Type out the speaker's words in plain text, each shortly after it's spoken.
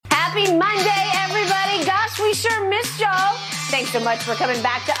Happy Monday, everybody. Gosh, we sure missed y'all. Thanks so much for coming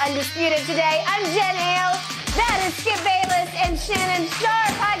back to Undisputed today. I'm Jen Hale. That is Skip Bayless and Shannon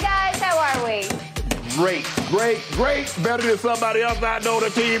Sharp. Hi, guys. How are we? Great. Better than somebody else I know, the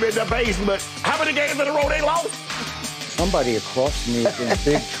team in the basement. How many games in a row they lost? Somebody across from me is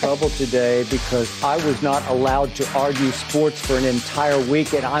in big trouble today because I was not allowed to argue sports for an entire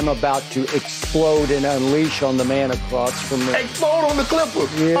week, and I'm about to explode and unleash on the man across from me. Explode on the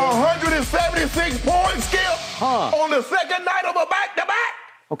Clippers. Yeah. 176 points, Skip. On the second night of a back-to-back.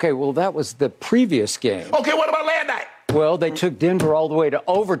 Okay, well, that was the previous game. Okay, what about last night? Well, they took Denver all the way to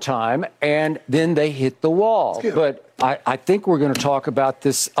overtime, and then they hit the wall. Skip. But I think we're going to talk about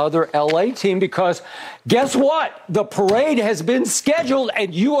this other L.A. team because guess what? The parade has been scheduled,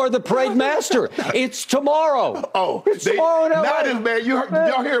 and you are the parade master. It's tomorrow. Oh, it's tomorrow in LA. Now this man,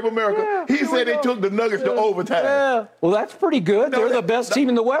 y'all hear of America? Yeah, He said they took the Nuggets to overtime. Yeah. Well, that's pretty good. No, They're the best team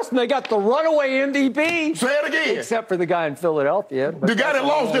in the West, and they got the runaway MVP. Say it again. Except for the guy in Philadelphia. The guy that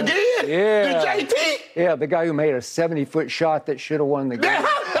lost again? Yeah. The JT? Yeah, the guy who made a 70-foot shot that should have won the game.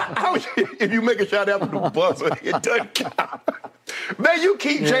 If you make a shot after the buzzer, it doesn't count. Man, you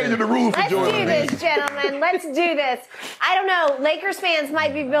keep changing the rules for Jordan. Let's do this, gentlemen. Let's do this. I don't know. Lakers fans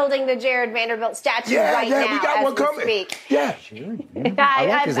might be building the Jared Vanderbilt statue right now we got as one we coming. speak. Yeah.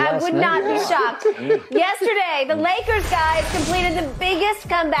 I would not be shocked. Yesterday, the Lakers guys completed the biggest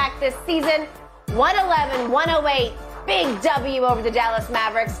comeback this season. 111-108. Big W over the Dallas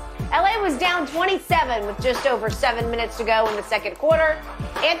Mavericks. LA was down 27 with just over 7 minutes to go in the second quarter.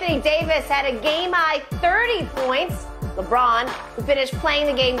 Anthony Davis had a game-high 30 points. LeBron, who finished playing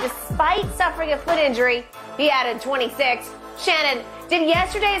the game despite suffering a foot injury, he added 26. Shannon, did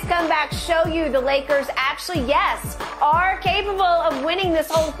yesterday's comeback show you the Lakers actually, yes, are capable of winning this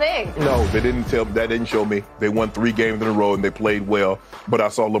whole thing? No, that didn't show me. They won 3 games in a row and they played well, but I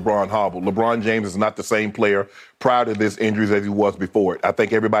saw LeBron hobble. LeBron James is not the same player prior to this injuries as he was before it. I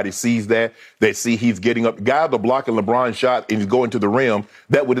think everybody sees that. They see he's getting up. Guys are blocking LeBron's shot and he's going to the rim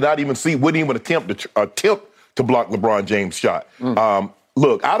that wouldn't even attempt to block LeBron James' shot.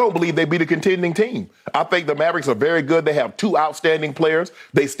 Look, I don't believe they beat a contending team. I think the Mavericks are very good. They have 2 outstanding players.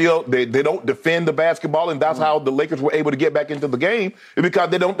 They don't defend the basketball, and that's how the Lakers were able to get back into the game, is because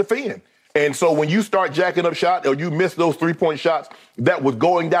they don't defend. And so when you start jacking up shots or you miss those 3-point shots that was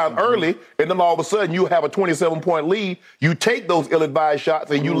going down early, and then all of a sudden you have a 27-point lead, you take those ill-advised shots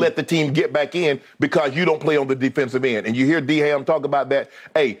and you let the team get back in because you don't play on the defensive end. And you hear D-Ham talk about that.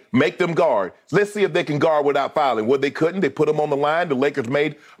 Hey, make them guard. Let's see if they can guard without fouling. Well, they couldn't. They put them on the line. The Lakers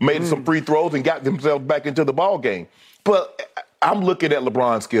made some free throws and got themselves back into the ball game. But I'm looking at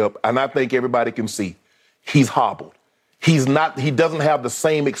LeBron, Skip, and I think everybody can see he's hobbled. He doesn't have the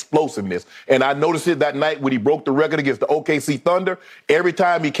same explosiveness. And I noticed it that night when he broke the record against the OKC Thunder. Every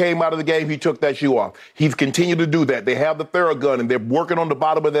time he came out of the game, he took that shoe off. He's continued to do that. They have the Theragun, and they're working on the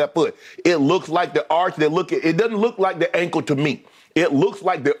bottom of that foot. It looks like the arch. It doesn't look like the ankle to me. It looks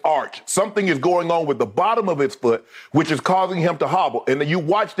like the arch. Something is going on with the bottom of his foot, which is causing him to hobble. And then you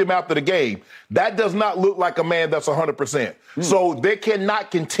watched him after the game. That does not look like a man that's 100%. So they cannot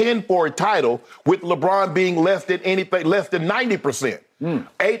contend for a title with LeBron being less than 90%.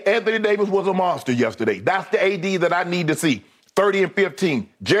 Anthony Davis was a monster yesterday. That's the AD that I need to see. 30 and 15.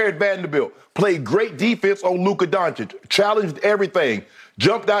 Jared Vanderbilt played great defense on Luka Doncic, challenged everything,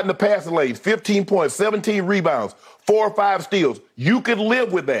 jumped out in the passing lanes, 15 points, 17 rebounds, 4 or 5 steals. You could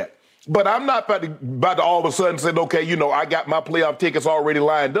live with that. But I'm not about to all of a sudden say, okay, I got my playoff tickets already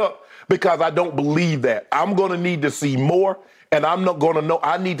lined up, because I don't believe that. I'm going to need to see more, and I'm not going to know.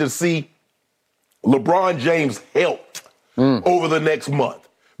 I need to see LeBron James' health over the next month.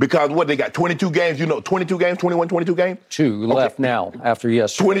 Because what they got, 22 games, 22 games, 21, 22 games? 2 left now after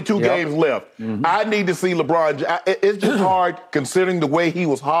yesterday. 22 games left. I need to see LeBron. It's just hard considering the way he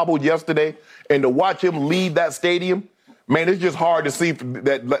was hobbled yesterday, and to watch him leave that stadium, man, it's just hard to see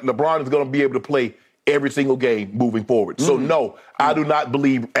that LeBron is going to be able to play every single game moving forward. So, no, I do not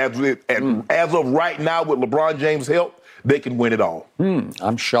believe, as of right now, with LeBron James' help, they can win it all.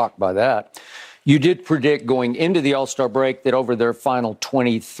 I'm shocked by that. You did predict going into the All-Star break that over their final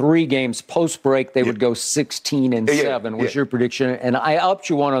 23 games post-break, they would go 16-7 was your prediction. And I upped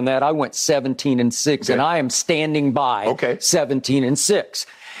you one on that. I went 17-6, and I am standing by 17-6.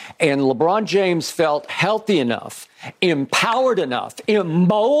 And LeBron James felt healthy enough, empowered enough,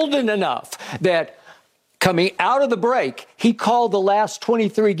 emboldened enough that coming out of the break, he called the last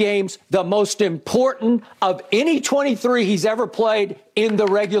 23 games the most important of any 23 he's ever played in the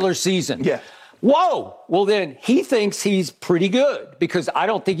regular season. Yeah. Whoa. Well, then he thinks he's pretty good, because I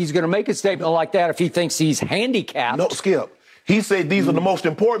don't think he's going to make a statement like that if he thinks he's handicapped. No, Skip. He said these are the most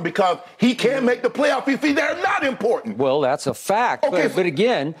important because he can't make the playoff if they're not important. Well, that's a fact. Okay. But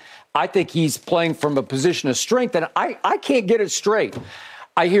again, I think he's playing from a position of strength, and I can't get it straight.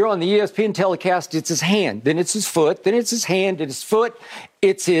 I hear on the ESPN telecast it's his hand, then it's his foot, then it's his hand, it's his foot,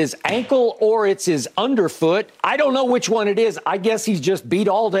 it's his ankle, or it's his underfoot. I don't know which one it is. I guess he's just beat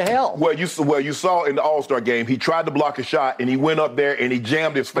all to hell. Well, you saw in the All-Star game, he tried to block a shot, and he went up there and he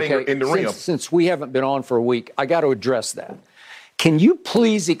jammed his finger in the rim. Since we haven't been on for a week, I got to address that. Can you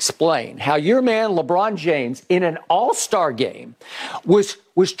please explain how your man LeBron James in an all-star game was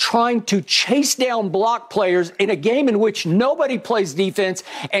trying to chase down block players in a game in which nobody plays defense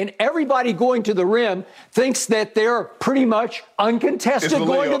and everybody going to the rim thinks that they're pretty much uncontested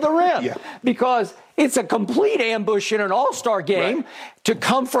going to the rim? Yeah. Because it's a complete ambush in an all-star game to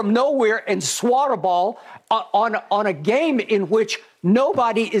come from nowhere and swat a ball on a game in which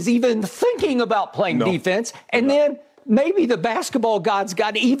nobody is even thinking about playing defense. And then maybe the basketball gods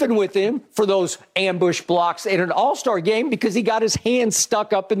got even with him for those ambush blocks in an all-star game because he got his hand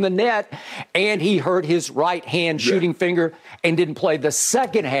stuck up in the net and he hurt his right hand shooting finger and didn't play the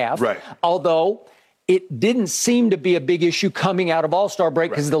second half. Although it didn't seem to be a big issue coming out of all-star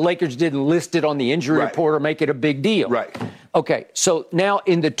break because the Lakers didn't list it on the injury report or make it a big deal. Okay, so now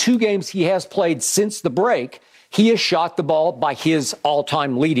in the 2 games he has played since the break, he has shot the ball by his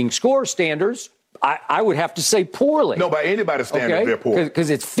all-time leading scorer standards. I would have to say poorly. No, by anybody's standards, they're poor. Because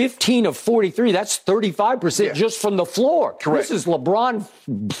it's 15 of 43. That's 35% just from the floor. Correct. This is LeBron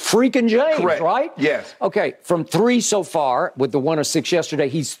freaking James, right? Yes. Okay, from 3 so far, with the 1 of 6 yesterday,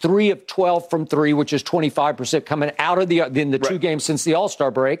 he's 3 of 12 from 3, which is 25% coming out of in the 2 games since the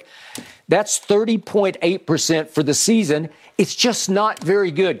All-Star break. That's 30.8% for the season. It's just not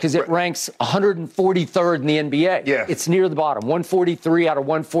very good because it ranks 143rd in the NBA. It's near the bottom, 143 out of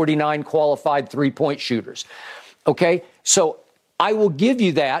 149 qualified three-point shooters. Okay, so I will give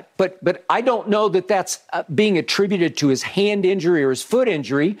you that, but I don't know that that's being attributed to his hand injury or his foot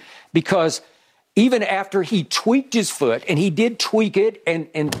injury because even after he tweaked his foot, and he did tweak it,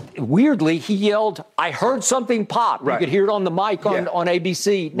 and weirdly, he yelled, "I heard something pop." You could hear it on the mic on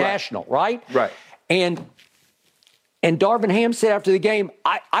ABC National, right? And Darvin Ham said after the game,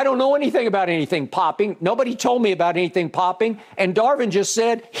 I don't know anything about anything popping. Nobody told me about anything popping. And Darvin just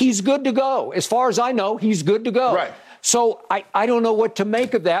said, he's good to go. As far as I know, he's good to go. So I don't know what to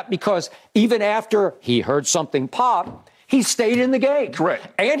make of that because even after he heard something pop, he stayed in the game.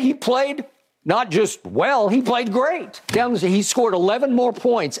 And he played not just well, he played great. He scored 11 more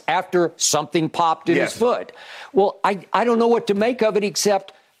points after something popped in his foot. Well, I don't know what to make of it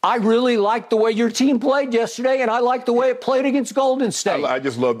except I really like the way your team played yesterday, and I like the way it played against Golden State. I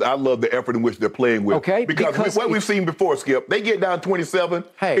love the effort in which they're playing with. Okay, because what we've seen before, Skip, they get down 27,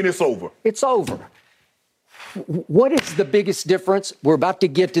 and it's over. It's over. What is the biggest difference? We're about to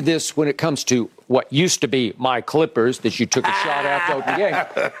get to this when it comes to what used to be my Clippers that you took a shot at the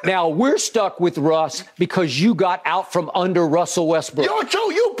game. Now, we're stuck with Russ because you got out from under Russell Westbrook. Yo, Joe,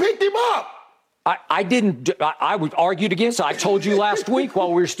 you picked him up. I didn't. I argued against it. I told you last week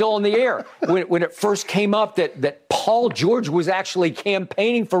while we were still on the air when it first came up that Paul George was actually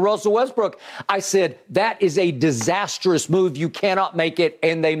campaigning for Russell Westbrook. I said that is a disastrous move. You cannot make it,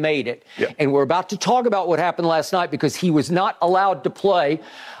 and they made it. And we're about to talk about what happened last night because he was not allowed to play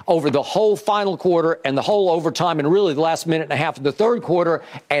over the whole final quarter and the whole overtime and really the last minute and a half of the third quarter.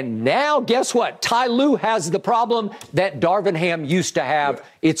 And now, guess what? Ty Lue has the problem that Darvin Ham used to have.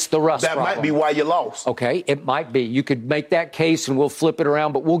 It's the Russ problem. That might be why you lost. Okay, it might be. You could make that case and we'll flip it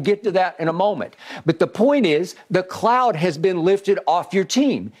around, but we'll get to that in a moment. But the point is, the cloud has been lifted off your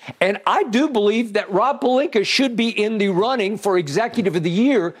team. And I do believe that Rob Pelinka should be in the running for Executive of the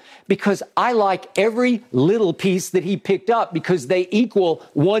Year because I like every little piece that he picked up because they equal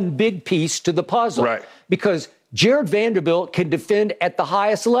one big piece to the puzzle. Because Jared Vanderbilt can defend at the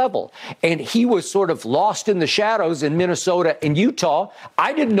highest level. And he was sort of lost in the shadows in Minnesota and Utah.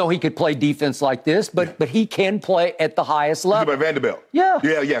 I didn't know he could play defense like this, but he can play at the highest level. By Vanderbilt.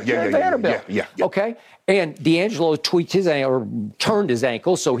 Vanderbilt. Okay. And D'Angelo tweaked his ankle or turned his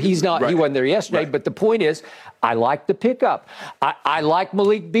ankle, so he's not. He wasn't there yesterday. But the point is, I like the pickup. I like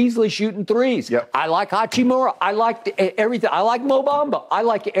Malik Beasley shooting threes. I like Hachimura. I like everything. I like Mo Bamba. I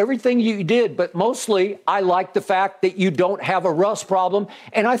like everything you did. But mostly, I like the fact that you don't have a Russ problem,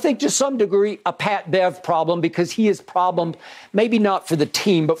 and I think to some degree a Pat Bev problem because he is problem maybe not for the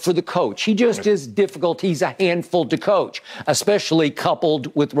team but for the coach. He just is difficult. He's a handful to coach, especially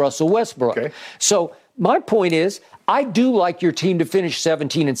coupled with Russell Westbrook. So my point is, I do like your team to finish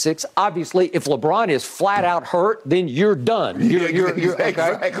 17-6. Obviously, if LeBron is flat out hurt, then you're done. You're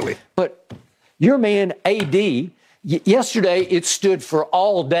exactly. But your man AD Yesterday, it stood for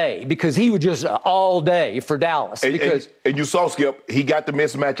all day because he was just all day for Dallas. And you saw, Skip, he got the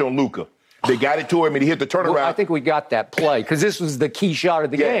mismatch on Luka. They got it to him, and he hit the turnaround. Well, I think we got that play because this was the key shot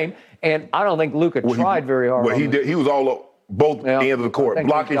of the game, and I don't think Luka tried very hard. Well, he did. He was all up both ends of the court,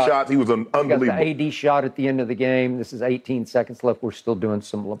 blocking shots. He was unbelievable. Got the AD shot at the end of the game. This is 18 seconds left. We're still doing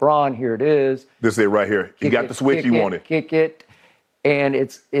some LeBron. Here it is. This is it right here. He got the switch he wanted. Kick it. And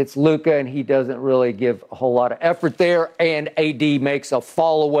it's Luka, and he doesn't really give a whole lot of effort there. And AD makes a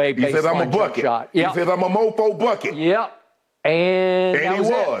fall away baseline shot. He says, I'm a bucket. Yep. He says, I'm a mofo bucket. Yep. And he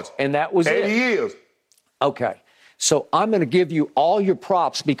was. And that was it. And he is. Okay. So I'm going to give you all your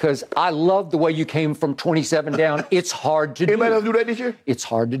props because I love the way you came from 27 down. It's hard to do. Anybody else do that this year? It's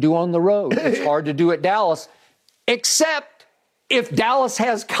hard to do on the road. It's hard to do at Dallas, except if Dallas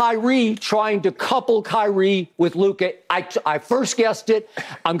has Kyrie trying to couple Kyrie with Luka. I first guessed it.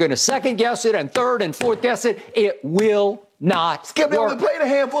 I'm going to second guess it and third and fourth guess it. It will not Skip, work. They only played a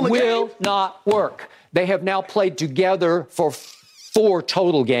handful of will games. Not work. They have now played together for 4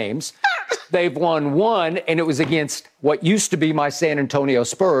 total games. They've won 1, and it was against what used to be my San Antonio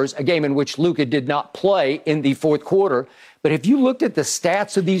Spurs, a game in which Luka did not play in the fourth quarter. But have you looked at the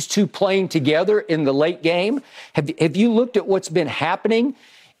stats of these two playing together in the late game? Have you looked at what's been happening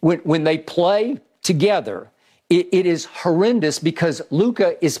when they play together? It is horrendous because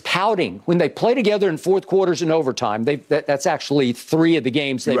Luka is pouting. When they play together in fourth quarters and overtime, that's actually 3 of the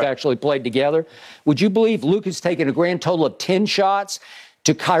games they've actually played together. Would you believe Luka's taken a grand total of 10 shots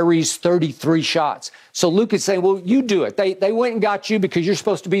to Kyrie's 33 shots? So Luka's saying, well, you do it. They went and got you because you're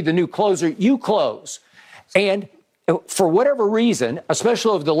supposed to be the new closer. You close. And for whatever reason,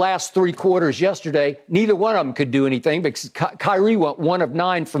 especially over the last 3 quarters yesterday, neither one of them could do anything because Kyrie went 1 of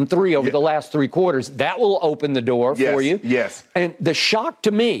 9 from 3 over the last 3 quarters. That will open the door for you. Yes. And the shock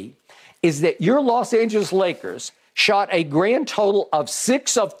to me is that your Los Angeles Lakers shot a grand total of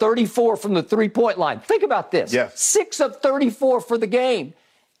 6 of 34 from the three-point line. Think about this. Yes. 6 of 34 for the game.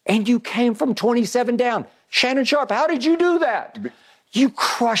 And you came from 27 down. Shannon Sharpe, how did you do that? You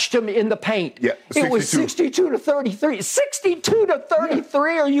crushed them in the paint. Yeah, it was 62 to 33. 62 to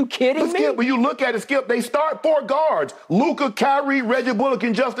 33. Are you kidding me? Skip, when you look at it, Skip, they start 4 guards. Luka, Kyrie, Reggie Bullock,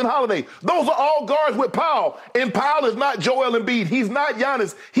 and Justin Holiday. Those are all guards with Powell. And Powell is not Joel Embiid. He's not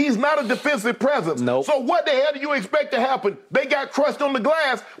Giannis. He's not a defensive presence. Nope. So what the hell do you expect to happen? They got crushed on the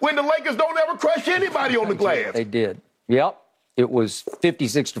glass when the Lakers don't ever crush anybody on the glass. They did. Yep. It was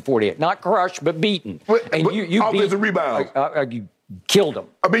 56 to 48. Not crushed, but beaten. And you offensive rebounds. You killed them.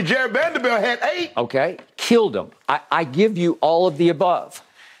 I mean, Jared Vanderbilt had 8. Okay, killed them. I give you all of the above.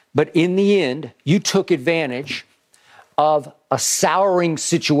 But in the end, you took advantage of a souring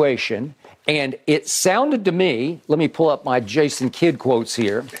situation. And it sounded to me, let me pull up my Jason Kidd quotes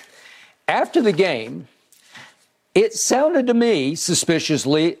here. After the game, it sounded to me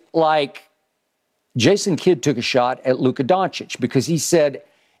suspiciously like Jason Kidd took a shot at Luka Doncic because he said,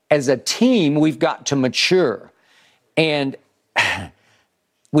 as a team, we've got to mature. And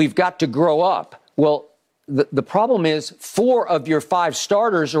we've got to grow up. Well, the problem is 4 of your 5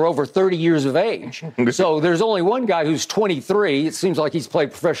 starters are over 30 years of age. So there's only one guy who's 23. It seems like he's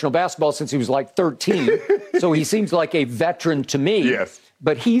played professional basketball since he was like 13. So he seems like a veteran to me. Yes.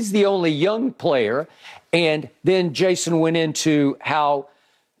 But he's the only young player. And then Jason went into how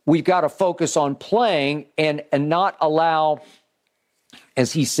we've got to focus on playing and not allow,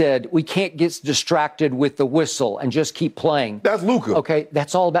 as he said, we can't get distracted with the whistle and just keep playing. That's Luka. Okay,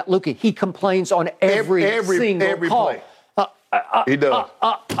 that's all about Luka. He complains on every single call. Play. He does.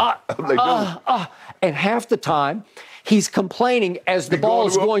 And half the time, he's complaining as the ball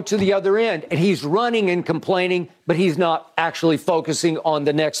is going to the other end, and he's running and complaining, but he's not actually focusing on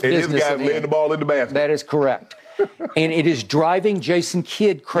the next business. And this guy laying the ball in the basket. That is correct. And it is driving Jason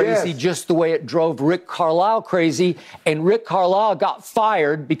Kidd crazy, just the way it drove Rick Carlisle crazy. And Rick Carlisle got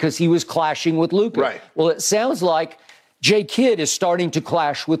fired because he was clashing with Luka. Right. Well, it sounds like Jay Kidd is starting to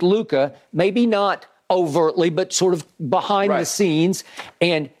clash with Luka, maybe not overtly, but sort of behind the scenes.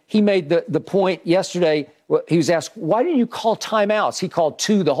 And he made the point yesterday. He was asked, why didn't you call timeouts? He called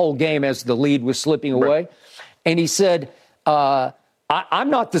 2 the whole game as the lead was slipping away. Right. And he said, I'm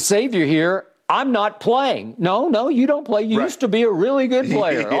not the savior here. I'm not playing. No, you don't play. You used to be a really good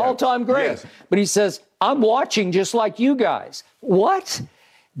player, all-time great. Yes. But he says, I'm watching just like you guys. What?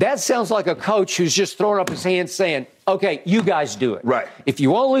 That sounds like a coach who's just throwing up his hands saying, okay, you guys do it. Right. If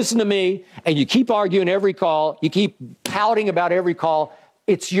you won't listen to me and you keep arguing every call, you keep pouting about every call,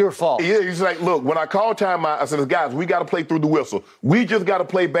 It's your fault. Yeah, he's like, look, when I call timeout, I said, guys, we got to play through the whistle. We just got to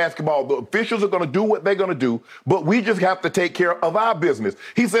play basketball. The officials are going to do what they're going to do, but we just have to take care of our business.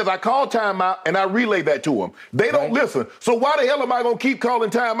 He says, I call timeout, and I relay that to them. They don't listen. So why the hell am I going to keep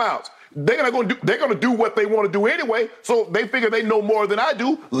calling timeouts? They're going to do what they want to do anyway, so they figure they know more than I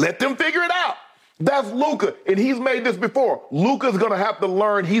do. Let them figure it out. That's Luka, and he's made this before. Luka's going to have to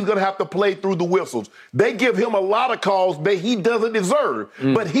learn. He's going to have to play through the whistles. They give him a lot of calls that he doesn't deserve,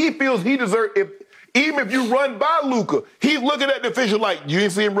 but he feels he deserves. Even if you run by Luka, he's looking at the official like, you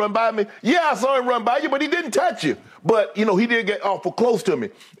didn't see him run by me? Yeah, I saw him run by you, but he didn't touch you. But, he didn't get awful close to me.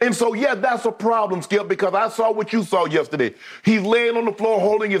 And so, yeah, that's a problem, Skip, because I saw what you saw yesterday. He's laying on the floor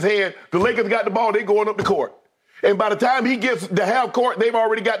holding his head. The Lakers got the ball. They're going up the court. And by the time he gets to half court, they've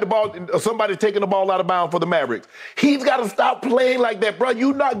already got the ball. Somebody's taking the ball out of bounds for the Mavericks. He's got to stop playing like that, bro.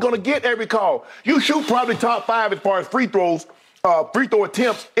 You're not going to get every call. You shoot probably top 5 as far as free throw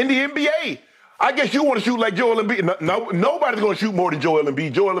attempts in the NBA. I guess you want to shoot like Joel Embiid. No, nobody's going to shoot more than Joel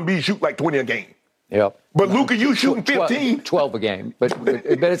Embiid. Joel Embiid shoot like 20 a game. Yep. But Luka, you shooting 15. 12 a game. But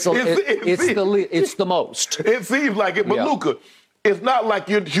it's the most. It seems like it. But Luka, it's not like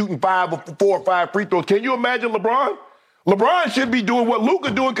you're shooting 4 or 5 free throws. Can you imagine LeBron? LeBron should be doing what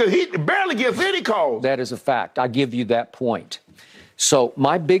Luka's doing because he barely gets any calls. That is a fact. I give you that point. So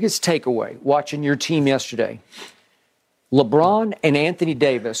my biggest takeaway watching your team yesterday, LeBron and Anthony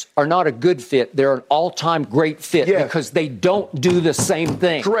Davis are not a good fit. They're an all-time great fit because they don't do the same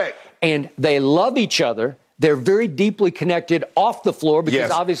thing. Correct. And they love each other. They're very deeply connected off the floor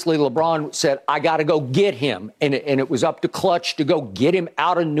because obviously LeBron said, I got to go get him. And it was up to Clutch to go get him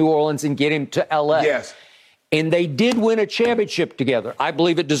out of New Orleans and get him to L.A. Yes. And they did win a championship together. I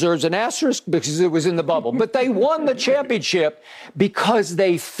believe it deserves an asterisk because it was in the bubble. But they won the championship because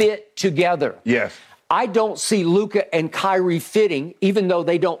they fit together. Yes. I don't see Luka and Kyrie fitting, even though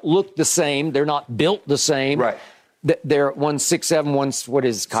they don't look the same. They're not built the same. Right. They're 1'6'7", what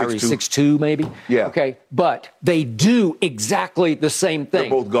is Kyrie, 6'2", maybe? Yeah. Okay, but they do exactly the same thing.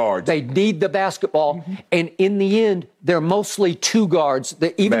 They're both guards. They need the basketball, and in the end, they're mostly two guards.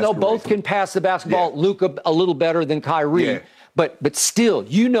 Even though both can pass the basketball, Luka a little better than Kyrie, but still,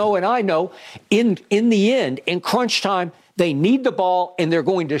 and I know, in the end, in crunch time, they need the ball, and they're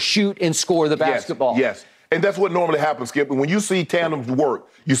going to shoot and score the basketball. Yes. And that's what normally happens, Skip. When you see tandems work,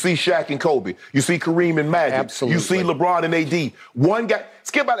 you see Shaq and Kobe, you see Kareem and Magic, Absolutely. You see LeBron and AD. One guy,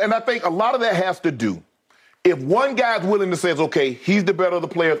 Skip, and I think a lot of that has to do, if one guy's willing to say, okay, he's the better of the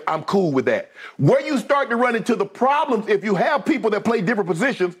players, I'm cool with that. Where you start to run into the problems, if you have people that play different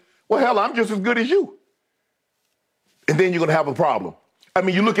positions, well, hell, I'm just as good as you. And then you're going to have a problem. I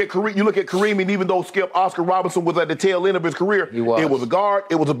mean, you look at Kareem, and even though Skip, Oscar Robertson was at the tail end of his career, it was a guard,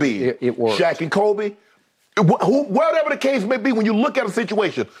 it was a big. It worked. Shaq and Kobe. Whatever the case may be, when you look at a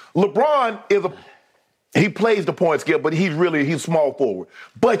situation, LeBron he plays the point, Skip, but he's small forward.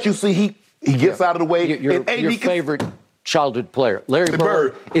 But you see, he gets out of the way. Your favorite childhood player, Larry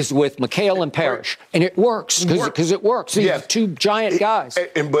Bird, is with McHale and Parrish, and it works because it works. These two giant guys.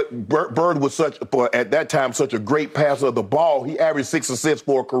 But Bird was at that time such a great passer of the ball. He averaged 6 assists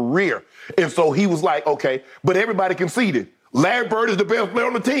for a career, and so he was like, okay, but everybody conceded. Larry Bird is the best player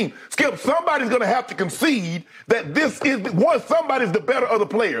on the team. Skip, somebody's going to have to concede that somebody's the better of the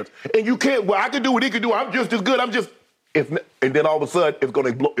players. And you can't, I can do what he can do. I'm just as good. And then all of a sudden, it's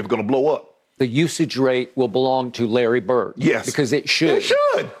going to blow up. The usage rate will belong to Larry Bird. Yes. Because it should. It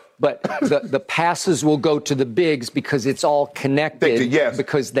should. But the passes will go to the bigs because it's all connected.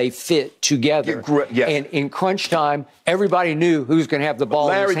 Because they fit together. Yes. And in crunch time, everybody knew who's going to have the ball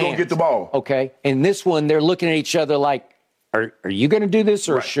in his hands. Larry's going to get the ball. Okay. And this one, they're looking at each other like, Are you going to do this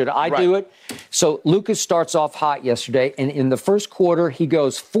or should I do it? So Luka starts off hot yesterday, and in the first quarter, he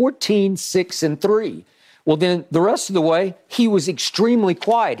goes 14, 6, and 3. Well, then the rest of the way, he was extremely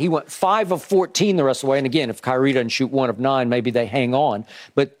quiet. He went 5 of 14 the rest of the way. And again, if Kyrie doesn't shoot 1 of 9, maybe they hang on.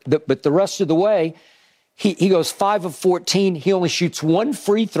 But the rest of the way, he goes 5 of 14. He only shoots 1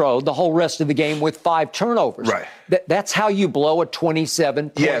 free throw the whole rest of the game with 5 turnovers. Right. That's how you blow a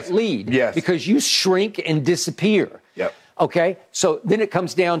 27-point lead. Yes. Because you shrink and disappear. Yep. Okay, so then it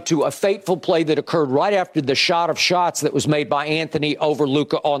comes down to a fateful play that occurred right after the shot of shots that was made by Anthony over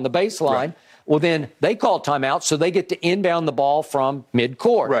Luka on the baseline. Right. Well, then they call timeout, so they get to inbound the ball from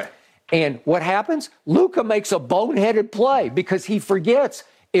midcourt. Right. And what happens? Luka makes a boneheaded play because he forgets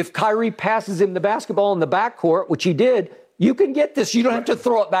if Kyrie passes him the basketball in the backcourt, which he did, you can get this. You don't have to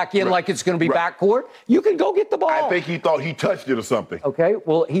throw it back in like it's going to be backcourt. You can go get the ball. I think he thought he touched it or something. Okay,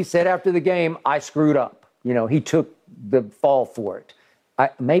 well, he said after the game, I screwed up. He took the fall for it.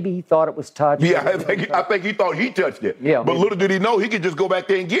 Maybe he thought it was touched. Yeah, I think he thought he touched it. Yeah, but little did he know he could just go back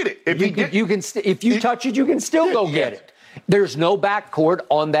there and get it. If you touch it, you can still go get it. There's no backcourt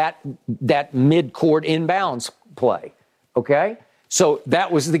on that mid-court inbounds play. Okay, so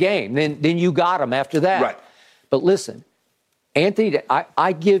that was the game. Then you got him after that. Right. But listen, Anthony,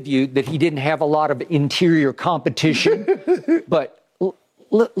 I give you that he didn't have a lot of interior competition, but.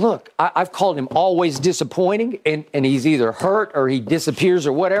 Look, I've called him always disappointing, and he's either hurt or he disappears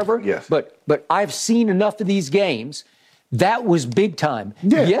or whatever. Yes. But I've seen enough of these games. That was big time.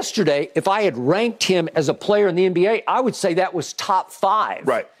 Yeah. Yesterday, if I had ranked him as a player in the NBA, I would say that was top 5.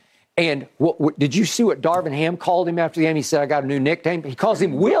 Right. And did you see what Darvin Ham called him after the game? He said, I got a new nickname. He calls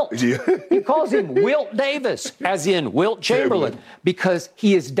him Wilt. Yeah. He calls him Wilt Davis, as in Wilt Chamberlain, because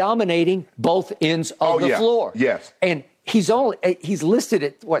he is dominating both ends of the floor. Yes. And he's listed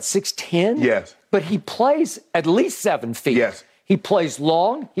at, 6'10"? Yes. But he plays at least 7 feet. Yes. He plays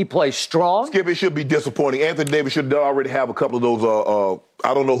long. He plays strong. Skip, it should be disappointing. Anthony Davis should already have a couple of those,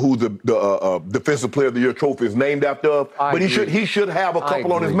 I don't know who the Defensive Player of the Year trophy is named after, but he should have a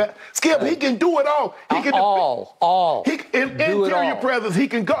couple on his mat. Skip, he can do it all. He can all. Interior presence. He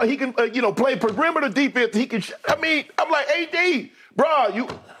can go. He can play perimeter defense. He can. I'm like AD, bro.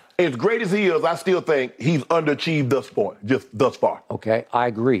 As great as he is, I still think he's underachieved thus far. Okay, I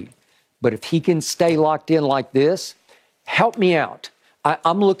agree. But if he can stay locked in like this, help me out.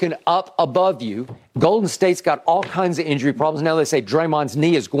 I'm looking up above you. Golden State's got all kinds of injury problems. Now they say Draymond's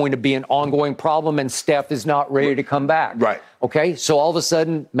knee is going to be an ongoing problem and Steph is not ready to come back. Right. Okay, so all of a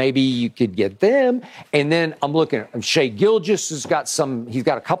sudden, maybe you could get them. And then I'm looking at Shai Gilgeous he's got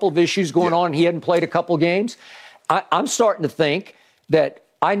a couple of issues going on. He hadn't played a couple of games. I'm starting to think that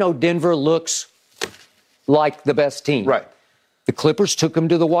I know Denver looks like the best team. Right. The Clippers took them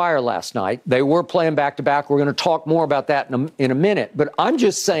to the wire last night. They were playing back-to-back. We're going to talk more about that in a minute. But I'm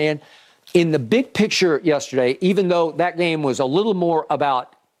just saying, in the big picture yesterday, even though that game was a little more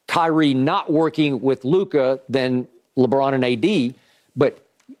about Kyrie not working with Luka than LeBron and AD, but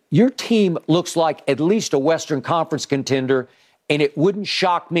your team looks like at least a Western Conference contender, and it wouldn't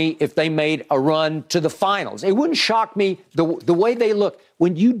shock me if they made a run to the finals. It wouldn't shock me the way they look.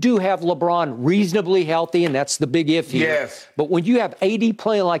 When you do have LeBron reasonably healthy, and that's the big if here. Yes. But when you have AD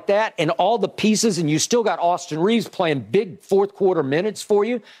playing like that and all the pieces, and you still got Austin Reeves playing big fourth quarter minutes for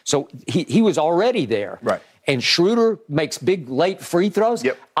you, so he was already there. Right. And Schroeder makes big late free throws.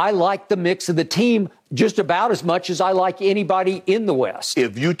 Yep. I like the mix of the team just about as much as I like anybody in the West.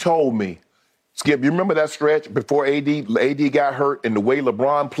 If you told me, Skip, you remember that stretch before AD got hurt and the way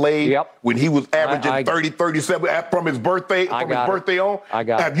LeBron played when he was averaging 30, 37 from his birthday on? I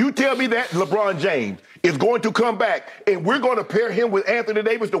got it. If you tell me that LeBron James is going to come back and we're going to pair him with Anthony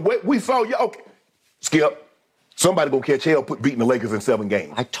Davis the way we saw you, okay, Skip, somebody going to catch hell beating the Lakers in 7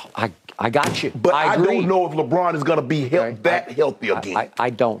 games. I got you. But I agree. don't know if LeBron is going to be healthy again. I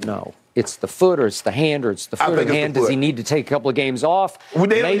don't know. It's the foot or it's the hand or it's the foot or the hand. Does he need to take a couple of games off? Well,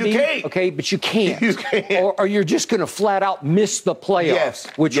 maybe. You can't. Okay, but you can't. You can't. Or you're just going to flat out miss the playoffs,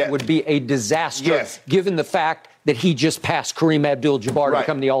 which would be a disaster given the fact that he just passed Kareem Abdul-Jabbar to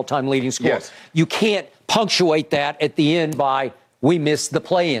become the all-time leading scorer. Yes. You can't punctuate that at the end by we missed the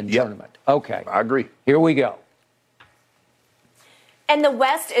play-in tournament. Okay. I agree. Here we go. And the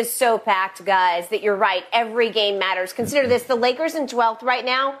West is so packed, guys, that you're right. Every game matters. Consider this. The Lakers in 12th right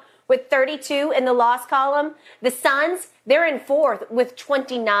now with 32 in the loss column. The Suns, they're in 4th with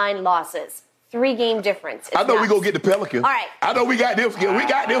 29 losses. 3-game difference. I know we're going to get the Pelicans. All right. I know we got them, Skip. We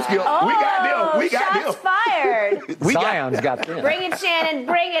got them, Skip. Oh, we got them. We got shots fired. Zion's got them. Bring it, Shannon.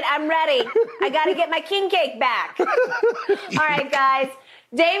 Bring it. I'm ready. I got to get my king cake back. All right, guys.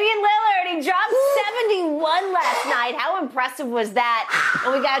 Damian Lillard, he dropped 71 last night. How impressive was that?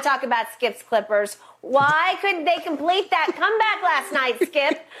 And we got to talk about Skip's Clippers. Why couldn't they complete that comeback last night,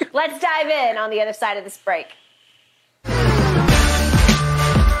 Skip? Let's dive in on the other side of this break.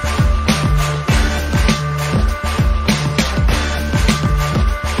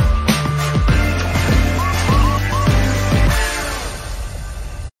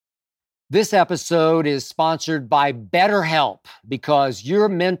 This episode is sponsored by BetterHelp because your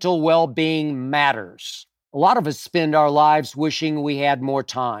mental well-being matters. A lot of us spend our lives wishing we had more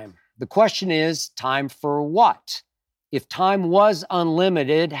time. The question is, time for what? If time was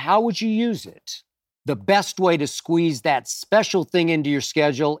unlimited, how would you use it? The best way to squeeze that special thing into your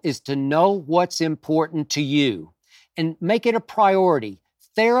schedule is to know what's important to you and make it a priority.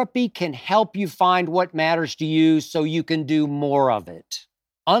 Therapy can help you find what matters to you so you can do more of it.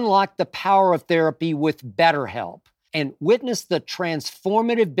 Unlock the power of therapy with BetterHelp and witness the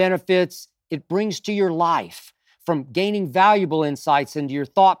transformative benefits it brings to your life. From gaining valuable insights into your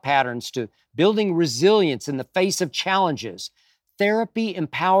thought patterns to building resilience in the face of challenges, therapy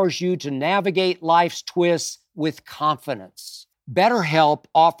empowers you to navigate life's twists with confidence. BetterHelp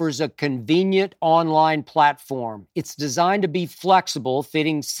offers a convenient online platform. It's designed to be flexible,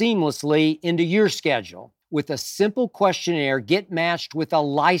 fitting seamlessly into your schedule. With a simple questionnaire, get matched with a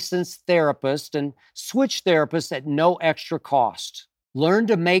licensed therapist and switch therapists at no extra cost. Learn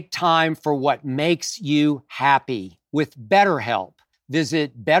to make time for what makes you happy with BetterHelp.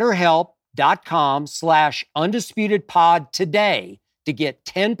 Visit BetterHelp.com/UndisputedPod today to get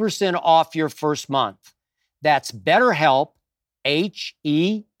 10% off your first month. That's BetterHelp,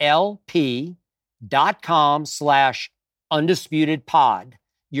 HELP.com/UndisputedPod.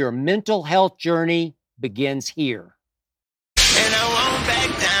 Your mental health journey begins here. And I won't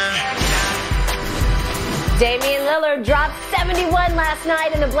back down. Damian Lillard dropped 71 last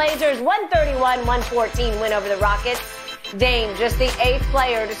night in the Blazers' 131-114 win over the Rockets. Dame, just the 8th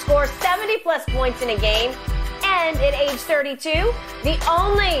player to score 70-plus points in a game, and at age 32, the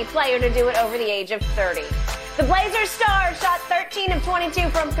only player to do it over the age of 30. The Blazers star shot 13 of 22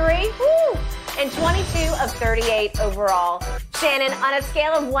 from 3, and 22 of 38 overall. Shannon, on a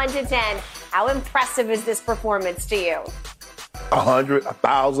scale of 1 to 10, how impressive is this performance to you? 100,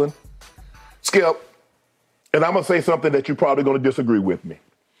 1,000. Skip, and I'm going to say something that you're probably going to disagree with me.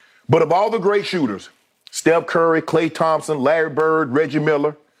 But of all the great shooters, Steph Curry, Klay Thompson, Larry Bird, Reggie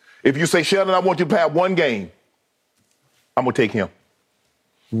Miller, if you say, Shannon, I want you to have one game, I'm going to take him.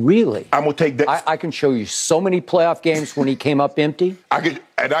 Really? I'm going to take that. I can show you so many playoff games when he came up empty. I can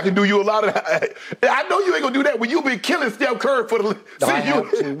do you a lot of that. I know you ain't going to do that when you've been killing Steph Curry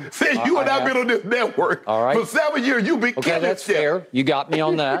since you and I been on this network. All right. For 7 years, you've been killing Steph. Okay, that's fair. You got me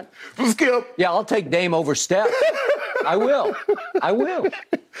on that. Skip. Yeah, I'll take Dame over Steph. I will.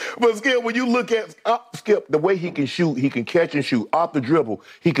 But Skip, when you look at Skip, the way he can shoot, he can catch and shoot off the dribble.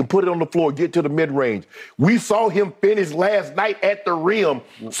 He can put it on the floor, get to the mid-range. We saw him finish last night at the rim.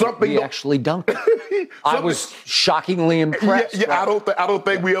 He actually dunked it. I was shockingly impressed. Yeah, right? I don't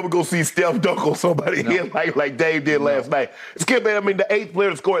think we ever go see Steph dunk on somebody here like Dave did last night. Skip, man, I mean, the 8th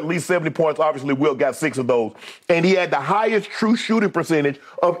player to score at least 70 points. Obviously, Will got 6 of those. And he had the highest true shooting percentage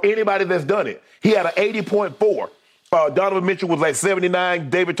of anybody that's done it. He had an 80.4. Donovan Mitchell was like 79.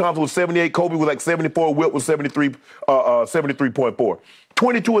 David Thompson was 78. Kobe was like 74. Wilt was 73.4.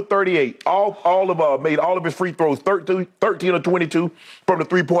 22 of 38. Made all of his free throws. 13 of 22 from the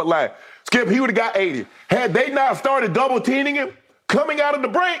three-point line. Skip, he would have got 80. Had they not started double-teaming him coming out of the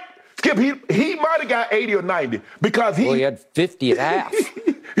break, Skip, he might have got 80 or 90 because he had 50 at half.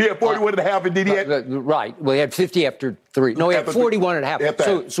 He had 41 at half, and did he had... Right. Well, he had 50 after 3. No, he had 41 at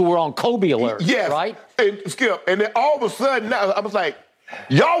half. So we're on Kobe alert, yes. Right? And Skip, and then all of a sudden now, I was like,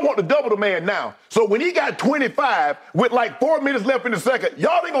 y'all want to double the man now. So when he got 25 with like 4 minutes left in the second,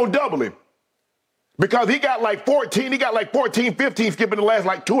 y'all ain't going to double him. Because he got like 14, 15, Skip, in the last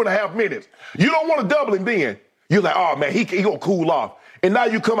like 2.5 minutes. You don't want to double him then. You're like, oh, man, he going to cool off. And now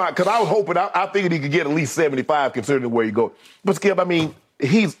you come out, because I was hoping, I figured he could get at least 75 considering where you go. But Skip, I mean,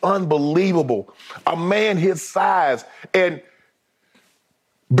 he's unbelievable. A man his size. And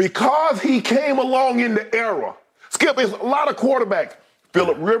because he came along in the era, Skip, there's a lot of quarterbacks.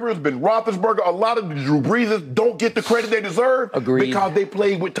 Phillip Rivers, Ben Roethlisberger, a lot of the Drew Breeses don't get the credit they deserve. Agreed. Because they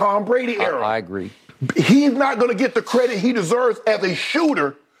played with Tom Brady era. I agree. He's not going to get the credit he deserves as a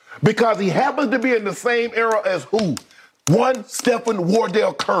shooter because he happens to be in the same era as who? One, Stephen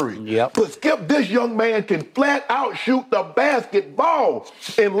Wardell Curry. Yep. But Skip, this young man can flat out shoot the basketball.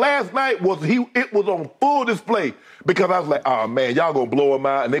 And last night it was on full display because I was like, oh man, y'all gonna blow him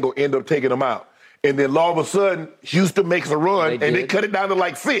out and they're gonna end up taking him out. And then all of a sudden, Houston makes a run and they cut it down to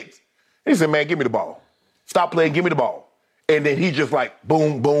like 6. And he said, man, give me the ball. Stop playing, give me the ball. And then he just like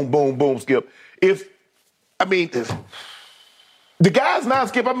boom, boom, boom, boom, Skip. The guy's not,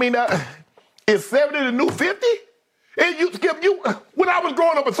 Skip, is 70 the new 50? And you, Skip, when I was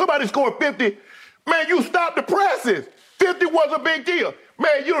growing up and somebody scored 50, man, you stopped the presses. 50 was a big deal.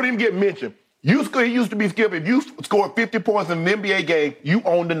 Man, you don't even get mentioned. It used to be, Skip, if you scored 50 points in an NBA game, you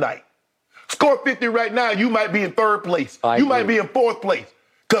own the night. Score 50 right now, you might be in 3rd place. You might be in 4th place.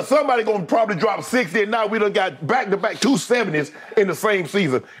 Because somebody going to probably drop 60, and now we done got back-to-back 270s in the same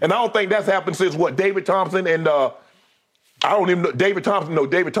season. And I don't think that's happened since, David Thompson and, I don't even know, David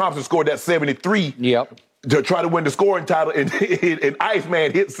Thompson scored that 73. Yep. To try to win the scoring title, and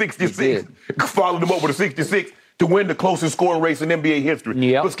Iceman hit 66, followed him over to 66 to win the closest scoring race in NBA history.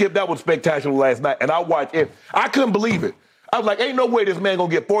 Yep. But Skip, that was spectacular last night, and I watched it. I couldn't believe it. I was like, ain't no way this man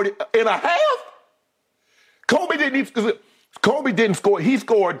gonna get 40 and a half. Kobe didn't even. Kobe didn't score. He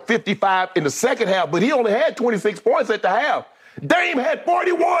scored 55 in the second half, but he only had 26 points at the half. Dame had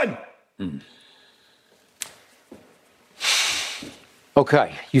 41.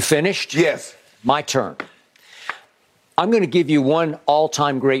 Okay, you finished? Yes. My turn. I'm going to give you one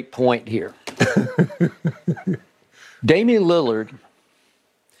all-time great point here. Damian Lillard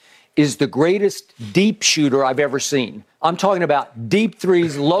is the greatest deep shooter I've ever seen. I'm talking about deep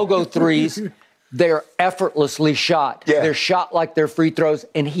threes, logo threes. They're effortlessly shot. Yeah. They're shot like they're free throws,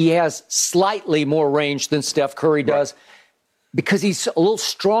 and he has slightly more range than Steph Curry does because he's a little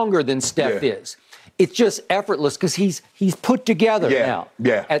stronger than Steph is. It's just effortless because he's put together now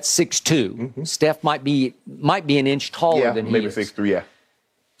at 6'2". Steph might be an inch taller than he is. Maybe 6'3", yeah.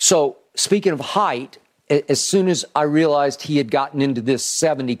 So speaking of height, as soon as I realized he had gotten into this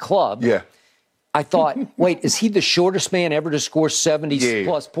 70 club, I thought, wait, is he the shortest man ever to score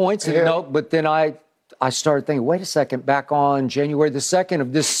 70-plus points? And no, but then I started thinking, wait a second, back on January the 2nd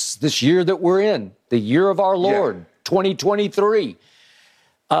of this year that we're in, the year of our Lord, 2023.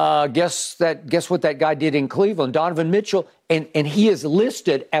 Guess what that guy did in Cleveland, Donovan Mitchell, and he is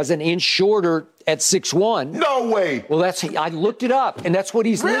listed as an inch shorter at 6'1". No way. Well, I looked it up, and that's what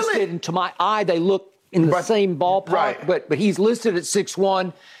he's listed. And to my eye, they look in the same ballpark, but he's listed at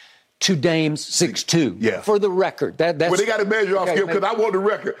 6'1". To Dame's 6'2". Yeah. For the record, that's. Well, they got to measure off, Skip, because I want the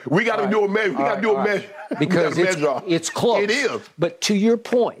record. We got to do a measure. We got to do a measure because it's close. It is. But to your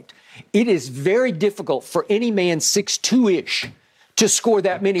point, it is very difficult for any man 6'2"-ish to score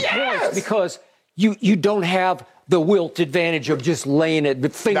that many points because you don't have the wilt advantage of just laying it, the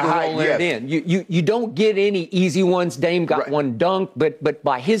finger rolling it in. You don't get any easy ones. Dame got one dunk, but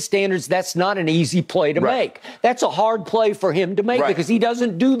by his standards, that's not an easy play to make. That's a hard play for him to make because he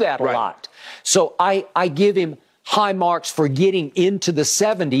doesn't do that a lot. So I give him high marks for getting into the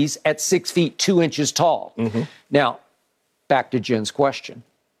 70s at 6 feet 2 inches tall. Now, back to Jen's question.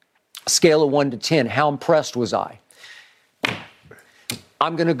 Scale of 1 to 10, how impressed was I?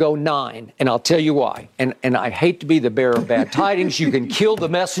 I'm going to go 9, and I'll tell you why. And I hate to be the bearer of bad tidings. You can kill the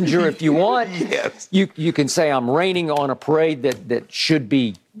messenger if you want. You can say I'm raining on a parade that should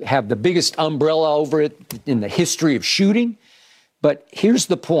have the biggest umbrella over it in the history of shooting. But here's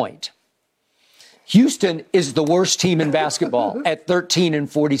the point. Houston is the worst team in basketball at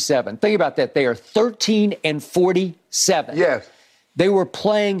 13-47. Think about that. They are 13-47. Yes. They were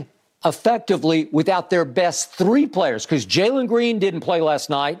playing effectively without their best 3 players because Jalen Green didn't play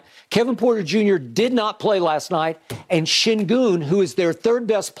last night. Kevin Porter Jr. did not play last night. And Şengün, who is their 3rd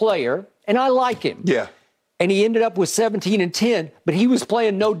best player, and I like him. Yeah. And he ended up with 17 and 10, but he was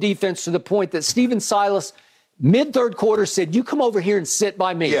playing no defense to the point that Stephen Silas, mid-3rd quarter, said, you come over here and sit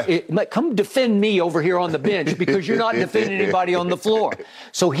by me. Come defend me over here on the bench because you're not defending anybody on the floor.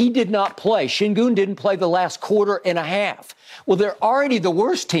 So he did not play. Şengün didn't play the last quarter and a half. Well, they're already the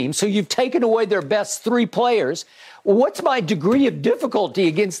worst team, so you've taken away their best 3 players. Well, what's my degree of difficulty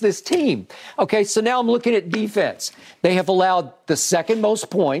against this team? Okay, so now I'm looking at defense. They have allowed the 2nd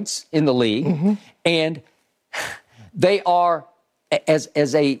most points in the league, and they are, as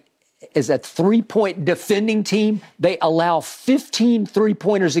a 3-point defending team, they allow 15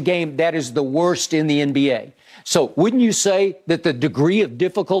 3-pointers a game. That is the worst in the NBA. So wouldn't you say that the degree of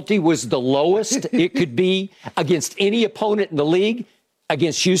difficulty was the lowest it could be against any opponent in the league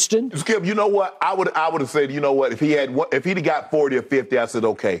against Houston? Skip, you know what? I would have said, you know what? If he'd got 40 or 50, I said,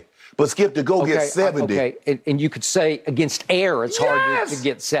 okay. But Skip, to go get 70. Okay, and you could say against Air, it's hard to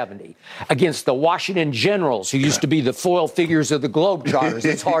get 70. Against the Washington Generals, who used to be the foil figures of the Globetrotters,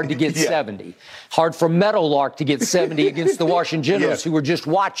 it's hard to get 70. Hard for Meadowlark to get 70 against the Washington Generals, who were just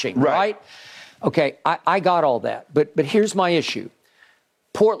watching, right? Okay, I got all that. But here's my issue.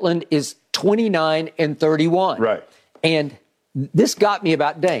 Portland is 29-31. Right. And this got me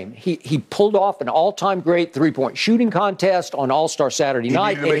about Dame. He pulled off an all-time great 3-point shooting contest on All-Star Saturday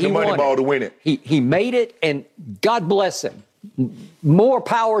night. He needed to make the money ball to win it. He made it, and God bless him. More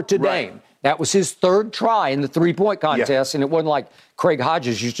power to Dame. That was his 3rd try in the 3-point contest, and it wasn't like Craig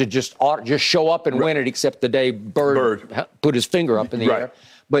Hodges used to just show up and win it, except the day Bird put his finger up in the air.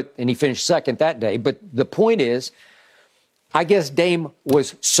 And he finished 2nd that day. But the point is, I guess Dame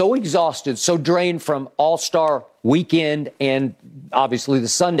was so exhausted, so drained from All-Star weekend and obviously the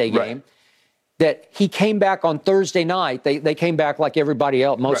Sunday game, that he came back on Thursday night. They came back like everybody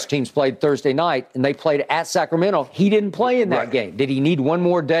else. Most teams played Thursday night, and they played at Sacramento. He didn't play in that game. Did he need 1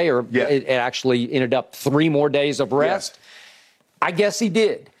 more day, or it actually ended up 3 more days of rest? I guess he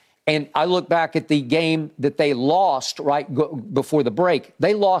did. And I look back at the game that they lost before the break.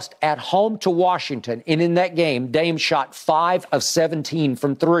 They lost at home to Washington. And in that game, Dame shot 5 of 17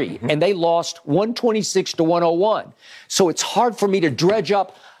 from 3. And they lost 126-101. So it's hard for me to dredge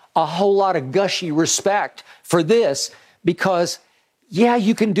up a whole lot of gushy respect for this because, yeah,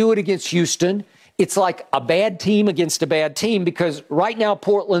 you can do it against Houston. It's like a bad team against a bad team because right now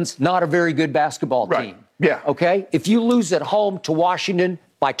Portland's not a very good basketball team. Yeah. Okay? If you lose at home to Washington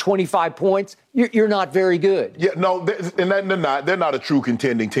by 25 points, you're not very good. Yeah, no, they're not a true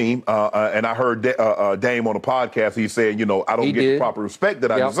contending team. And I heard Dame on a podcast. He's saying, you know, I don't get the proper respect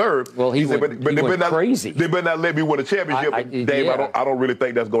that I deserve. Well, he went crazy. They better not let me win a championship. Dame, I don't really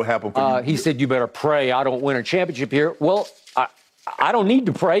think that's going to happen for you. He said, you better pray I don't win a championship here. Well, I don't need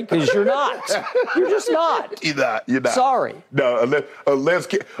to pray because you're not. You're just not. You're not. Sorry. No, unless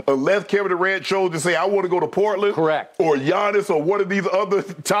Kevin Durant chose to say, I want to go to Portland. Correct. Or Giannis or one of these other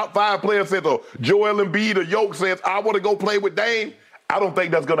top 5 players says, or Joel Embiid or Jokic says, I want to go play with Dame. I don't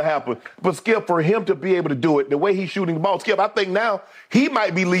think that's going to happen. But, Skip, for him to be able to do it, the way he's shooting the ball, Skip, I think now he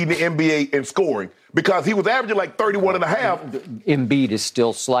might be leading the NBA in scoring because he was averaging like 31 and a half. Embiid is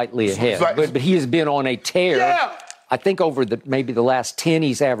still slightly ahead, but he has been on a tear. Yeah. I think over maybe the last 10,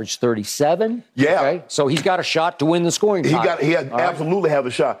 he's averaged 37. Yeah. Okay? So he's got a shot to win the scoring title. He absolutely have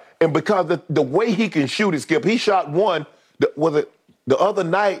a shot. And because the way he can shoot it, Skip, he shot one, the other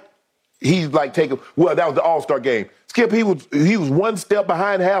night, he's like that was the All-Star game. Skip, he was one step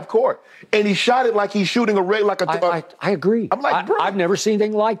behind half court. And he shot it like he's shooting a ray like a... I agree. I'm like, bro. I've never seen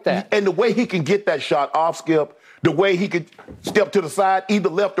anything like that. And the way he can get that shot off, Skip, the way he could step to the side, either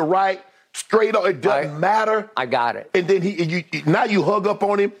left or right, straight up, it doesn't matter. I got it. And then now you hug up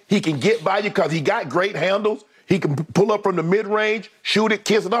on him. He can get by you because he got great handles. He can pull up from the mid-range, shoot it,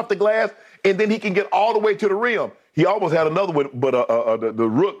 kiss it off the glass, and then he can get all the way to the rim. He almost had another one, but the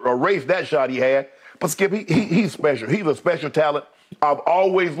Rook erased that shot he had. But Skip, he's special. He's a special talent. I've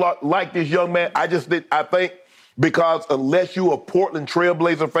always liked this young man. I think because unless you're a Portland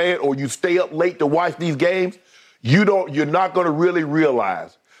Trailblazer fan or you stay up late to watch these games, you're not going to really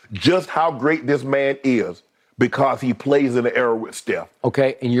realize just how great this man is because he plays in the era with Steph.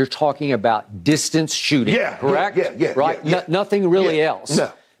 Okay, and you're talking about distance shooting, correct? Yeah. Right? Yeah. Nothing really else.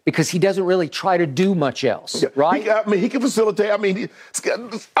 No. Because he doesn't really try to do much else, right? He can facilitate. All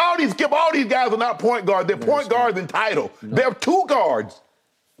these guys are not point guards. They're point guards in title. No. They're 2 guards.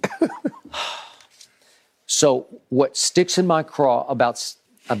 So what sticks in my craw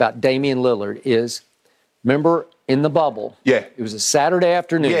about Damian Lillard is, remember in the bubble, it was a Saturday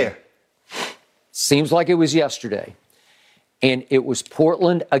afternoon. Yeah. Seems like it was yesterday. And it was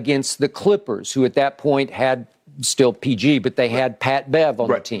Portland against the Clippers, who at that point had still PG, but they had Pat Bev on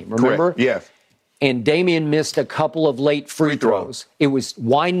the team, remember? Correct. Yes. And Damian missed a couple of late free throws. It was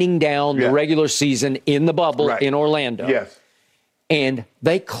winding down the regular season in the bubble in Orlando. Yes. And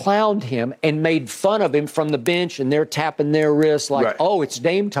they clowned him and made fun of him from the bench, and they're tapping their wrists like, oh, it's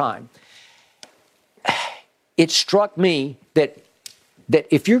Dame time. It struck me that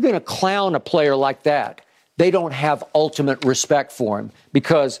if you're going to clown a player like that, they don't have ultimate respect for him,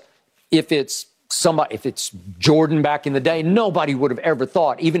 because if it's Jordan back in the day, nobody would have ever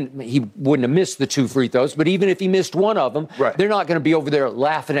thought, even he wouldn't have missed the 2 free throws, but even if he missed one of them, they're not going to be over there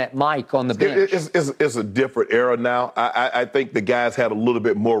laughing at Mike on the bench. It's a different era now. I think the guys had a little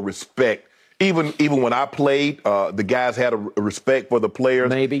bit more respect. Even when I played, the guys had a respect for the players.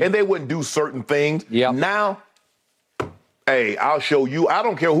 Maybe. And they wouldn't do certain things. Yep. Now, hey, I'll show you. I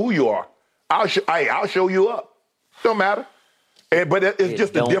don't care who you are. I'll show you up. Don't matter. But it's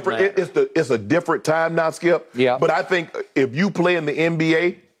just a different. It's a different time now, Skip. Yeah. But I think if you play in the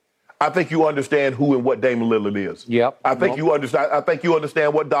NBA, I think you understand who and what Damian Lillard is. Yep. I think you understand. I think you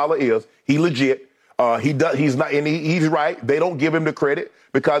understand what Dollar is. He legit. He does. He's not. And he's right. They don't give him the credit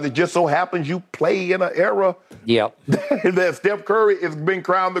because it just so happens you play in an era. Yep. that Steph Curry has been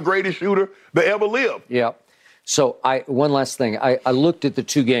crowned the greatest shooter that ever lived. Yep. So one last thing. I looked at the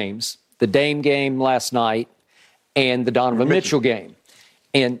 2 games, the Dame game last night and the Donovan Mitchell game.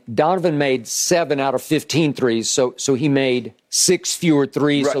 And Donovan made 7 out of 15 threes, so he made 6 fewer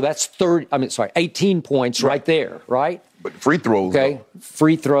threes, so that's 18 points right there, right? But free throws. Okay,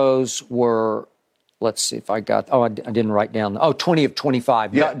 free throws were, let's see if I got, I didn't write down, 20 of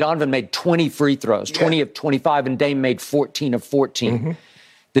 25. Yeah. Donovan made 20 free throws, 20 of 25, and Dame made 14 of 14. Mm-hmm.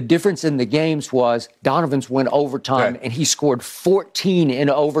 The difference in the games was Donovan's went overtime, and he scored 14 in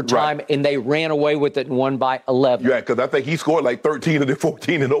overtime, and they ran away with it and won by 11. Yeah, because I think he scored like 13 of the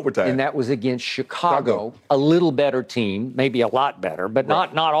 14 in overtime. And that was against Chicago, a little better team, maybe a lot better, but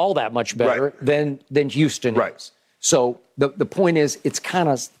not all that much better than Houston is. So the point is, it's kind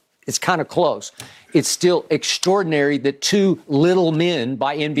of it's kind of close. It's still extraordinary that two little men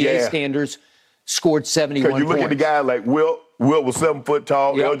by NBA standards scored 71 points. Because you look at the guy like Wilt was 7 foot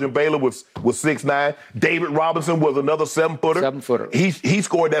tall. Yep. Elgin Baylor was 6'9". David Robinson was another 7-footer. 7-footer. He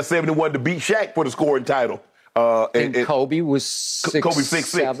scored that 71 to beat Shaq for the scoring title. And Kobe was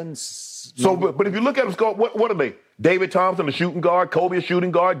 6'7". So, but if you look at them score, what are they? David Thompson, a shooting guard. Kobe, a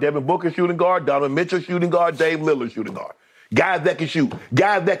shooting guard. Devin Booker, shooting guard. Donovan Mitchell, shooting guard. Dave Lillard, shooting guard. Guys that can shoot.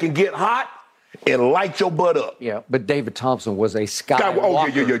 Guys that can get hot and light your butt up. Yeah, but David Thompson was a skywalker. Oh,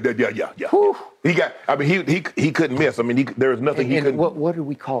 yeah. Whew. He got. I mean, he couldn't miss. I mean, there was nothing he couldn't. What did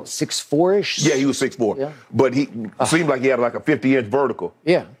we call it? 6'4"-ish? Yeah, he was 6'4". Yeah. But he seemed like he had like a 50-inch vertical.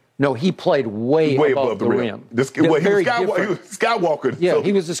 Yeah. No, he played way above the rim. He was Skywalker. Yeah,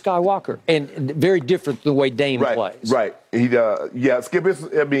 he was a Skywalker, and very different the way Dame plays. Right. Skip.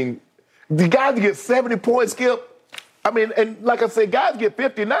 The guys get 70 points, Skip. I mean, and like I said, guys get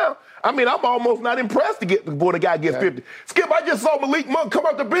 50 now. I mean, I'm almost not impressed when a guy gets 50. Skip, I just saw Malik Monk come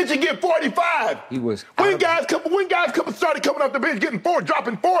off the bench and get 45. He was. When guys started coming off the bench,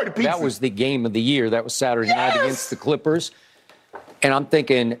 dropping 40 pieces. That was the game of the year. That was Saturday night against the Clippers. And I'm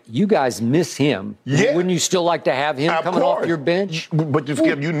thinking, you guys miss him. Yeah. Wouldn't you still like to have him coming off your bench? But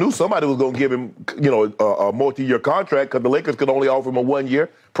Skip, you knew somebody was going to give him, a multi-year contract because the Lakers could only offer him a 1 year,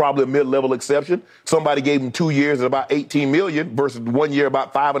 probably a mid-level exception. Somebody gave him 2 years at about $18 million versus 1 year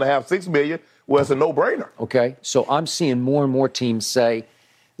about $5.5, $6 million. Well, it's a no-brainer. Okay, so I'm seeing more and more teams say,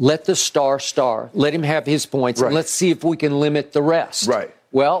 let the star, let him have his points, and let's see if we can limit the rest. Right.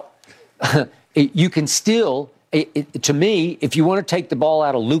 Well, you can still. To me, if you want to take the ball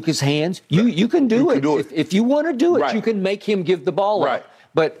out of Luka's hands, you can do it. If you want to do it, you can make him give the ball up.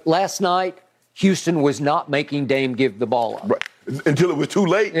 But last night, Houston was not making Dame give the ball up. Right. Until it was too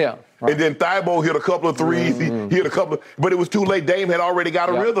late. Yeah. Right. And then Thibault hit a couple of threes. He hit a couple but it was too late. Dame had already got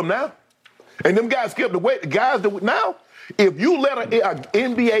a rhythm now. And them guys skipped the way. Now, if you let an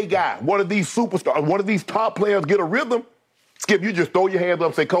NBA guy, one of these superstars, one of these top players get a rhythm, Skip, you just throw your hands up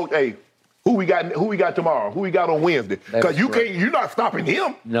and say, Coach, hey, who we got tomorrow? Who we got on Wednesday? Because you're not stopping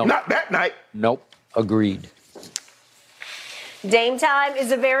him. No. Not that night. Nope. Agreed. Dame time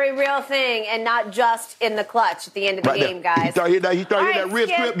is a very real thing, and not just in the clutch at the end of the game, guys. He started hitting that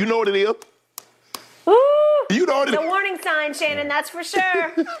wrist grip. You know what it is. Ooh, you know what it is. The warning sign, Shannon, that's for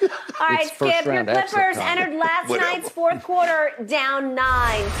sure. All right, Skip, your Clippers entered last night's fourth quarter down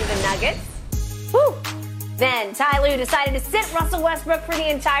 9 to the Nuggets. Woo. Then Ty Lue decided to sit Russell Westbrook for the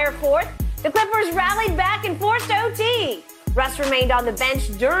entire fourth. The Clippers rallied back and forced OT. Russ remained on the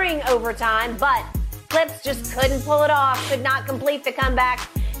bench during overtime, but Clips just couldn't pull it off, could not complete the comeback.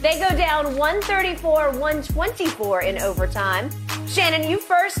 They go down 134-124 in overtime. Shannon, you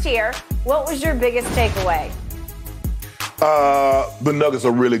first here. What was your biggest takeaway? The Nuggets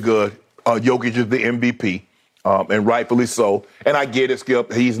are really good. Jokic is the MVP, and rightfully so. And I get it,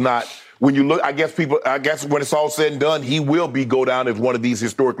 Skip. He's not. When you look, I guess when it's all said and done, he will go down as one of these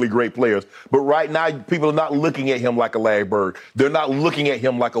historically great players. But right now, people are not looking at him like a Larry Bird. They're not looking at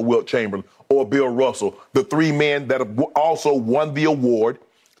him like a Wilt Chamberlain or Bill Russell, the three men that have also won the award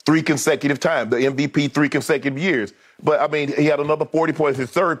 3 consecutive times, the MVP 3 consecutive years. But, I mean, he had another 40 points,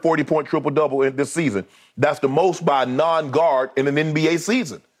 his third 40-point triple-double in this season. That's the most by a non-guard in an NBA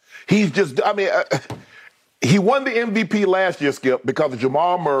season. He's just, he won the MVP last year, Skip, because of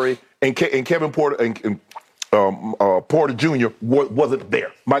Jamal Murray and Kevin Porter and Porter Jr. wasn't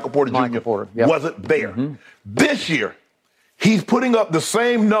there. Michael Porter Jr. wasn't there. Mm-hmm. This year, he's putting up the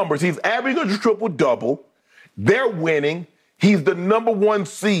same numbers. He's averaging a triple-double. They're winning. He's the number 1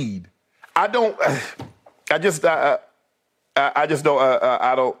 seed. I don't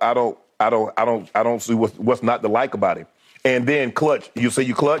see what's not to like about him. And then clutch. You say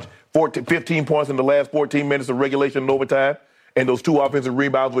you clutch 15 points in the last 14 minutes of regulation and overtime, and those 2 offensive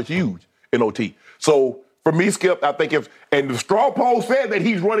rebounds was huge in OT. So for me, Skip, I think and the straw poll said that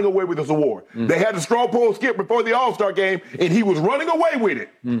he's running away with this award. They had the straw poll, Skip, before the All-Star game, and he was running away with it.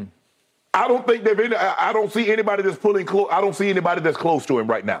 I don't think I don't see anybody that's pulling close. I don't see anybody that's close to him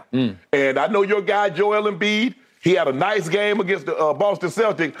right now. And I know your guy, Joel Embiid, he had a nice game against the Boston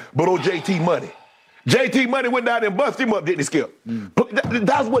Celtics, but JT Money. JT Money went down and busted him up, didn't he, Skip? But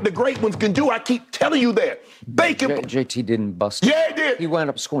that's what the great ones can do. I keep telling you that. They can. JT didn't bust him. Yeah, he did. He wound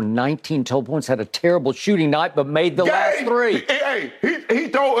up scoring 19 total points, had a terrible shooting night, but made the last 3. He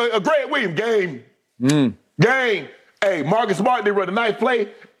told Grant Williams, game. Game. Hey, Marcus Smart, they run a nice play.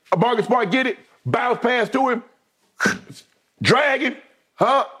 Marcus Smart get it, bounce pass to him, drag him,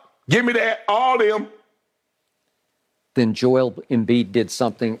 give me that, all them. then Joel Embiid did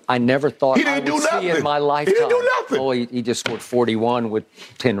something I never thought I would see in my lifetime. He didn't do nothing. Oh, he just scored 41 with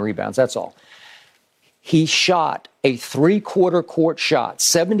 10 rebounds. That's all. He shot a three-quarter court shot,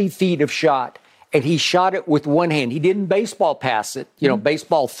 70 feet of shot, and he shot it with one hand. He didn't baseball pass it,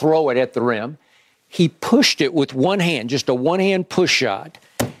 baseball throw it at the rim. He pushed it with one hand, just a one-hand push shot,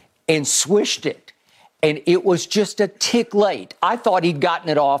 and swished it. And it was just a tick late. I thought he'd gotten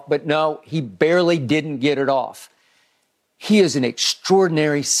it off, but no, he barely didn't get it off. He is an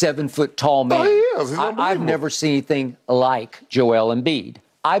extraordinary 7-foot tall man. Oh, he is. He's I've never seen anything like Joel Embiid.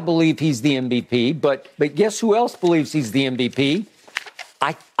 I believe he's the MVP, but guess who else believes he's the MVP?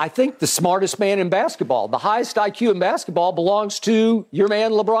 I think the smartest man in basketball, the highest IQ in basketball belongs to your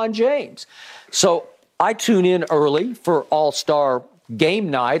man LeBron James. So I tune in early for All-Star game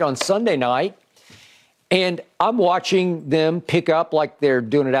night on Sunday night, and I'm watching them pick up like they're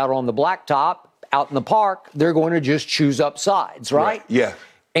doing it out on the blacktop, out in the park. They're going to just choose up sides, right? Yeah.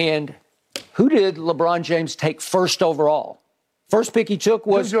 And who did LeBron James take first overall? First pick he took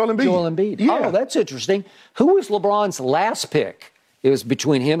was Joel Embiid. Yeah. Oh, that's interesting. Who was LeBron's last pick? It was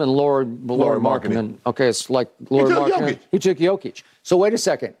between him and Lauri Markkanen. Okay, it's like Lauri Markkanen. He took Jokic. So wait a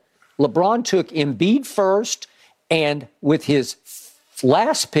second. LeBron took Embiid first, and with his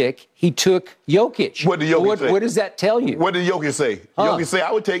last pick, he took Jokic. What did Jokic say? What does that tell you? What did Jokic say? Jokic say,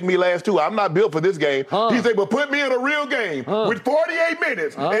 I would take me last too. I'm not built for this game. He said, but put me in a real game with 48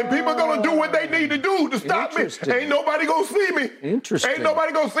 minutes, and people are going to do what they need to do to stop me. Ain't nobody going to see me. Interesting. Ain't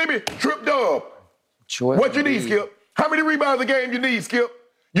nobody going to see me. Tripped up. What you need, Skip? How many rebounds a game you need, Skip?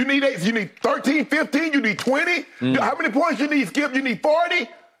 You need 8. You need 13, 15. You need 20. How many points you need, Skip? You need 40.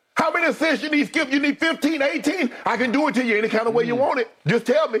 How many assists you need, Skip? You need 15, 18? I can do it to you any kind of way you want it. Just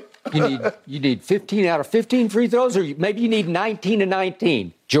tell me. You need 15 out of 15 free throws, or maybe you need 19 to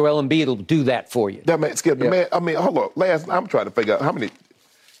 19. Joel Embiid will do that for you. That man, Skip, the man, hold on. I'm trying to figure out how many.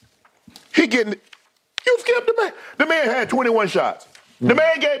 You skipped the man. The man had 21 shots. The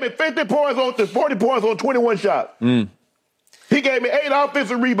man gave me 50 points on 40 points on 21 shots. He gave me 8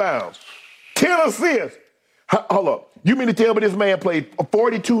 offensive rebounds, 10 assists. Hold up. You mean to tell me this man played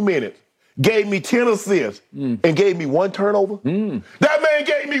 42 minutes, gave me 10 assists, and gave me 1 turnover? That man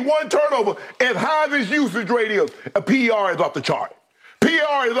gave me 1 turnover. As high as his usage rate is, a PR is off the chart.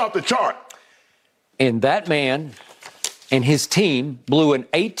 PR is off the chart. And that man and his team blew an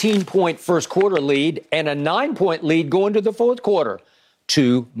 18-point first quarter lead and a 9-point lead going to the fourth quarter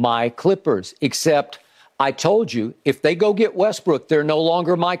to my Clippers, except I told you, if they go get Westbrook, they're no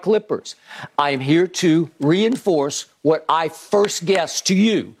longer my Clippers. I am here to reinforce what I first guessed to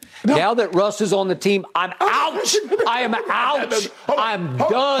you. No. Now that Russ is on the team, I'm out. I am out. I'm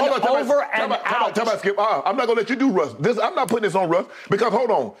done. Over and out. Tell me, Skip. I'm not going to let you do Russ. I'm not putting this on Russ because, hold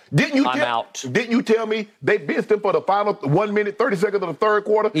on. Didn't you tell me they benched him for the final 1 minute, 30 seconds of the third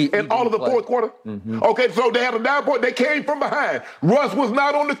quarter and all of the fourth quarter? Okay, so they had a 9-point. They came from behind. Russ was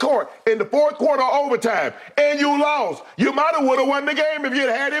not on the court in the fourth quarter overtime, and you lost. You might have would have won the game if you'd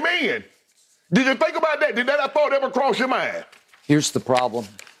had him in. Did you think about that? Did that thought ever cross your mind? Here's the problem.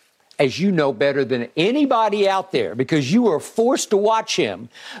 As you know better than anybody out there, because you were forced to watch him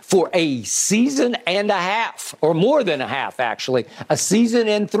for a season and a half, or more than a half, actually, a season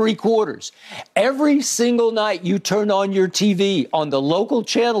and 3 quarters. Every single night you turned on your TV on the local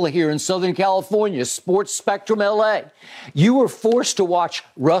channel here in Southern California, Sports Spectrum LA, you were forced to watch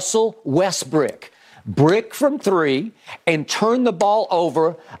Russell Westbrook brick from 3 and turn the ball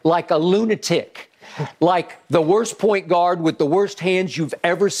over like a lunatic. Like the worst point guard with the worst hands you've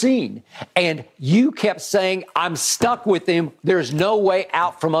ever seen. And you kept saying, I'm stuck with him. There's no way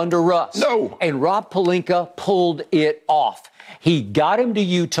out from under Russ. No. And Rob Pelinka pulled it off. He got him to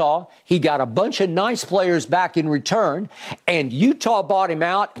Utah. He got a bunch of nice players back in return. And Utah bought him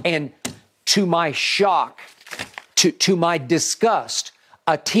out. And to my shock, to my disgust,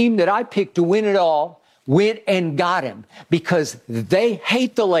 a team that I picked to win it all went and got him because they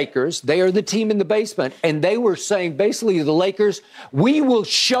hate the Lakers. They are the team in the basement. And they were saying basically to the Lakers, we will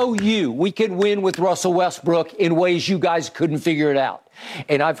show you we can win with Russell Westbrook in ways you guys couldn't figure it out.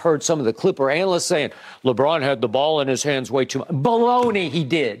 And I've heard some of the Clipper analysts saying, LeBron had the ball in his hands way too much. Baloney, he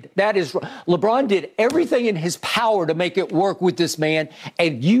did. That is, LeBron did everything in his power to make it work with this man.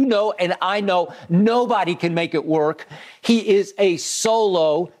 And you know, and I know, nobody can make it work. He is a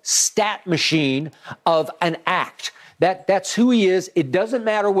solo stat machine of an act. That's who he is. It doesn't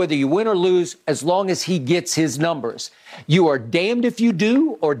matter whether you win or lose as long as he gets his numbers. You are damned if you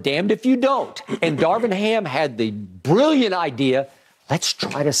do or damned if you don't. And Darvin Ham had the brilliant idea, let's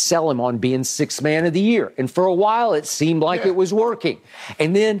try to sell him on being 6th man of the year. And for a while, it seemed like it was working.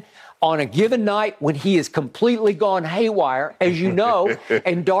 And then on a given night when he is completely gone haywire, as you know,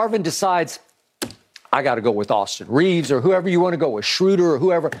 and Darvin decides, I got to go with Austin Reeves or whoever you want to go with, Schroeder or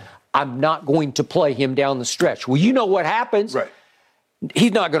whoever, I'm not going to play him down the stretch. Well, you know what happens. Right.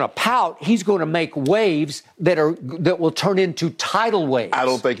 He's not going to pout. He's going to make waves that will turn into tidal waves. I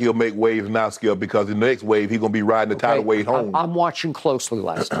don't think he'll make waves now, Skip, because in the next wave, he's going to be riding the tidal wave home. I'm watching closely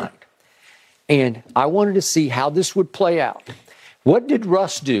last night, and I wanted to see how this would play out. What did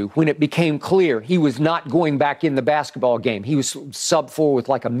Russ do when it became clear he was not going back in the basketball game? He was sub-4 with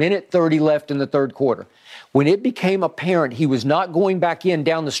like 1:30 left in the third quarter. When it became apparent he was not going back in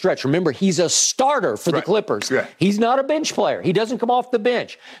down the stretch, remember, he's a starter for the Clippers. Yeah. He's not a bench player. He doesn't come off the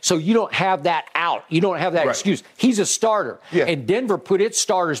bench. So you don't have that out. You don't have that excuse. He's a starter. Yeah. And Denver put its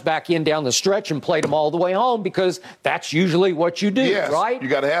starters back in down the stretch and played them all the way home because that's usually what you do, right? You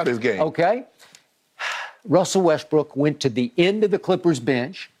got to have this game. Okay. Russell Westbrook went to the end of the Clippers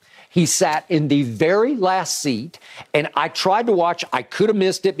bench. He sat in the very last seat, and I tried to watch. I could have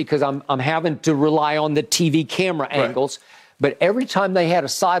missed it because I'm having to rely on the TV camera angles. But every time they had a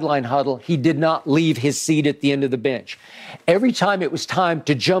sideline huddle, he did not leave his seat at the end of the bench. Every time it was time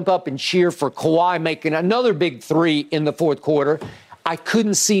to jump up and cheer for Kawhi making another big three in the fourth quarter, I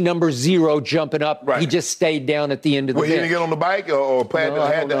couldn't see number 0 jumping up. He just stayed down at the end of the bench. He didn't get on the bike or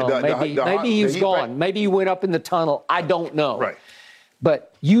maybe he was gone. Maybe he went up in the tunnel. I don't know. Right.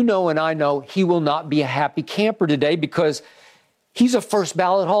 But you know and I know he will not be a happy camper today because he's a first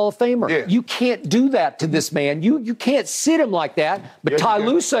ballot Hall of Famer. Yeah. You can't do that to this man. You can't sit him like that. But Ty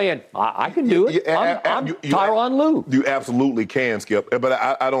Lue saying, I can do it. I'm Tyronn Lue. You absolutely can, Skip. But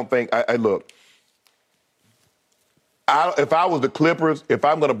I don't think – look, if I was the Clippers, if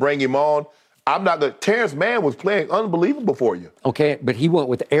I'm going to bring him on, I'm not going to – Terrence Mann was playing unbelievable for you. Okay, but he went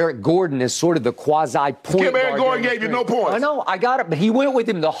with Eric Gordon as sort of the quasi-point guard. Eric Gordon gave you no points. I know, I got it, but he went with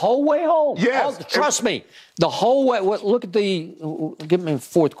him the whole way home. Yes. Trust me, the whole way. Look at give me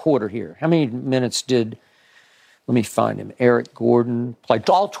fourth quarter here. How many minutes did – let me find him. Eric Gordon played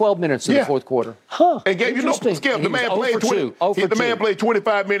all 12 minutes in the fourth quarter. And gave you no – Skip, the man played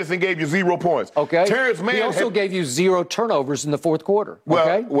 25 minutes and gave you 0 points. Okay. Terrence Mann he also gave you 0 turnovers in the fourth quarter.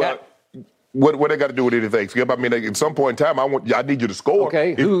 What they got to do with anything, Skip? I mean, at some point in time, I need you to score.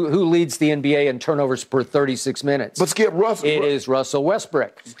 Okay, who leads the NBA in turnovers per 36 minutes? But Skip, It is Russell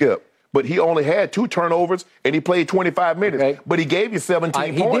Westbrook. Skip. But he only had 2 turnovers, and he played 25 minutes. Okay. But he gave you 17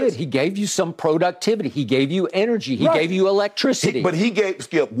 points. He did. He gave you some productivity. He gave you energy. He gave you electricity. But he gave,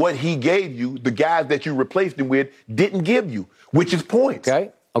 Skip, what he gave you, the guys that you replaced him with didn't give you, which is points.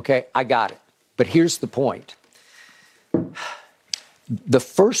 Okay, I got it. But here's the point. The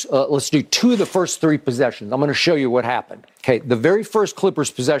first, let's do 2 of the first 3 possessions. I'm going to show you what happened. Okay, the very first Clippers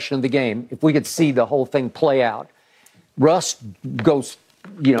possession of the game, if we could see the whole thing play out, Russ goes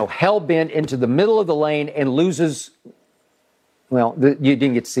hell-bent into the middle of the lane and loses. Well, you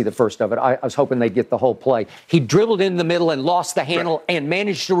didn't get to see the first of it. I was hoping they'd get the whole play. He dribbled in the middle and lost the handle and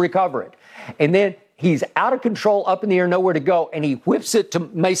managed to recover it. And then he's out of control, up in the air, nowhere to go, and he whips it to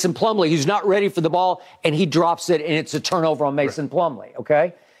Mason Plumlee, who's not ready for the ball, and he drops it, and it's a turnover on Mason Plumlee,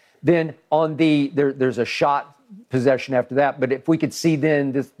 okay? Then on there's a shot possession after that, but if we could see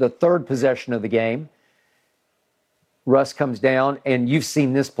then the third possession of the game, Russ comes down, and you've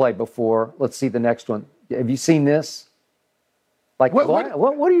seen this play before. Let's see the next one. Have you seen this? Like, who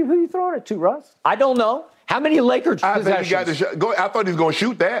are you throwing it to, Russ? I don't know. How many Lakers possessions? I think he got the shot. I thought he was going to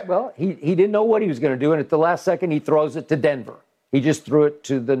shoot that. Well, he didn't know what he was going to do, and at the last second, he throws it to Denver. He just threw it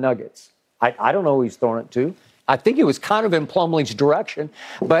to the Nuggets. I don't know who he's throwing it to. I think it was kind of in Plumlee's direction,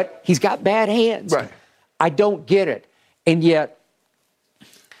 but he's got bad hands. Right. I don't get it. And yet,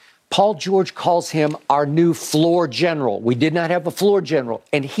 Paul George calls him our new floor general. We did not have a floor general,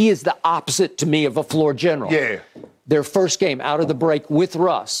 and he is the opposite to me of a floor general. Yeah. Their first game out of the break with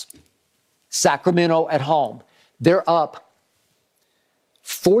Russ, Sacramento at home. They're up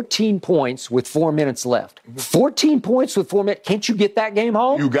 14 points with 4 minutes left. 14 points with 4 minutes. Can't you get that game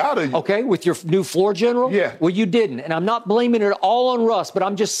home? You got to. Okay, with your new floor general? Yeah. Well, you didn't. And I'm not blaming it all on Russ, but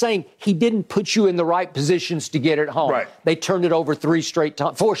I'm just saying he didn't put you in the right positions to get it home. Right. They turned it over 4 straight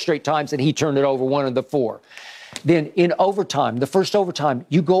times, and he turned it over 1 of the 4. Then in overtime, the first overtime,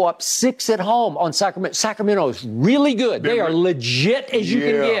 you go up 6 at home on Sacramento. Sacramento is really good. They are legit as you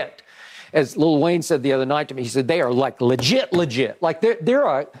can get. As Lil Wayne said the other night to me, he said, they are like legit. Like they're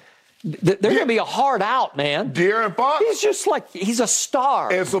going to be a hard out, man. De'Aaron Fox. He's just like, he's a star.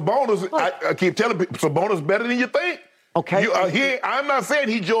 And Sabonis, I keep telling people, Sabonis better than you think. Okay. I'm not saying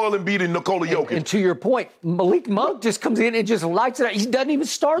he's Joel Embiid and Nikola Jokic. And to your point, Malik Monk just comes in and just lights it out. He doesn't even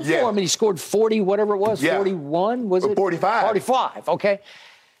start for him, and he scored 40, whatever it was, 41, was it? 45. 45, okay.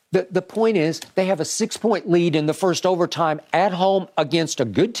 The point is they have a 6-point lead in the first overtime at home against a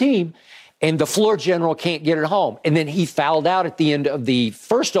good team, and the floor general can't get it home. And then he fouled out at the end of the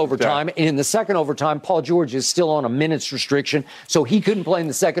first overtime, and in the second overtime, Paul George is still on a minutes restriction, so he couldn't play in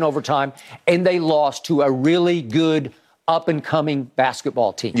the second overtime, and they lost to a really good up-and-coming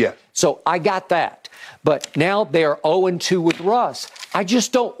basketball team. Yeah. So I got that. But now they're 0-2 with Russ. I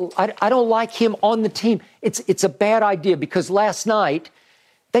just don't like him on the team. It's a bad idea because last night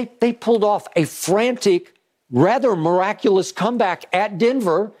they pulled off a frantic, rather miraculous comeback at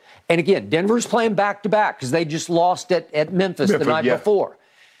Denver. And again, Denver's playing back-to-back because they just lost at Memphis the night before.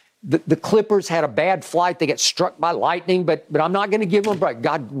 The Clippers had a bad flight. They get struck by lightning, but I'm not going to give them a break.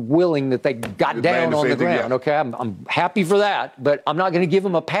 God willing that they got down on the ground, okay? I'm happy for that, but I'm not going to give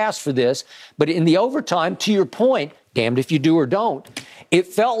them a pass for this. But in the overtime, to your point, damned if you do or don't, it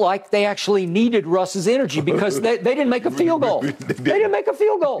felt like they actually needed Russ's energy because they didn't make a field goal. They didn't make a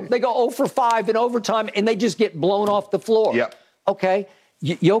field goal. They go 0 for 5 in overtime, and they just get blown off the floor. Yep. Okay,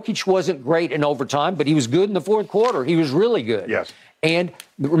 Jokic wasn't great in overtime, but he was good in the fourth quarter. He was really good. Yes. And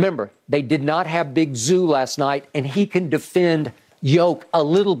remember, they did not have Big Zoo last night, and he can defend Yoke a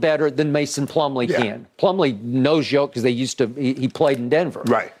little better than Mason Plumlee can. Plumlee knows Yoke because he played in Denver.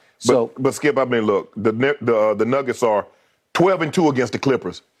 Right. So, but Skip, I mean, look, the Nuggets are 12-2 against the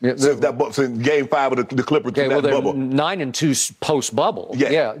Clippers since Game 5 of the Clippers. Okay, well, they're bubble. 9-2 post bubble.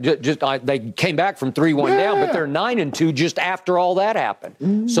 Yeah. They came back from 3-1 down, but they're 9-2 just after all that happened.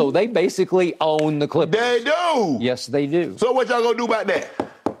 Mm-hmm. So they basically own the Clippers. They do. Yes, they do. So what y'all gonna do about that?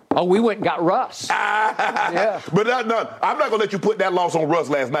 Oh, we went and got Russ. Yeah. But I'm not going to let you put that loss on Russ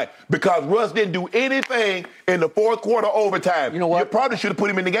last night because Russ didn't do anything in the fourth quarter overtime. You know what? You probably should have put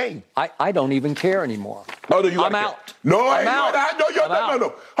him in the game. I don't even care anymore. Oh, no, I'm out. No, I'm out.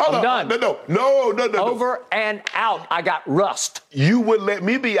 No. Hold on. No. Over and out. I got Rust. You would let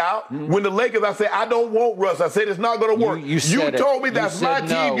me be out when the Lakers, I said, I don't want Russ. I said, it's not going to work. You told me that's my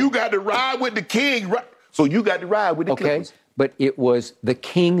team. You got to ride with the King. Right? So you got to ride with the Clippers. But it was the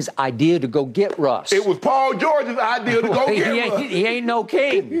King's idea to go get Russ. It was Paul George's idea to go get Russ. He ain't no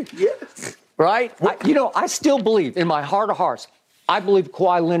king. Yes. Right? I still believe, in my heart of hearts, I believe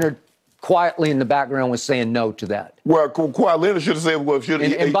Kawhi Leonard quietly in the background was saying no to that. Well, Kawhi Leonard should have said, well, should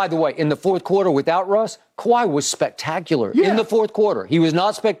have. And by the way, in the fourth quarter without Russ, Kawhi was spectacular in the fourth quarter. He was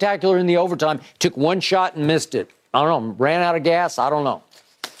not spectacular in the overtime. Took one shot and missed it. I don't know, ran out of gas. I don't know.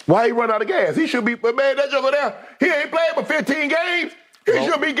 Why he run out of gas? He should be, but man, that joker there, he ain't played for 15 games. He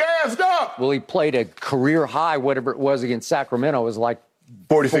should be gassed up. Well, he played a career high, whatever it was, against Sacramento. It was like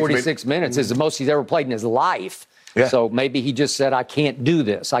 46 minutes. It's the most he's ever played in his life. Yeah. So maybe he just said, I can't do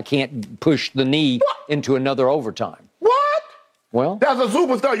this. I can't push the knee into another overtime. What? Well, that's a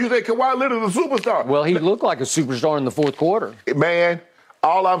superstar. You say Kawhi Leonard's a superstar. Well, he looked like a superstar in the fourth quarter. Man,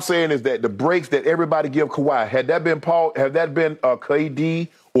 all I'm saying is that the breaks that everybody give Kawhi, had that been KD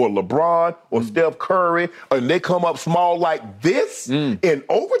or LeBron or Steph Curry, and they come up small like this in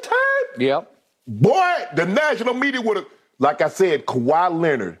overtime? Yep. Boy, the national media would have, like I said, Kawhi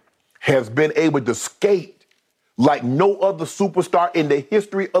Leonard has been able to skate like no other superstar in the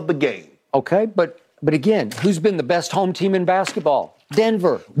history of the game. Okay, but again, who's been the best home team in basketball?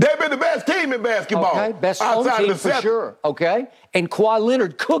 Denver. They've been the best team in basketball. Okay, best home team for sure. Okay, and Kawhi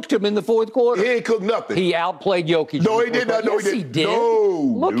Leonard cooked him in the fourth quarter. He ain't cooked nothing. He outplayed Jokic. No, he did not. Yes, he did. No.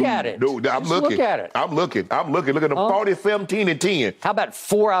 Look at it. No, I'm looking. Look at it. I'm looking. Look at them 40, 17, and 10. How about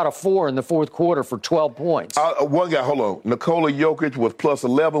 4 out of 4 in the fourth quarter for 12 points? One guy, hold on. Nikola Jokic was plus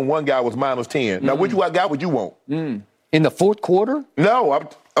 11. One guy was minus 10. Now, which guy would you want? In the fourth quarter? No,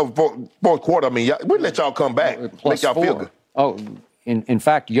 fourth quarter. I mean, we'll let y'all come back. Plus make y'all 4. feel good. Oh, in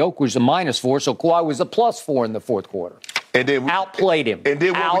fact, Jokic was a minus 4, so Kawhi was a plus 4 in the fourth quarter. And then outplayed him. And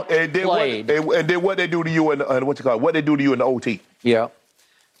then what they do to you in what they do to you in the OT? Yeah.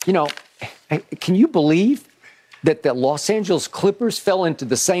 You know, can you believe that the Los Angeles Clippers fell into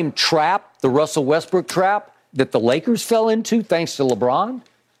the same trap, the Russell Westbrook trap, that the Lakers fell into thanks to LeBron?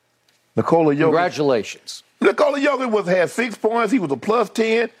 Nikola Jokic. Congratulations. Nikola Jokic had 6 points. He was a plus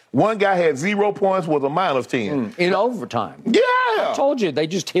 10. One guy had 0 points, was a minus 10. In overtime. Yeah. I told you, they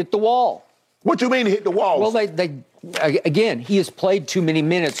just hit the wall. What you mean hit the wall? Well, again, he has played too many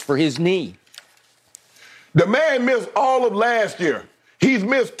minutes for his knee. The man missed all of last year. He's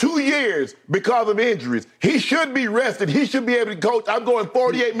missed 2 years because of injuries. He should be rested. He should be able to coach. I'm going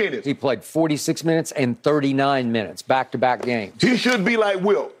 48 minutes. He played 46 minutes and 39 minutes, back-to-back games. He should be like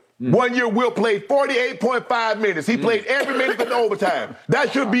Wilt. 1 year, Wilt played 48.5 minutes. He played every minute of the overtime.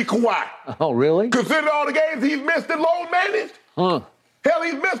 That should be Kawhi. Oh, really? Consider all the games he's missed and load managed. Hell,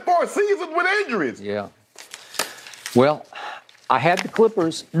 he's missed 4 seasons with injuries. Yeah. Well, I had the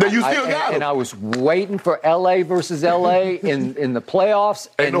Clippers. Then you still got them. And I was waiting for L.A. versus L.A. in the playoffs,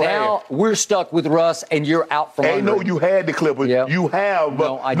 and now we're stuck with Russ, and you're out from under. No, you had the Clippers. Yep. You have.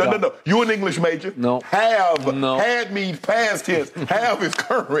 No, I don't. No. You're an English major. No. Have. No. Had means past tense. Have is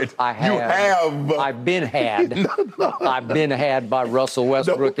current. I have. You have. I've been had. I've been had by Russell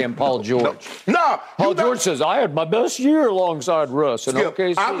Westbrook and Paul George. No. Paul George says, I had my best year alongside Russ in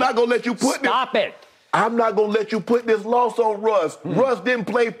OKC. I'm not going to let you put Stop it. I'm not going to let you put this loss on Russ. Russ didn't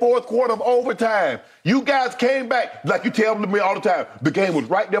play fourth quarter of overtime. You guys came back, like you tell me all the time, the game was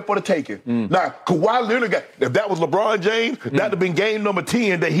right there for the taking. Now, Kawhi Leonard, if that was LeBron James, that would have been game number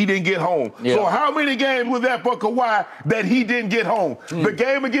 10 that he didn't get home. Yeah. So how many games was that for Kawhi that he didn't get home? The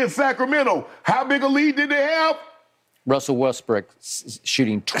game against Sacramento, how big a lead did they have? Russell Westbrook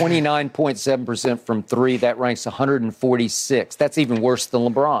shooting 29.7% from three. That ranks 146. That's even worse than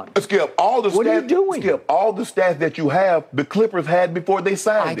LeBron. Skip, all the what are you doing? Skip, all the stats that you have, the Clippers had before they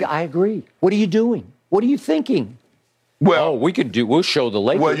signed it. I agree. What are you doing? What are you thinking? Well, we'll show the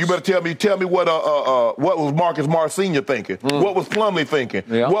Lakers. Well, you better tell me what was Marcus Smart Sr. thinking? What was Plumlee thinking?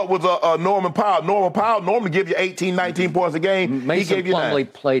 Yeah. What was Norman Powell? Norman Powell normally give you 18, 19 points a game. Mason he gave you Plumlee 9.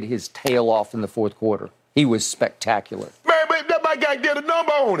 played his tail off in the fourth quarter. He was spectacular. Man, that my guy did a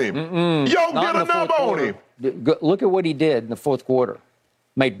number on him. Yo, did a number on him. Look at what he did in the fourth quarter.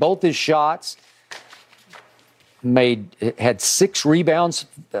 Made both his shots. Had 6 rebounds,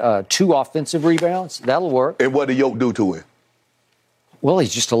 2 offensive rebounds. That'll work. And what did Yoke do to him? Well,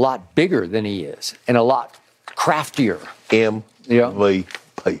 he's just a lot bigger than he is and a lot craftier. MVP.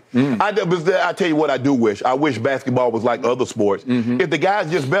 I tell you what I do wish. I wish basketball was like other sports. If the guys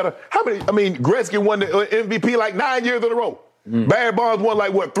just better. Gretzky won the MVP like 9 years in a row. Barry Bonds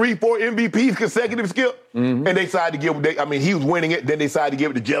won 3, 4 MVPs consecutive, Skip? And they decided to give he was winning it, then they decided to give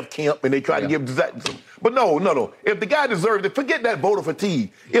it to Jeff Kemp, and they tried to give it to Zach. But no. If the guy deserved it, forget that voter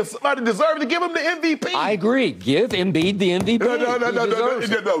fatigue. If somebody deserved to give him the MVP. I agree. Give Embiid the MVP.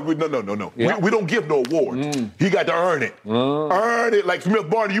 No. Yeah. We don't give no awards. He got to earn it. Earn it. Like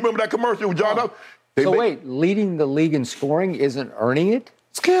Smith Barney. You remember that commercial with John Up? Leading the league in scoring isn't earning it?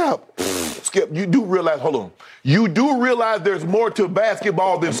 Skip, you do realize, hold on. You do realize there's more to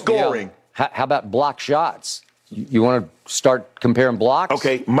basketball than scoring. Yeah. How about block shots? You want to start comparing blocks?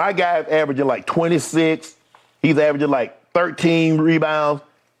 Okay, my guy's averaging 26. He's averaging 13 rebounds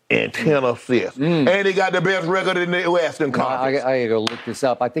and 10 assists. And he got the best record in the Western Conference. I got to go look this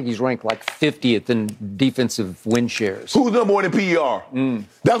up. I think he's ranked 50th in defensive win shares. Who's number 1 in PER?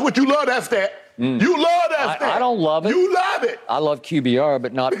 That's what you love, that stat. You love that stat. I don't love it. You love it. I love QBR,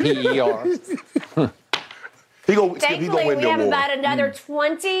 but not PER. Thankfully, we have about another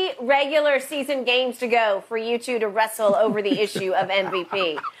 20 regular season games to go for you two to wrestle over the issue of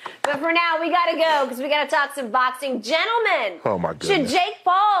MVP. But for now, we got to go because we got to talk some boxing. Gentlemen, oh my goodness. Should Jake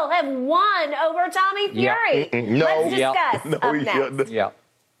Paul have won over Tommy Fury? Yeah. No. Let's discuss up next. Shouldn't. Yeah.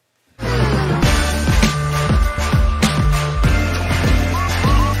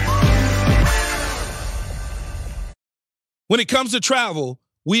 When it comes to travel,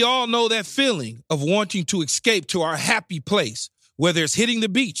 we all know that feeling of wanting to escape to our happy place, whether it's hitting the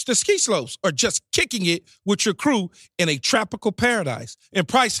beach, the ski slopes, or just kicking it with your crew in a tropical paradise. And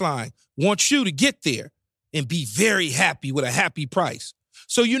Priceline wants you to get there and be very happy with a happy price,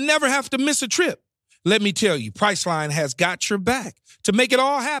 so you never have to miss a trip. Let me tell you, Priceline has got your back to make it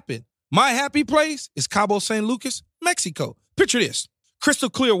all happen. My happy place is Cabo San Lucas, Mexico. Picture this: crystal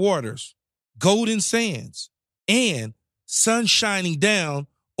clear waters, golden sands, and sun shining down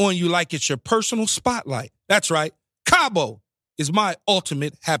on you like it's your personal spotlight. That's right. Cabo is my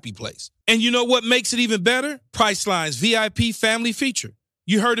ultimate happy place. And you know what makes it even better? Priceline's VIP family feature.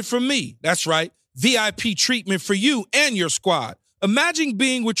 You heard it from me. That's right. VIP treatment for you and your squad. Imagine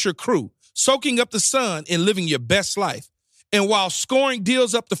being with your crew, soaking up the sun and living your best life. And while scoring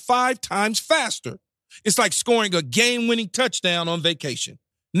deals up to 5 times faster, it's like scoring a game-winning touchdown on vacation.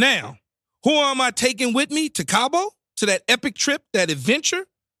 Now, who am I taking with me to Cabo? To that epic trip, that adventure?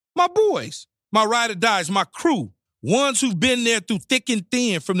 My boys, my ride or dies, my crew, ones who've been there through thick and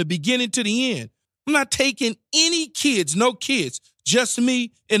thin from the beginning to the end. I'm not taking any kids, no kids, just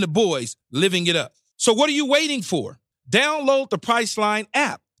me and the boys living it up. So what are you waiting for? Download the Priceline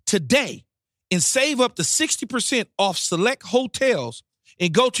app today and save up to 60% off select hotels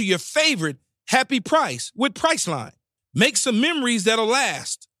and go to your favorite happy price with Priceline. Make some memories that'll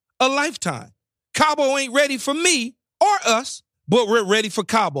last a lifetime. Cabo ain't ready for me or us, but we're ready for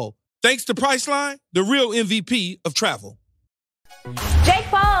Cabo. Thanks to Priceline, the real MVP of travel. Jake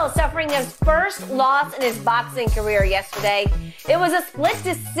Paul suffering suffering his first loss in his boxing career yesterday. It was a split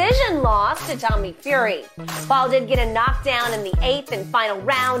decision loss to Tommy Fury. Paul did get a knockdown in the 8th and final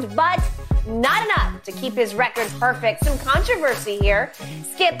round, but not enough to keep his record perfect. Some controversy here.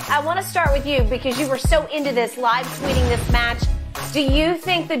 Skip, I want to start with you because you were so into this, live tweeting this match. Do you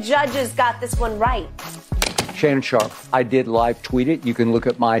think the judges got this one right? Shannon Sharpe, I did live tweet it. You can look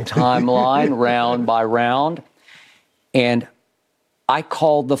at my timeline round by round. And I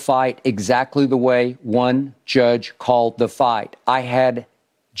called the fight exactly the way one judge called the fight. I had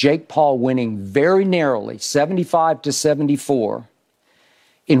Jake Paul winning very narrowly, 75-74,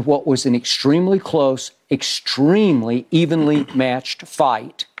 in what was an extremely close, extremely evenly matched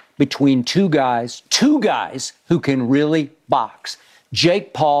fight between two guys who can really box.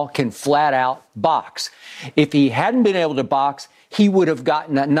 Jake Paul can flat out box. If he hadn't been able to box, he would have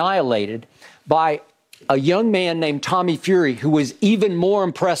gotten annihilated by a young man named Tommy Fury, who was even more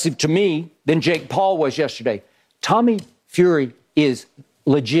impressive to me than Jake Paul was yesterday. Tommy Fury is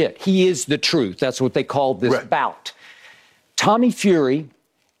legit. He is the truth. That's what they call this bout. Tommy Fury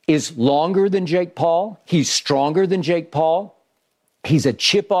is longer than Jake Paul. He's stronger than Jake Paul. He's a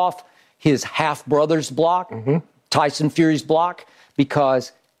chip off his half-brother's block, Tyson Fury's block,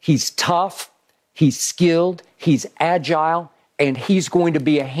 because he's tough, he's skilled, he's agile, and he's going to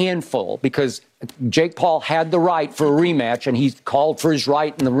be a handful because Jake Paul had the right for a rematch, and he called for his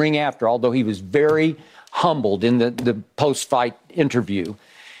right in the ring after, although he was very humbled in the post-fight interview.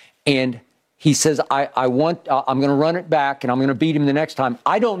 And he says, I'm going to run it back, and I'm going to beat him the next time.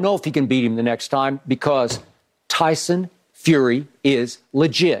 I don't know if he can beat him the next time because Tyson Fury is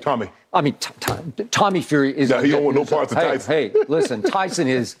legit. Tommy Fury is. No, he don't want no parts of Tyson. Hey, listen, Tyson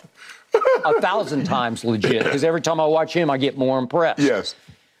is 1,000 times legit because every time I watch him, I get more impressed. Yes.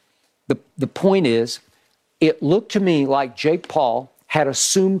 The point is, it looked to me like Jake Paul had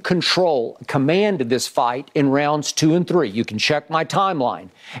assumed command of this fight in rounds 2 and 3. You can check my timeline.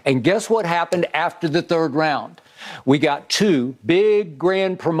 And guess what happened after the 3rd round? We got 2 big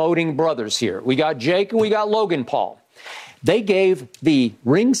grand promoting brothers here. We got Jake and we got Logan Paul. They gave the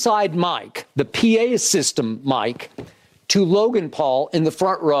ringside mic, the PA system mic, to Logan Paul in the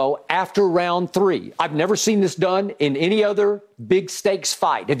front row after round 3. I've never seen this done in any other big stakes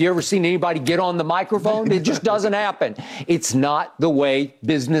fight. Have you ever seen anybody get on the microphone? It just doesn't happen. It's not the way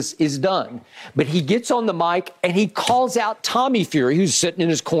business is done. But he gets on the mic and he calls out Tommy Fury, who's sitting in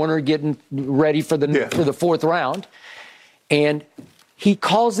his corner getting ready for the 4th round. And he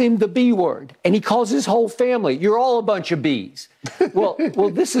calls him the B word, and he calls his whole family, you're all a bunch of Bs. Well,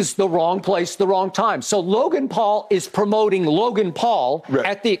 this is the wrong place, the wrong time. So Logan Paul is promoting Logan Paul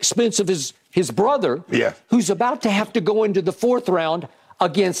at the expense of his brother, who's about to have to go into the 4th round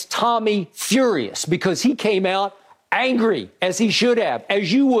against Tommy Furious because he came out angry, as he should have,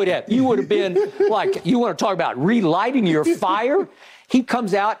 as you would have. You would have been like, you want to talk about relighting your fire? He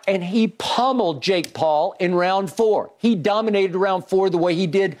comes out and he pummeled Jake Paul in round 4. He dominated round 4 the way he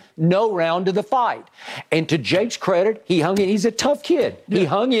did no round of the fight. And to Jake's credit, he hung in. He's a tough kid. He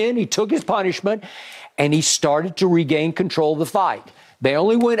hung in, he took his punishment, and he started to regain control of the fight. They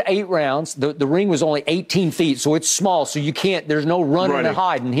only went 8 rounds. The ring was only 18 feet, so it's small, so you can't, there's no running and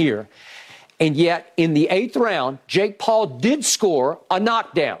hiding here. And yet, in the 8th round, Jake Paul did score a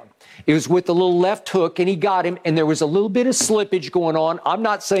knockdown. It was with a little left hook, and he got him, and there was a little bit of slippage going on. I'm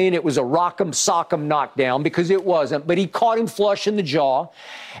not saying it was a rock'em sock'em knockdown, because it wasn't, but he caught him flush in the jaw,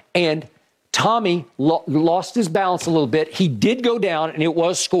 and Tommy lost his balance a little bit. He did go down, and it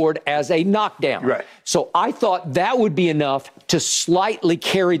was scored as a knockdown. Right. So I thought that would be enough to slightly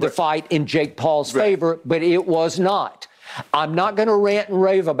carry the fight in Jake Paul's favor, but it was not. I'm not going to rant and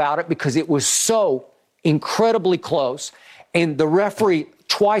rave about it because it was so incredibly close, and the referee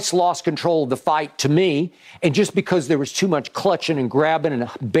twice lost control of the fight to me, and just because there was too much clutching and grabbing and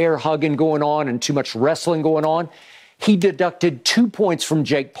bear hugging going on and too much wrestling going on, he deducted 2 points from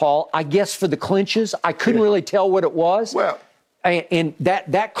Jake Paul, I guess for the clinches. I couldn't really tell what it was. Well, and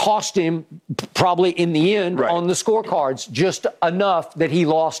that cost him probably in the end on the scorecards just enough that he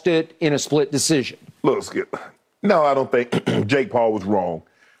lost it in a split decision. Look, Skip, no, I don't think Jake Paul was wrong.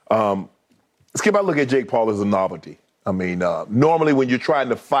 Skip, I look at Jake Paul as a novelty. I mean, normally when you're trying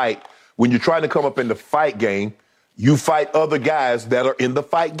to fight, when you're trying to come up in the fight game, you fight other guys that are in the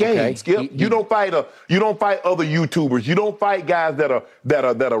fight game. Skip, you don't fight other YouTubers. You don't fight guys that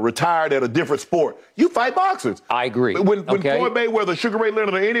are retired at a different sport. You fight boxers. I agree. When Floyd Mayweather, Sugar Ray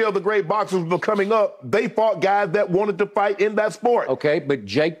Leonard, or any other great boxers were coming up, they fought guys that wanted to fight in that sport. Okay, but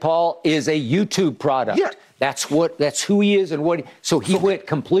Jake Paul is a YouTube product. Yeah. That's who he is and what. So he went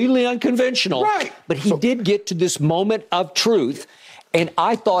completely unconventional. Right. But he did get to this moment of truth. And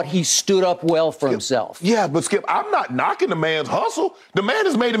I thought he stood up well for himself. Yeah, but Skip, I'm not knocking the man's hustle. The man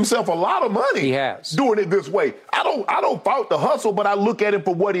has made himself a lot of money. He has. Doing it this way. I don't fault the hustle, but I look at it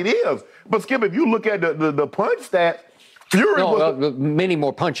for what it is. But Skip, if you look at the punch stats, Fury was many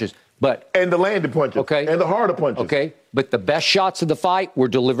more punches, and the landed punches, okay, and the harder punches, okay. But the best shots of the fight were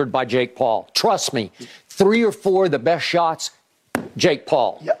delivered by Jake Paul. Trust me, 3 or 4 of the best shots, Jake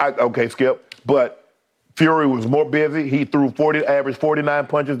Paul. Yeah, okay, Skip, but Fury was more busy. He threw average 49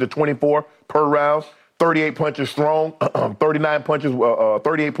 punches to 24 per round, 38 punches strong, 38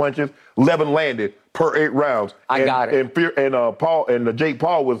 punches, 11 landed per 8 rounds. I got it. And Jake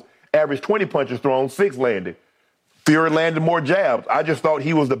Paul was average 20 punches strong, 6 landed. Fury landed more jabs. I just thought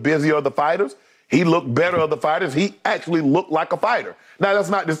he was the busier of the fighters. He looked better of the fighters. He actually looked like a fighter. Now, that's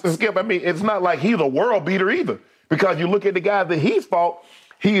not this Skip. I mean, it's not like he's a world beater either, because you look at the guys that he's fought.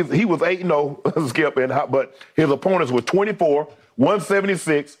 He was 8-0, Skip, but his opponents were 24,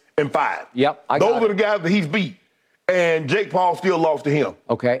 176, and 5. Yep, Those are the guys that he's beat. And Jake Paul still lost to him.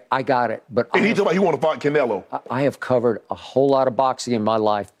 Okay, I got it. But and he talking about he want to fight Canelo. I have covered a whole lot of boxing in my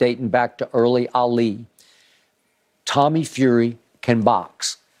life, dating back to early Ali. Tommy Fury can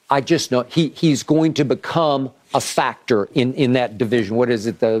box. I just know he's going to become a factor in that division. What is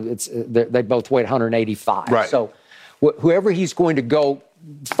it? They both weigh 185. Right. So whoever he's going to go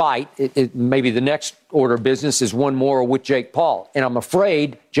fight, maybe the next order of business is one more with Jake Paul. And I'm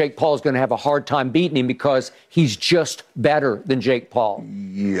afraid Jake Paul is going to have a hard time beating him because he's just better than Jake Paul.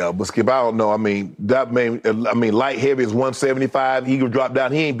 Yeah, but Skip, I don't know. I mean, light heavy is 175. He can drop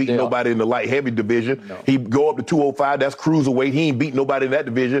down. He ain't beating nobody in the light heavy division. No. He go up to 205. That's cruiserweight. He ain't beating nobody in that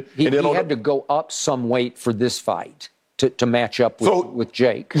division. He had to go up some weight for this fight to match up with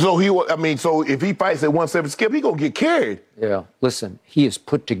Jake. So if he fights at 170, Skip, he gonna get carried. Yeah. Listen, he is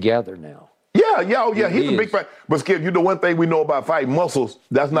put together now. Yeah. He's a big fight. But Skip, the one thing we know about fighting muscles,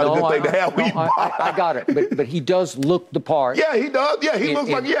 that's not a good thing to have. I got it. But he does look the part. Yeah, he does. Yeah, he looks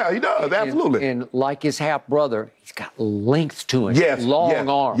like, he does. Absolutely. And like his half brother, he's got length to him. Yes. Long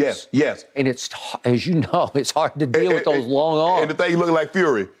arms. Yes. And it's, as you know, it's hard to deal with those long arms. And the thing, he look like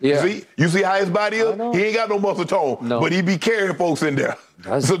Fury. Yeah. You see how his body is? He ain't got no muscle tone, but he be carrying folks in there.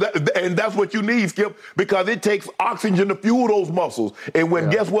 So that's what you need, Skip, because it takes oxygen to fuel those muscles. And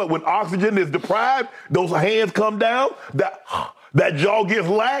guess what? When oxygen is deprived, those hands come down, that jaw gets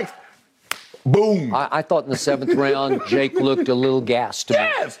lax, boom. I thought in the 7th round, Jake looked a little gassed to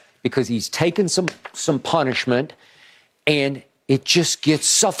me because he's taken some punishment, and it just gets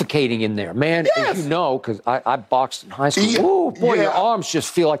suffocating in there. Man, as you know, because I boxed in high school. Ooh, boy, your arms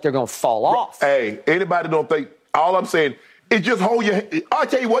just feel like they're going to fall off. Hey, anybody don't think, all I'm saying, it's just hold your. I'll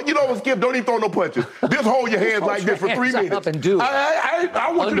tell you what. You know what, Skip? Don't even throw no punches. Just hold your hands like this for 3 minutes. Up and do it.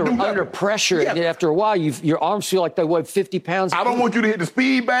 I want you to do that. Under pressure, and after a while, your arms feel like they weigh 50 pounds. I don't want you to hit the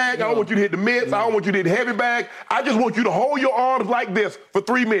speed bag. I don't want you to hit the mitts. I don't want you to hit the heavy bag. I just want you to hold your arms like this for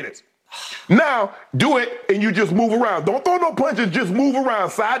 3 minutes. Now, do it, and you just move around. Don't throw no punches. Just move around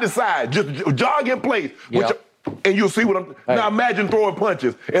side to side. Just jog in place. And you'll see what I'm... Hey. Now, imagine throwing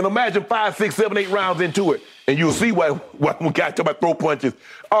punches. And imagine 5, 6, 7, 8 rounds into it. And you'll see what when guys talk about throw punches.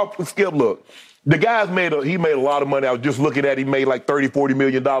 Skip, look. The guy's made a lot of money. I was just looking at he made like $30-40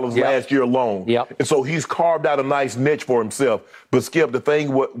 million last year alone. Yep. And so he's carved out a nice niche for himself. But Skip, the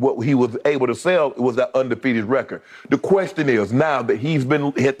thing what he was able to sell was that undefeated record. The question is, now that he's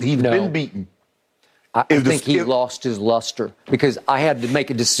been beaten, I think he lost his luster because I had to make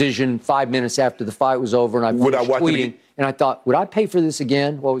a decision 5 minutes after the fight was over, and I finished tweeting, and I thought, would I pay for this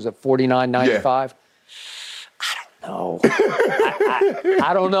again? What was it, $49.95? I don't know.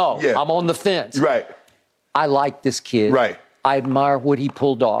 I don't know. Yeah. I'm on the fence. Right. I like this kid. Right. I admire what he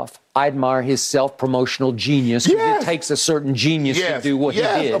pulled off. I admire his self-promotional genius because it takes a certain genius to do what he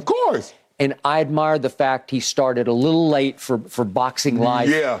did. Yes, of course. And I admire the fact he started a little late for boxing life.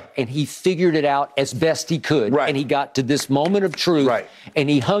 Yeah. And he figured it out as best he could. Right. And he got to this moment of truth. Right. And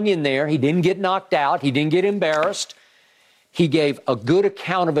he hung in there. He didn't get knocked out. He didn't get embarrassed. He gave a good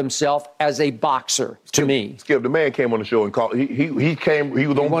account of himself as a boxer to me. Skip, the man came on the show and called. He was on. He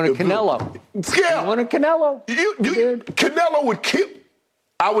wanted Canelo. Skip. He wanted Canelo. Canelo would kill.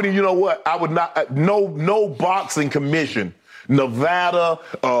 You know what? I would not. No boxing commission. Nevada,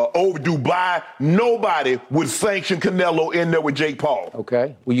 over Dubai, nobody would sanction Canelo in there with Jake Paul.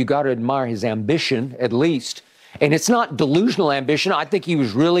 Okay. Well, you got to admire his ambition, at least. And it's not delusional ambition. I think he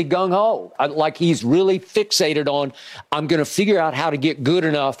was really gung-ho. Like he's really fixated on, I'm going to figure out how to get good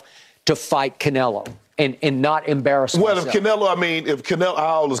enough to fight Canelo and not embarrass myself. Well, if Canelo,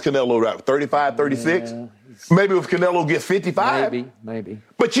 how old is Canelo right? 35, 36? Yeah, Maybe if Canelo gets 55. Maybe.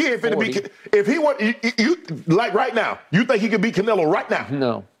 But you ain't finna beat. If he want you like right now, you think he could beat Canelo right now?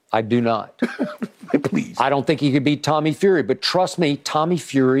 No, I do not. Please. I don't think he could beat Tommy Fury, but trust me, Tommy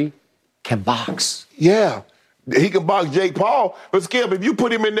Fury can box. Yeah. He can box Jake Paul. But Skip, if you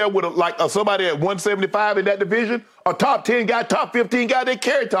put him in there with somebody at 175 in that division, a top 10 guy, top 15 guy, they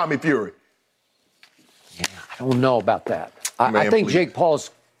carry Tommy Fury. Yeah, I don't know about that. I think Jake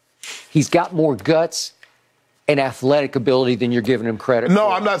Paul's, he's got more guts and athletic ability than you're giving him credit for. No,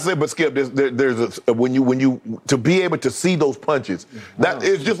 I'm not saying, but Skip, there's when you to be able to see those punches, that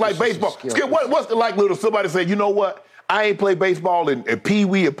it's just like baseball. Skip, what's it like, little somebody say, you know what? I ain't played baseball in Pee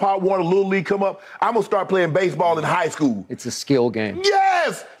Wee and Pop Warner Little League come up. I'm gonna start playing baseball in high school. It's a skill game.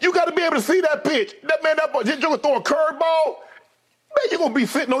 Yes, you got to be able to see that pitch. That man, you're gonna throw a curveball. Man, you're gonna be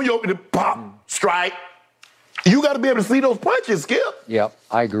sitting on your pop strike. You got to be able to see those punches, Skip. Yep,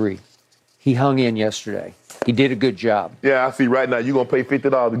 I agree. He hung in yesterday. He did a good job. Yeah, I see right now you're going to pay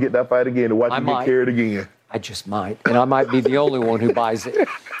 $50 to get that fight again, to watch him get carried again. I just might. And I might be the only one who buys it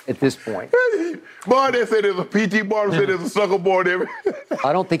at this point. Boy, they said there's a PT bar, said there's a sucker board there.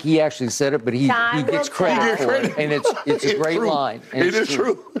 I don't think he actually said it, but he gets credit for it. And it's a great line. And it is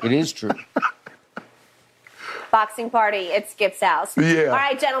true. It is true. Boxing party at Skip's house. Yeah. All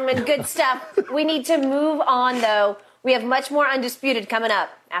right, gentlemen, good stuff. We need to move on, though. We have much more Undisputed coming up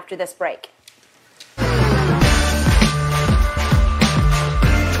after this break.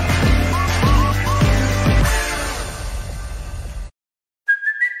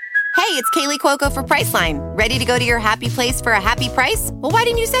 Hey, it's Kaylee Cuoco for Priceline. Ready to go to your happy place for a happy price? Well, why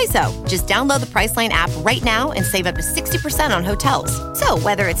didn't you say so? Just download the Priceline app right now and save up to 60% on hotels. So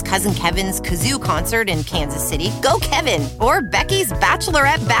whether it's Cousin Kevin's Kazoo Concert in Kansas City, go Kevin, or Becky's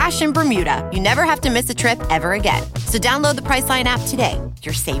Bachelorette Bash in Bermuda, you never have to miss a trip ever again. So download the Priceline app today.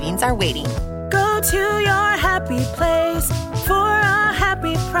 Your savings are waiting. Go to your happy place for a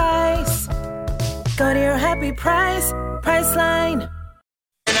happy price. Go to your happy price, Priceline.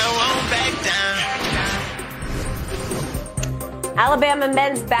 Alabama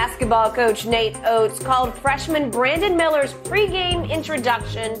men's basketball coach Nate Oates called freshman Brandon Miller's pregame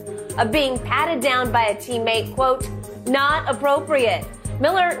introduction of being patted down by a teammate, quote, not appropriate.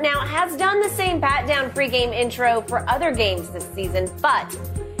 Miller now has done the same pat-down pregame intro for other games this season, but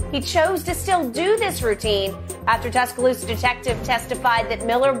he chose to still do this routine after Tuscaloosa detective testified that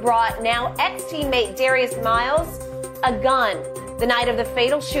Miller brought now ex-teammate Darius Miles a gun the night of the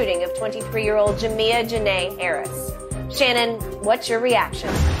fatal shooting of 23-year-old Jamia Janae Harris. Shannon, what's your reaction?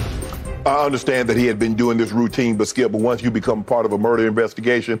 I understand that he had been doing this routine, but once you become part of a murder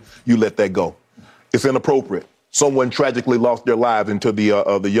investigation, you let that go. It's inappropriate. Someone tragically lost their lives into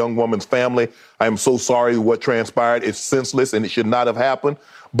the young woman's family. I am so sorry what transpired. It's senseless and it should not have happened,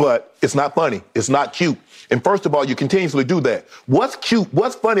 but it's not funny. It's not cute. And first of all, you continuously do that. What's cute?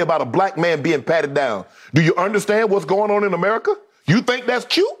 What's funny about a black man being patted down? Do you understand what's going on in America? You think that's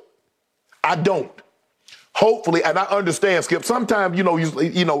cute? I don't. Hopefully, and I understand, Skip, sometimes,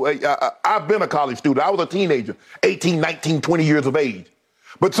 I've been a college student. I was a teenager, 18, 19, 20 years of age.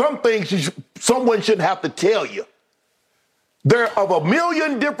 But some things someone shouldn't have to tell you. There are a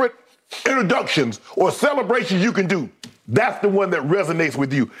million different introductions or celebrations you can do. That's the one that resonates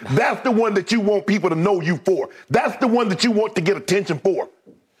with you. That's the one that you want people to know you for. That's the one that you want to get attention for.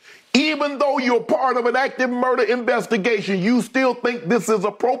 Even though you're part of an active murder investigation, you still think this is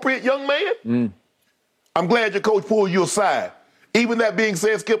appropriate, young man? I'm glad your coach pulled you aside. Even that being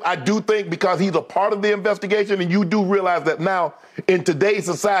said, Skip, I do think because he's a part of the investigation, and you do realize that now in today's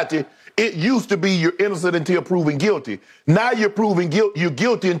society, it used to be you're innocent until proven guilty. Now you're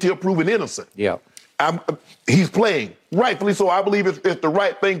guilty until proven innocent. Yeah. He's playing, rightfully so. I believe it's the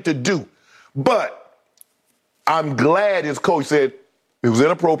right thing to do. But I'm glad his coach said it was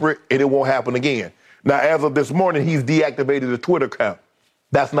inappropriate and it won't happen again. Now, as of this morning, he's deactivated the Twitter account.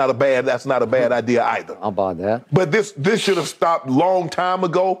 That's not a bad idea either. I'll buy that. But this should have stopped long time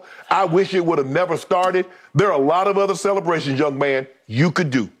ago. I wish it would have never started. There are a lot of other celebrations, young man, you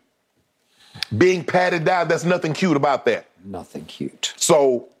could do. Being patted down, there's nothing cute about that. Nothing cute.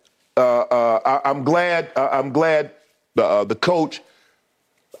 So I'm glad the coach.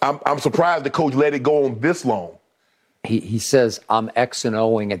 I'm surprised the coach let it go on this long. He says I'm X and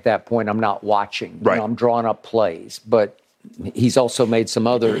O'ing at that point. I'm not watching. Right. I'm drawing up plays, but. He's also made some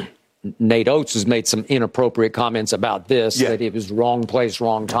other, Nate Oates has made some inappropriate comments about this, that it was wrong place,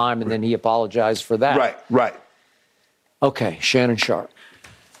 wrong time, and then he apologized for that. Right. Okay, Shannon Sharpe.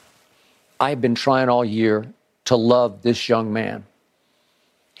 I've been trying all year to love this young man.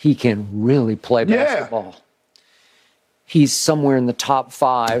 He can really play basketball. He's somewhere in the top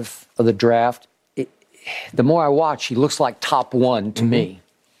 5 of the draft. the more I watch, he looks like top one to me.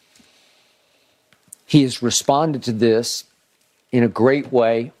 He has responded to this in a great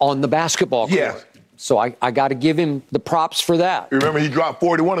way on the basketball court. Yes. So I got to give him the props for that. Remember, he dropped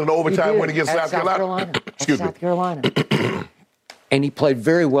 41 in the overtime win against South Carolina. South Carolina. And he played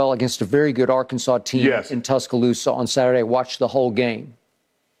very well against a very good Arkansas team in Tuscaloosa on Saturday. I watched the whole game.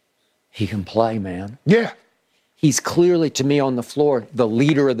 He can play, man. Yeah. He's clearly, to me, on the floor, the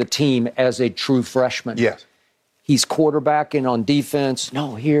leader of the team as a true freshman. Yes. He's quarterbacking on defense.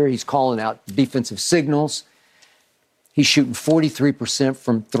 No, here he's calling out defensive signals. He's shooting 43%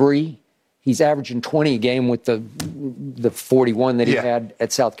 from three. He's averaging 20 a game with the 41 that he had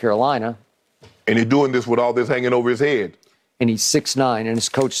at South Carolina. And he's doing this with all this hanging over his head. And he's 6'9". And his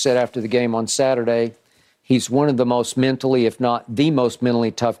coach said after the game on Saturday, he's one of the most mentally, if not the most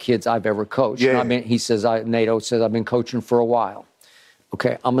mentally tough kids I've ever coached. Yeah. And he says, NATO says, I've been coaching for a while.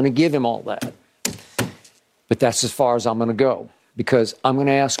 Okay, I'm going to give him all that. But that's as far as I'm going to go. Because I'm going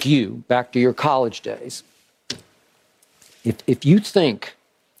to ask you, back to your college days, if you think,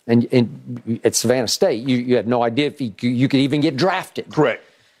 and at Savannah State, you had no idea if you could even get drafted. Correct.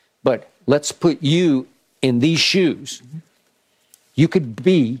 But let's put you in these shoes. You could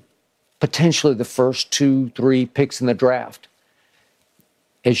be potentially the first 2-3 picks in the draft.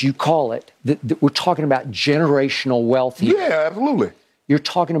 As you call it, we're talking about generational wealth here. Yeah, absolutely. You're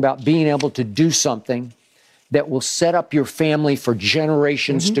talking about being able to do something that will set up your family for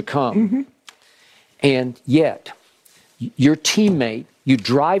generations to come. And yet, your teammate, you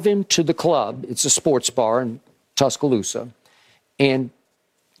drive him to the club, it's a sports bar in Tuscaloosa, and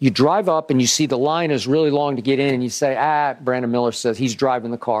you drive up and you see the line is really long to get in, and you say, Brandon Miller says he's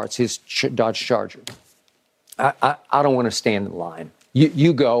driving the car. It's his Dodge Charger. I don't want to stand in line.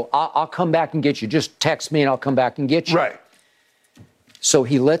 You go, I'll come back and get you. Just text me and I'll come back and get you. Right. So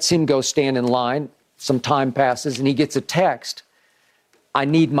he lets him go stand in line. Some time passes and he gets a text. I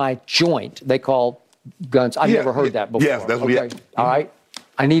need my joint. They call guns. I've never heard that before. Yes, that's what All right.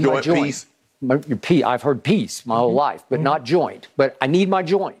 I need my joint. Piece. I've heard piece my whole life, but not joint. But I need my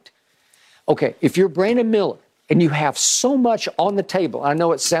joint. Okay, if you're Brandon Miller and you have so much on the table, I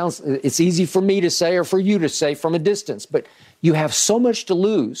know it's easy for me to say or for you to say from a distance, but you have so much to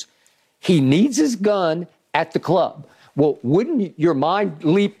lose. He needs his gun at the club. Well, wouldn't your mind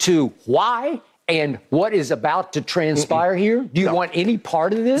leap to why and what is about to transpire here? Do you want any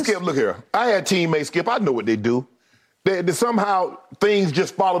part of this? Skip, look here. I had teammates, Skip. I know what they do. They somehow things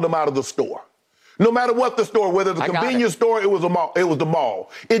just follow them out of the store. No matter what the store, whether the convenience store, it was the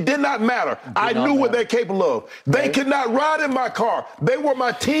mall. It did not matter. I knew what they're capable of. They could not ride in my car. They were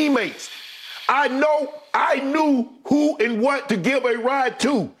my teammates. I knew who and what to give a ride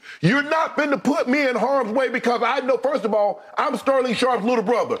to. You're not going to put me in harm's way because I know, first of all, I'm Sterling Sharp's little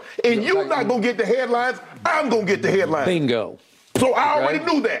brother. And you're not going to get the headlines. I'm going to get the headlines. Bingo. So I already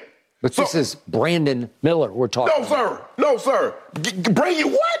knew that. But this is Brandon Miller we're talking about. No, sir. Bring you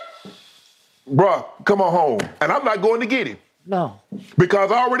what? Bruh, come on home. And I'm not going to get him. No.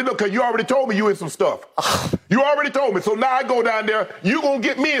 Because I already know, because you already told me you in some stuff. You already told me. So now I go down there, you're going to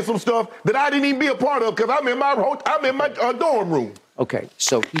get me in some stuff that I didn't even be a part of because I'm in my dorm room. Okay,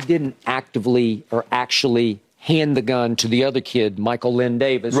 so he didn't actively or actually hand the gun to the other kid, Michael Lynn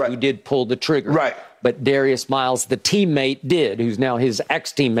Davis, who did pull the trigger. Right. But Darius Miles, the teammate, did, who's now his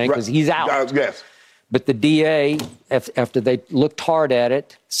ex-teammate because he's out. Yes. But the DA, after they looked hard at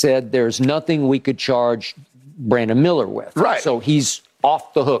it, said there's nothing we could charge Brandon Miller with. Right. So he's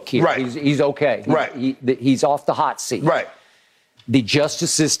off the hook here. Right. He's okay. He's off the hot seat. Right. The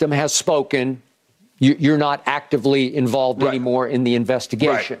justice system has spoken. You're not actively involved anymore in the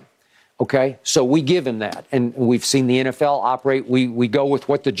investigation. Right. Okay? So we give him that. And we've seen the NFL operate. We go with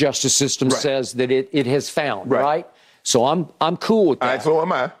what the justice system says that it has found, right? So I'm cool with that. All right, so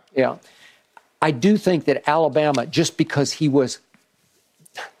am I. Yeah. I do think that Alabama, just because he was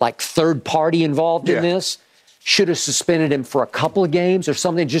like third party involved in this, should have suspended him for a couple of games or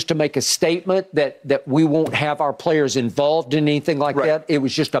something just to make a statement that we won't have our players involved in anything like that. It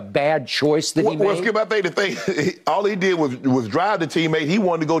was just a bad choice that he made. Well, Skip, I think the thing, all he did was drive the teammate. He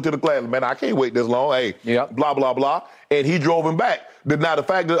wanted to go to the class. Man, I can't wait this long. Hey, blah, blah, blah. And he drove him back. Now, the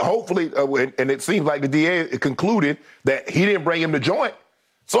fact that hopefully, and it seems like the DA concluded that he didn't bring him to joint.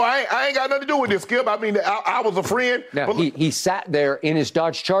 So I ain't got nothing to do with this, Skip. I mean, I was a friend. Now, he sat there in his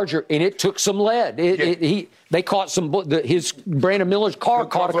Dodge Charger, and it took some lead. They caught his Brandon Miller's car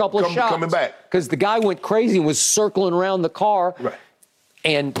caught a couple of shots. Coming back. Because the guy went crazy and was circling around the car. Right.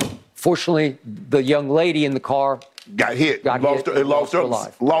 And fortunately, the young lady in the car got hit.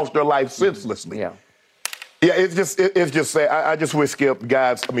 Lost her life senselessly. Yeah, it's just sad. I just wish, Skip,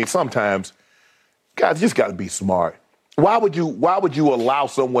 guys, I mean, sometimes guys just got to be smart. Why would you allow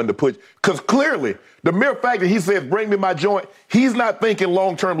someone to put? Because clearly, the mere fact that he says, "Bring me my joint," he's not thinking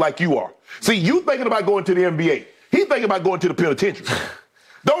long term like you are. See, you thinking about going to the NBA. He's thinking about going to the penitentiary.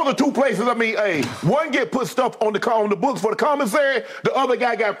 Those are two places. I mean, hey, one get put stuff on the books for the commissary. The other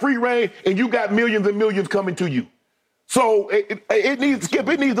guy got free reign, and you got millions and millions coming to you. So it needs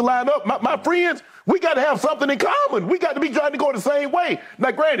to line up. My friends, we got to have something in common. We got to be trying to go the same way.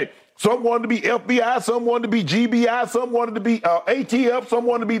 Now, granted, some wanted to be FBI, some wanted to be GBI, some wanted to be ATF, some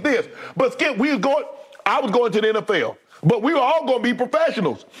wanted to be this. But Skip, I was going to the NFL. But we were all going to be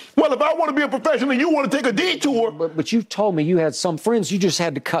professionals. Well, if I want to be a professional and you want to take a detour. But you told me you had some friends you just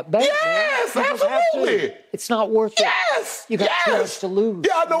had to cut back. Yes, absolutely. It's not worth it. Yes. You got too much to lose.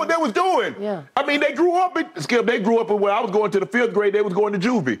 Yeah, I know what they was doing. Yeah. I mean, they grew up when I was going to the 5th grade, they was going to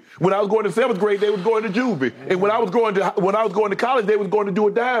juvie. When I was going to 7th grade, they was going to juvie. And when I was going to college, they was going to do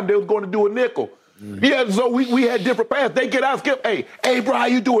a dime. They was going to do a nickel. Yeah, so we had different paths. They get out, Skip. Hey, bro, how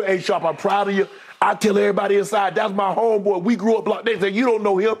you doing? Hey, Sharp, I'm proud of you. I tell everybody inside, that's my homeboy. We grew up like, they say, you don't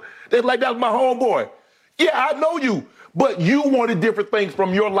know him. They're like, that's my homeboy. Yeah, I know you. But you wanted different things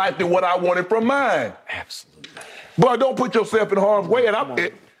from your life than what I wanted from mine. Absolutely. But don't put yourself in harm's way. And I'm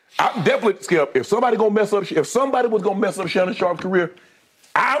definitely, Skip, if somebody was going to mess up Shannon Sharp's career,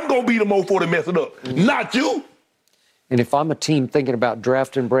 I'm going to be the mofo to mess it up. Not you. And if I'm a team thinking about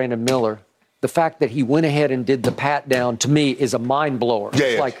drafting Brandon Miller, the fact that he went ahead and did the pat down, to me, is a mind blower. Yeah.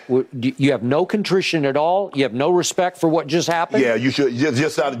 It's like you have no contrition at all. You have no respect for what just happened. Yeah, you should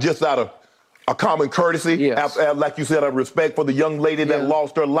just out of a common courtesy. Yes. Like you said, a respect for the young lady that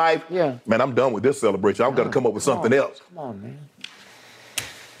lost her life. Yeah. Man, I'm done with this celebration. I'm going to come up with something else. Come on, man.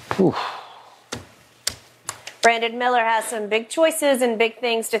 Whew. Brandon Miller has some big choices and big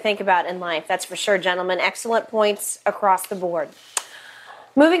things to think about in life. That's for sure, gentlemen. Excellent points across the board.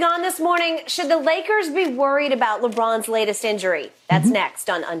 Moving on this morning, should the Lakers be worried about LeBron's latest injury? That's next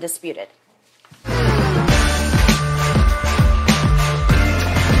on Undisputed.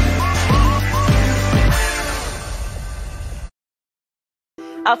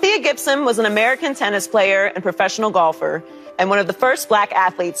 Althea Gibson was an American tennis player and professional golfer, and one of the first black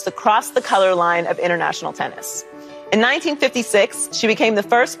athletes to cross the color line of international tennis. In 1956, she became the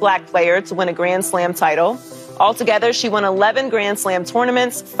first black player to win a Grand Slam title. Altogether, she won 11 Grand Slam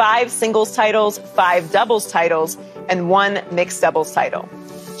tournaments, 5 singles titles, 5 doubles titles, and 1 mixed doubles title.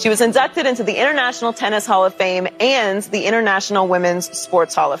 She was inducted into the International Tennis Hall of Fame and the International Women's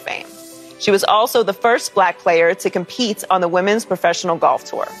Sports Hall of Fame. She was also the first black player to compete on the Women's Professional Golf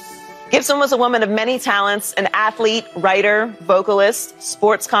Tour. Gibson was a woman of many talents, an athlete, writer, vocalist,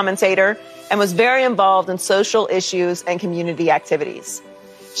 sports commentator, and was very involved in social issues and community activities.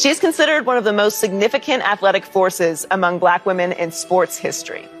 She is considered one of the most significant athletic forces among black women in sports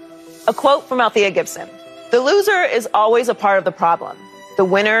history. A quote from Althea Gibson: "The loser is always a part of the problem. The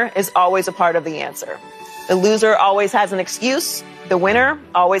winner is always a part of the answer. The loser always has an excuse. The winner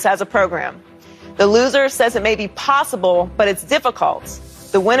always has a program. The loser says it may be possible, but it's difficult.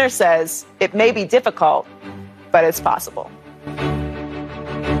 The winner says it may be difficult, but it's possible."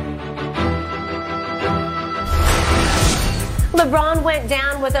 LeBron went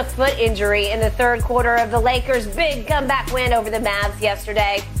down with a foot injury in the third quarter of the Lakers' big comeback win over the Mavs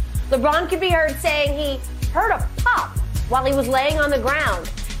yesterday. LeBron could be heard saying he heard a pop while he was laying on the ground.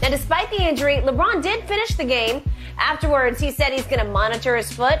 Now, despite the injury, LeBron did finish the game. Afterwards, he said he's going to monitor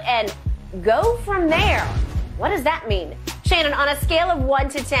his foot and go from there. What does that mean? Shannon, on a scale of 1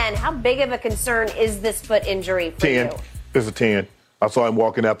 to 10, how big of a concern is this foot injury for you? 10. It's a 10. I saw him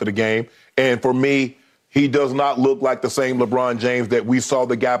walking after the game. And for me, he does not look like the same LeBron James that we saw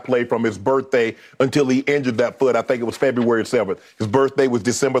the guy play from his birthday until he injured that foot. I think it was February 7th. His birthday was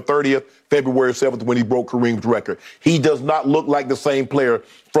December 30th, February 7th when he broke Kareem's record. He does not look like the same player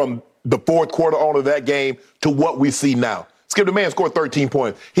from the fourth quarter on of that game to what we see now. Skip, the man scored 13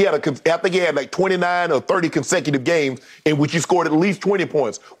 points. I think he had like 29 or 30 consecutive games in which he scored at least 20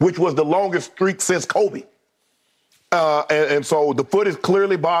 points, which was the longest streak since Kobe. And so the foot is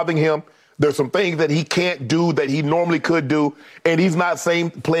clearly bothering him. There's some things that he can't do that he normally could do, and he's not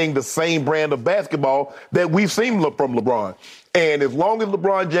playing the same brand of basketball that we've seen from LeBron. And as long as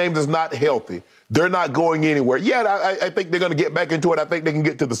LeBron James is not healthy, they're not going anywhere. Yeah, I think they're going to get back into it. I think they can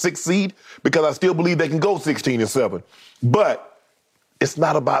get to the 6th seed because I still believe they can go 16-7. But it's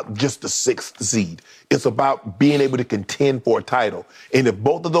not about just the 6th seed. It's about being able to contend for a title. And if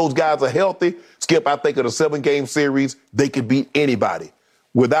both of those guys are healthy, Skip, I think in a 7-game series, they could beat anybody.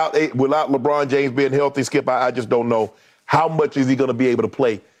 Without LeBron James being healthy, Skip, I just don't know how much is he going to be able to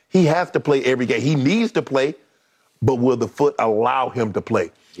play. He has to play every game. He needs to play, but will the foot allow him to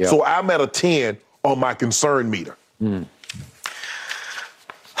play? Yep. So I'm at a 10 on my concern meter?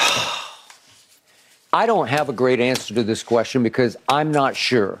 I don't have a great answer to this question because I'm not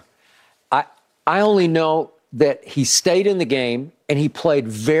sure. I only know that he stayed in the game and he played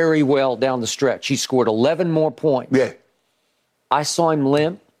very well down the stretch. He scored 11 more points. Yeah. I saw him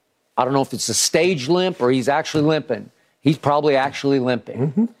limp. I don't know if it's a stage limp or he's actually limping. He's probably actually limping.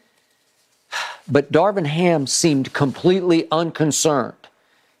 Mm-hmm. But Darvin Ham seemed completely unconcerned.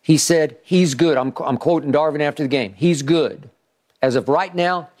 He said, he's good. I'm quoting Darvin after the game. He's good. As of right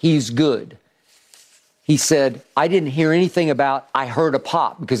now, he's good. He said, I didn't hear anything about, I heard a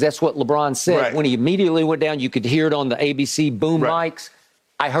pop, because that's what LeBron said. Right. When he immediately went down, you could hear it on the ABC boom mics.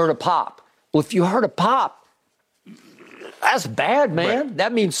 I heard a pop. Well, if you heard a pop, that's bad, man. Right.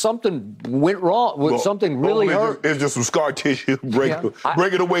 That means something went wrong. Something really hurt. It's just some scar tissue. Break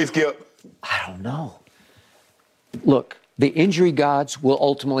it away, Skip. I don't know. Look, the injury gods will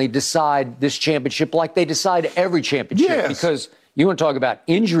ultimately decide this championship like they decide every championship. Yes. Because you want to talk about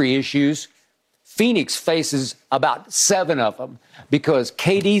injury issues, Phoenix faces about 7 of them because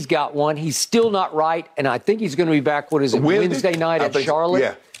KD's got one. He's still not right, and I think he's going to be back, Wednesday night at Charlotte?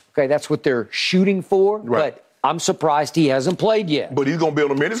 Yeah. Okay, that's what they're shooting for, right. But I'm surprised he hasn't played yet. But he's going to be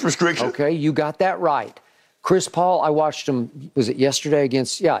on a minutes restriction. Okay, you got that right. Chris Paul, I watched him, was it yesterday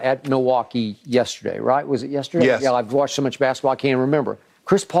at Milwaukee yesterday, right? Was it yesterday? Yes. Yeah, I've watched so much basketball, I can't remember.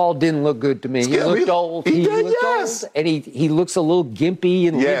 Chris Paul didn't look good to me. He looked old. He looked old. And he looks a little gimpy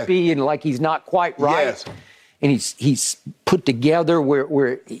and limpy and like he's not quite right. Yes. And he's put together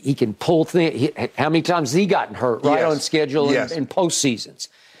where he can pull things. How many times has he gotten hurt right on schedule in postseasons?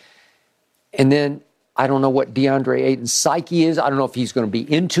 And then I don't know what DeAndre Ayton's psyche is. I don't know if he's going to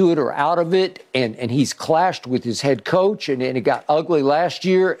be into it or out of it. And he's clashed with his head coach, and it got ugly last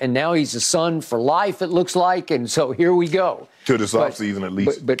year. And now he's a Sun for life, it looks like. And so here we go. Till this offseason, at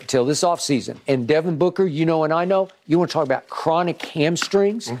least. But till this offseason. And Devin Booker, you know and I know, you want to talk about chronic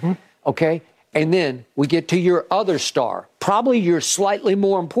hamstrings, okay? And then we get to your other star. Probably your slightly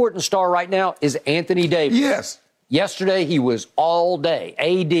more important star right now is Anthony Davis. Yes. Yesterday, he was all day,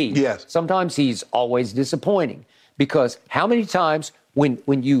 AD. Yes. Sometimes he's always disappointing because how many times when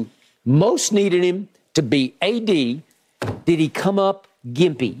you most needed him to be AD, did he come up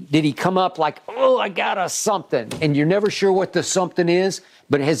gimpy? Did he come up like, oh, I got a something? And you're never sure what the something is,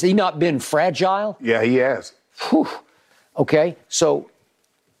 but has he not been fragile? Yeah, he has. Whew. Okay, so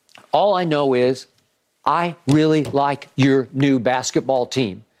all I know is I really like your new basketball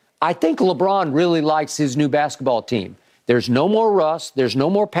team. I think LeBron really likes his new basketball team. There's no more Russ. There's no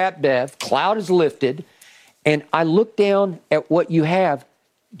more Pat Bev. Cloud is lifted. And I look down at what you have.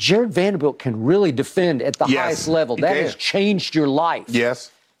 Jared Vanderbilt can really defend at the highest level. That has changed your life.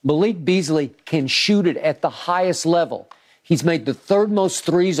 Yes. Malik Beasley can shoot it at the highest level. He's made the 3rd most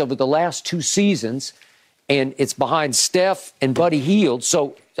threes over the last 2 seasons, and it's behind Steph and Buddy Hield.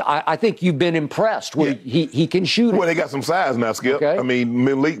 So I think you've been impressed where he can shoot it. Well, they got some size now, Skip. Okay. I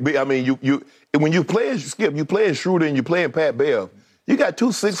mean, you when you play Skip, you playing Schroeder and you playing Pat Bev. You got 2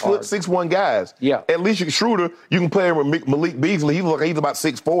 6'1" guys. Yeah. At least Schroeder, you can play him with Malik Beasley. He's about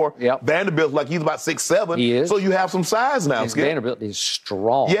 6'4". Yep. Vanderbilt's like he's about 6'7". He is. So you have some size now, And Skip. Vanderbilt is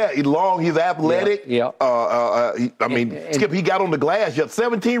strong. Yeah, he's long. He's athletic. Yeah. Skip, he got on the glass. You had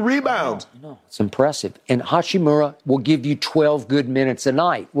 17 rebounds. No, it's impressive. And Hachimura will give you 12 good minutes a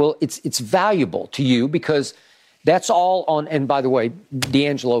night. Well, it's valuable to you because that's all on. And by the way,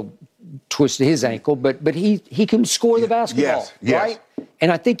 D'Angelo twisted his ankle, but he can score the basketball, right? And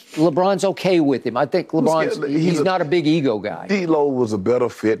I think LeBron's okay with him. I think he's not a big ego guy. D'Lo was a better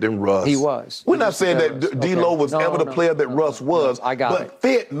fit than Russ. He was. We're not saying that D'Lo was ever the player that Russ was. I got it. But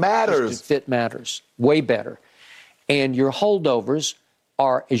fit matters. Fit matters. Way better. And your holdovers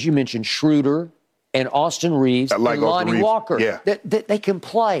are, as you mentioned, Schroeder and Austin Reeves and Lonnie Walker. Yeah. They can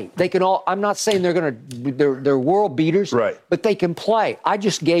play. They can all. I'm not saying they're world beaters, right? But they can play. I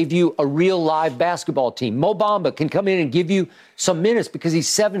just gave you a real live basketball team. Mo Bamba can come in and give you some minutes because he's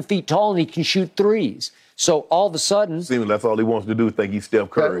 7 feet tall and he can shoot threes. So all of a sudden, seems that's all he wants to do is think he's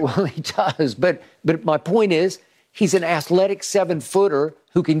Steph Curry. Well, he does. But my point is, he's an athletic 7-footer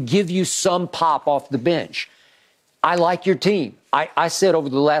who can give you some pop off the bench. I like your team. I said over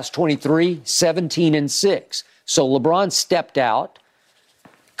the last 23, 17-6. So LeBron stepped out,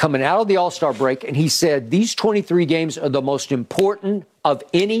 coming out of the All-Star break, and he said, these 23 games are the most important of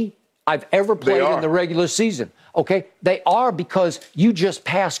any I've ever played in the regular season. Okay? They are because you just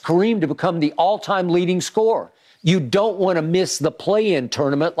passed Kareem to become the all-time leading scorer. You don't want to miss the play-in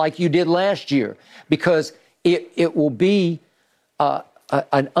tournament like you did last year because it will be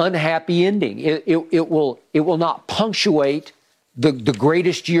an unhappy ending. It will not punctuate the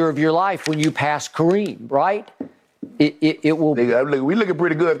greatest year of your life when you pass Kareem, right? It will. We looking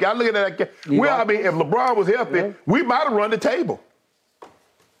pretty good. I look at that. Well, I mean, if LeBron was healthy, we might have run the table.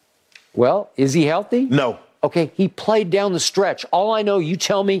 Well, is he healthy? No. Okay, he played down the stretch. All I know, you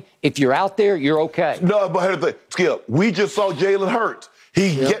tell me, if you're out there, you're okay. No, but here's the thing, Skip. We just saw Jalen Hurts.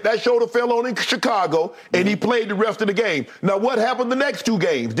 That shoulder fell on in Chicago, and he played the rest of the game. Now, what happened the next 2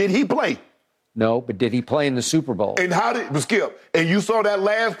 games? Did he play? No, but did he play in the Super Bowl? And Skip, and you saw that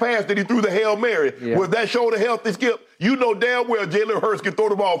last pass that he threw the Hail Mary. Yeah. Was that shoulder healthy, Skip? You know damn well Jalen Hurts can throw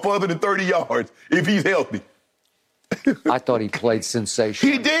the ball further than 30 yards if he's healthy. I thought he played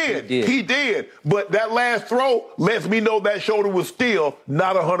sensational. He did. But that last throw lets me know that shoulder was still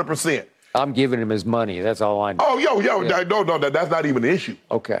not 100%. I'm giving him his money. That's all I know. Oh, yeah. No, that's not even an issue.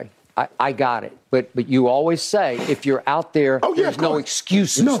 Okay. I got it. But you always say if you're out there, there's no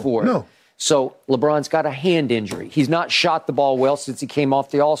excuses for it. No. So LeBron's got a hand injury. He's not shot the ball well since he came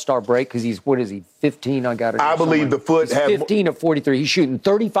off the All-Star break because he's, 15? I believe the foot has 15 of 43. He's shooting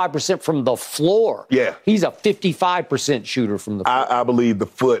 35% from the floor. Yeah. He's a 55% shooter from the floor. I believe the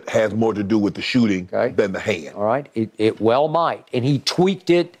foot has more to do with the shooting than the hand. All right. It well might. And he tweaked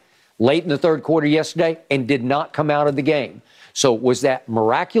it late in the third quarter yesterday and did not come out of the game. So was that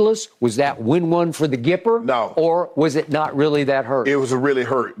miraculous? Was that win-1 for the Gipper? No. Or was it not really that hurt? It was a really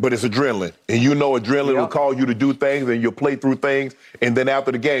hurt, but it's adrenaline. And you know adrenaline will cause you to do things and you'll play through things. And then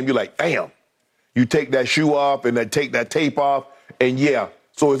after the game, you're like, damn. You take that shoe off and then take that tape off. And,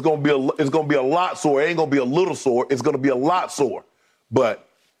 so it's going to be a lot sore. It ain't going to be a little sore. It's going to be a lot sore. But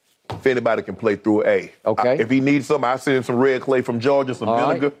if anybody can play through it, if he needs something, I send him some red clay from Georgia, some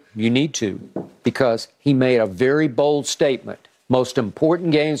vinegar. Right. You need to, because he made a very bold statement. Most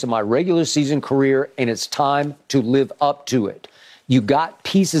important games of my regular season career, and it's time to live up to it. You got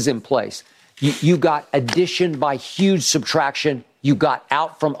pieces in place. You got addition by huge subtraction. You got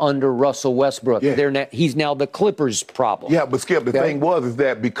out from under Russell Westbrook. Yeah. He's now the Clippers' problem. Yeah, but Skip, the thing is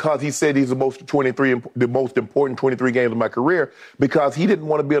that because he said he's the most important 23 games of my career, because he didn't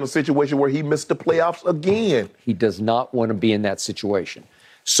want to be in a situation where he missed the playoffs again. He does not want to be in that situation.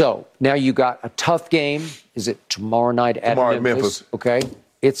 So now you got a tough game. Is it tomorrow night at Memphis? Okay.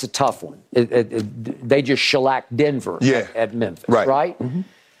 It's a tough one. They just shellacked Denver at Memphis, right? Mm-hmm.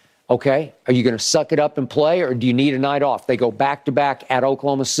 Okay. Are you going to suck it up and play, or do you need a night off? They go back-to-back at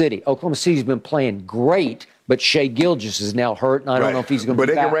Oklahoma City. Oklahoma City's been playing great, but Shai Gilgeous is now hurt, and I don't know if he's going to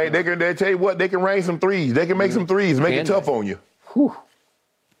be back. But they tell you what, they can rain some threes. They can make some threes, make it tough on you. Whew.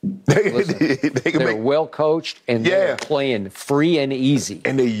 They're well coached and they're playing free and easy.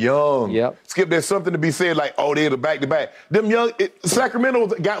 And they're young. Yep. Skip, there's something to be said like, they're the back-to-back. Them young Sacramento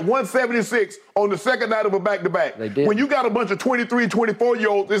got 176 on the second night of a back-to-back. They did. When you got a bunch of 23 and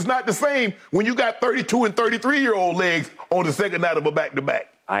 24-year-olds, it's not the same when you got 32 and 33-year-old legs on the second night of a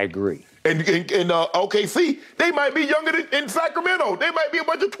back-to-back. I agree. And OKC, they might be younger than Sacramento. They might be a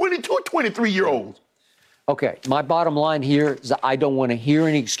bunch of 22, 23-year-olds. Okay, my bottom line here is I don't want to hear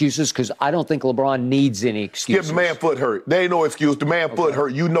any excuses because I don't think LeBron needs any excuses. Skip, the man foot hurt. There ain't no excuse. The man foot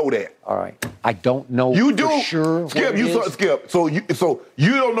hurt. You know that. All right. I don't know you do. For sure. Skip, Skip. So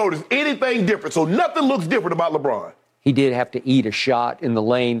you don't notice anything different. So nothing looks different about LeBron. He did have to eat a shot in the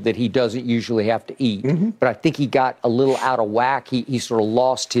lane that he doesn't usually have to eat. Mm-hmm. But I think he got a little out of whack. He sort of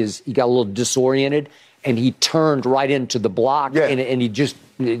lost he got a little disoriented, and he turned right into the block, and it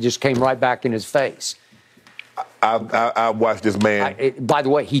just came right back in his face. I watched this man. By the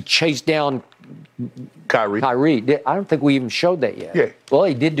way, he chased down Kyrie. I don't think we even showed that yet. Yeah. Well,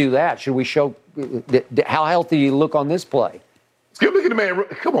 he did do that. Should we show how healthy he look on this play? Skip, look at the man.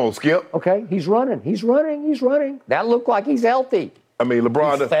 Come on, Skip. Okay, he's running. That looked like he's healthy. I mean,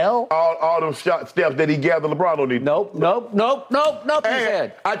 LeBron fell. All those steps that he gathered, LeBron don't need. Nope. He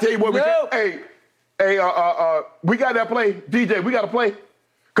said. I tell you what, we got that play, DJ. We got to play.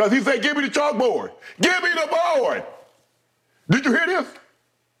 Because he said, give me the chalkboard. Give me the board. Did you hear this?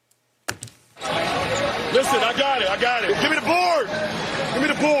 Listen, I got it. Give me the board.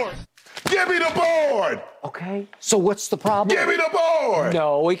 Give me the board. Okay. So what's the problem? Give me the board.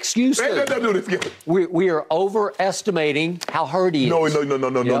 No excuses. Hey, don't do this. We are overestimating how hurt he is.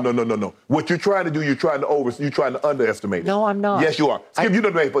 No. What you're trying to do, you're trying to underestimate it. No, I'm not. Yes, you are. Skip, you know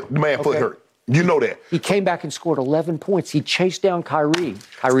the man foot hurt. You know that. He came back and scored 11 points. He chased down Kyrie.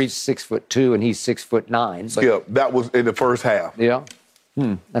 Kyrie's 6'2" and he's 6'9". Skip, that was in the first half. Yeah.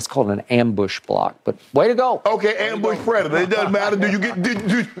 That's called an ambush block. But way to go. Okay, ambush predator. It doesn't matter. Did you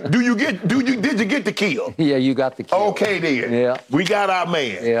get the kill? Yeah, you got the kill. Okay then. Yeah. We got our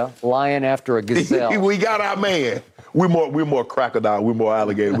man. Yeah. Lion after a gazelle. We got our man. We're more crocodile. We're more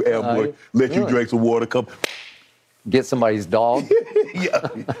alligator. We ambush. Let you drink some water. Come. Get somebody's dog. Yeah.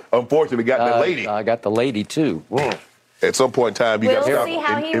 Unfortunately, got that lady. I got the lady, too. At some point in time, you got to We'll see how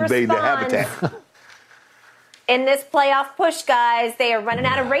stop he invading the responds. habitat. In this playoff push, guys, they are running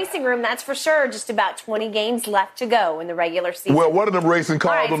out of racing room, that's for sure. Just about 20 games left to go in the regular season. Well, one of them racing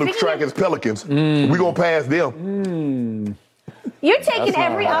cars All right, on the track is Pelicans. We're going to pass them. You're taking That's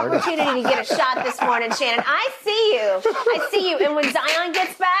not every hard. opportunity to get a shot this morning, Shannon. I see you. And when Zion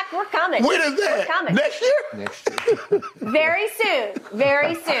gets back, we're coming. When is that? We're coming. Next year? Very soon.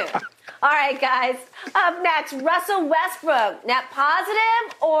 Very soon. All right, guys. Up next, Russell Westbrook. Net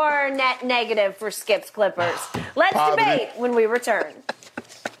positive or net negative for Skip's Clippers? Let's Positive. debate when we return.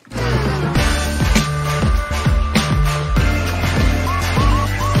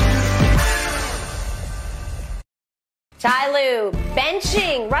 Ty Lue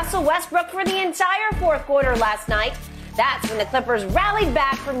benching Russell Westbrook for the entire fourth quarter last night. That's when the Clippers rallied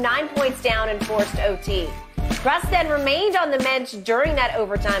back from 9 points down and forced OT. Russ then remained on the bench during that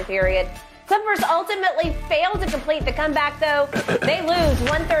overtime period. Clippers ultimately failed to complete the comeback, though. They lose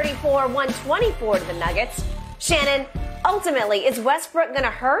 134-124 to the Nuggets. Shannon, ultimately, is Westbrook going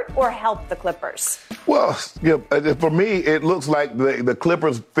to hurt or help the Clippers? Well, yeah, for me, it looks like the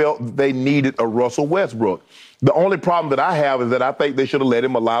Clippers felt they needed a Russell Westbrook. The only problem that I have is that I think they should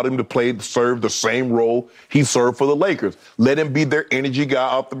have allowed him to serve the same role he served for the Lakers. Let him be their energy guy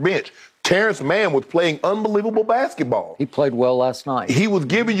off the bench. Terrence Mann was playing unbelievable basketball. He played well last night. He was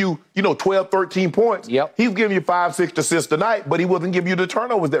giving you, 12, 13 points. Yep. He was giving you 5, 6 assists a night, but he wasn't giving you the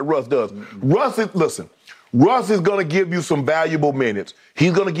turnovers that Russ does. Russ is going to give you some valuable minutes.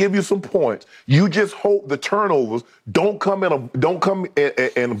 He's going to give you some points. You just hope the turnovers don't come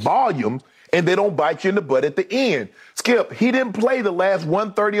in volumes and they don't bite you in the butt at the end. Skip, he didn't play the last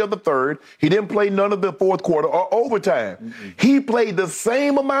 1/30 of the third. He didn't play none of the fourth quarter or overtime. He played the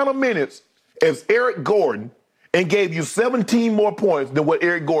same amount of minutes as Eric Gordon and gave you 17 more points than what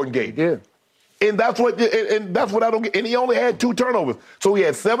Eric Gordon gave you. Yeah. And that's what I don't get. And he only had 2 turnovers. So he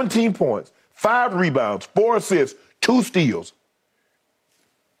had 17 points, 5 rebounds, 4 assists, 2 steals.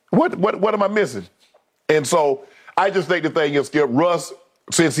 What am I missing? And so I just think the thing is, Skip, Russ,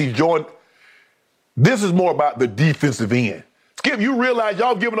 since he joined, this is more about the defensive end. Skip, you realize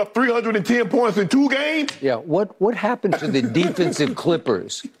y'all giving up 310 points in 2 games? Yeah, what happened to the defensive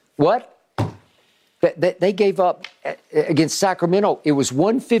Clippers? What? They gave up against Sacramento. It was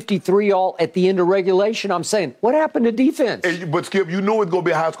 153 all at the end of regulation. I'm saying, what happened to defense? But, Skip, you knew it was going to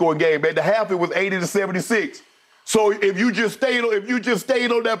be a high-scoring game. At the half, it was 80-76. So if you just stayed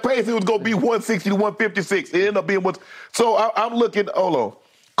on that pace, it was going to be 160-156. It ended up being So I'm looking, hold on.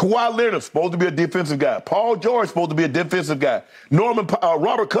 Kawhi Leonard's supposed to be a defensive guy. Paul George supposed to be a defensive guy.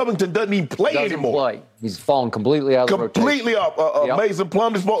 Robert Covington doesn't even play anymore. He's fallen completely out of the rotation. Completely off. Yep. Mason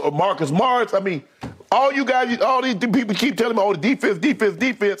Plumlee, Marcus Morris. I mean, all you guys, all these people keep telling me,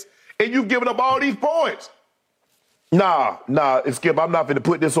 defense, and you've given up all these points. Nah, Skip, I'm not going to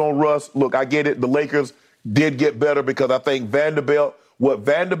put this on Russ. Look, I get it. The Lakers did get better because I think Vanderbilt,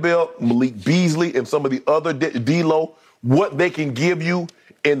 Malik Beasley, and some of the other D-Lo, what they can give you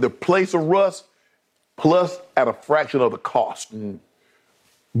in the place of Russ, plus at a fraction of the cost.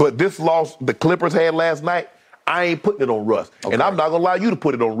 But this loss the Clippers had last night, I ain't putting it on Russ. Okay. And I'm not going to allow you to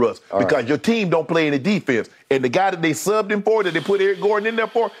put it on Russ because your team don't play any defense. And the guy that they subbed him for, that they put Eric Gordon in there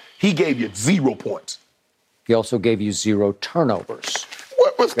for, he gave you 0 points. He also gave you 0 turnovers.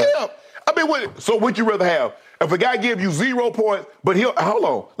 What Skip? I mean, so would you rather have? If a guy gives you 0 points, but hold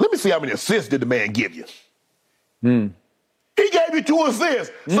on, let me see how many assists did the man give you. He gave you 2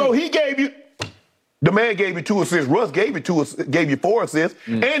 assists. So the man gave you 2 assists. Russ gave you 4 assists,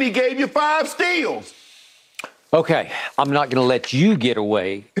 and he gave you 5 steals. Okay, I'm not going to let you get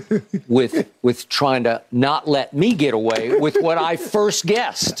away with trying to not let me get away with what I first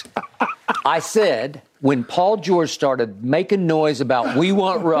guessed. I said, when Paul George started making noise about we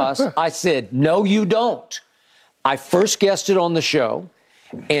want Russ, I said, no, you don't. I first guessed it on the show,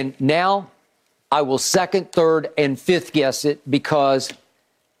 and now I will second, third, and fifth guess it because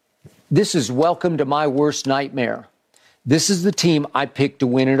this is welcome to my worst nightmare. This is the team I picked to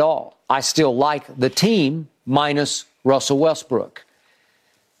win it all. I still like the team minus Russell Westbrook.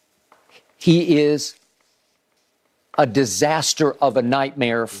 He is a disaster of a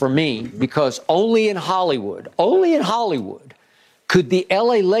nightmare for me because only in Hollywood could the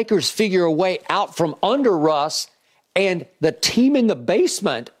LA Lakers figure a way out from under Russ, and the team in the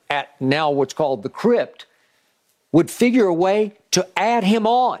basement at now what's called the Crypt would figure a way to add him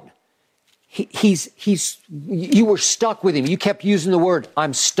on. You were stuck with him. You kept using the word,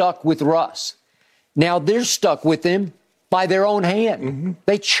 I'm stuck with Russ. Now they're stuck with him, by their own hand. Mm-hmm.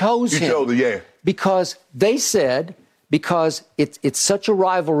 They chose him. Chose it, yeah. Because they said, because it's such a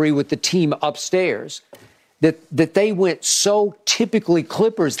rivalry with the team upstairs, that they went so typically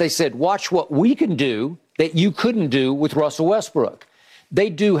Clippers. They said, watch what we can do that you couldn't do with Russell Westbrook.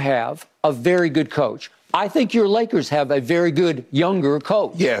 They do have a very good coach. I think your Lakers have a very good younger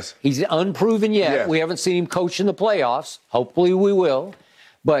coach. Yes. He's unproven yet. Yes. We haven't seen him coach in the playoffs. Hopefully we will.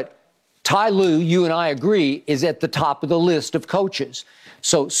 But Ty Lue, you and I agree, is at the top of the list of coaches.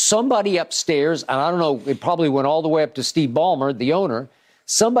 So somebody upstairs, and I don't know, it probably went all the way up to Steve Ballmer, the owner,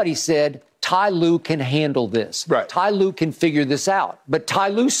 somebody said, Ty Lue can handle this. Right. Ty Lue can figure this out. But Ty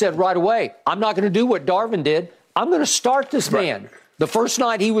Lue said right away, I'm not going to do what Darvin did. I'm going to start this man. The first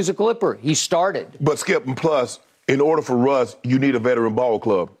night he was a Clipper, he started. But Skip, and plus, in order for Russ, you need a veteran ball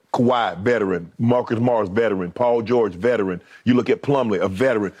club. Kawhi, veteran. Marcus Morris, veteran. Paul George, veteran. You look at Plumlee, a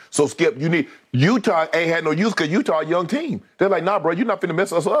veteran. So, Skip, you need – Utah ain't had no use because Utah a young team. They're like, nah, bro, you're not finna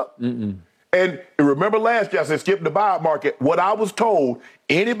mess us up. Mm-mm. And remember last year, I said, Skip, the buyout market. What I was told,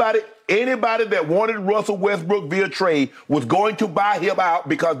 anybody that wanted Russell Westbrook via trade was going to buy him out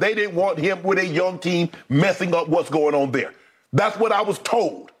because they didn't want him with a young team messing up what's going on there. That's what I was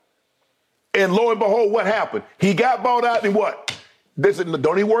told. And lo and behold, what happened? He got bought out and what? They said,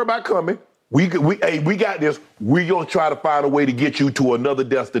 don't even worry about coming. We got this. We're going to try to find a way to get you to another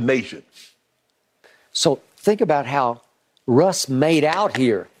destination. So think about how Russ made out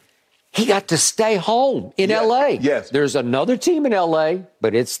here. He got to stay home in L.A. Yes. There's another team in L.A.,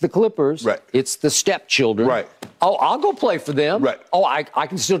 but it's the Clippers. Right. It's the stepchildren. Right. Oh, I'll go play for them. Right. Oh, I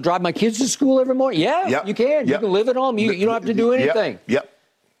can still drive my kids to school every morning. Yeah, yep. You can. Yep. You can live at home. You don't have to do anything. Yep.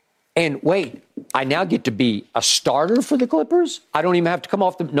 And wait, I now get to be a starter for the Clippers? I don't even have to come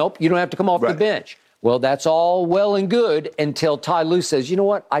off the – nope, you don't have to come off the bench. Well, that's all well and good until Ty Lue says, you know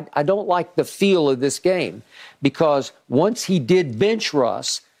what, I don't like the feel of this game because once he did bench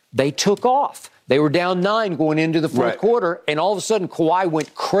Russ, they took off. They were down 9 going into the fourth quarter, and all of a sudden Kawhi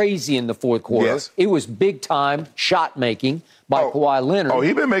went crazy in the fourth quarter. Yes. It was big-time shot-making by Kawhi Leonard. Oh,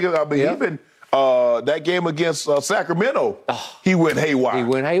 he's been making – I mean, he's been that game against Sacramento, he went haywire. He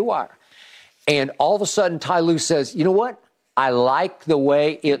went haywire. And all of a sudden Ty Lue says, you know what? I like the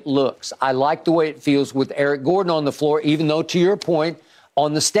way it looks. I like the way it feels with Eric Gordon on the floor, even though, to your point,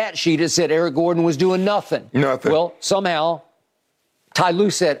 on the stat sheet it said Eric Gordon was doing nothing. Nothing. Well, somehow Ty Lue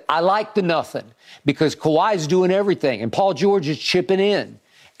said, I like the nothing because Kawhi's doing everything and Paul George is chipping in.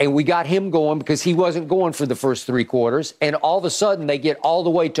 And we got him going because he wasn't going for the first 3 quarters. And all of a sudden they get all the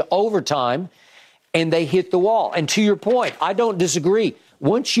way to overtime and they hit the wall. And to your point, I don't disagree.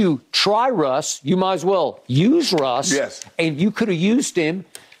 Once you try Russ, you might as well use Russ. Yes. And you could have used him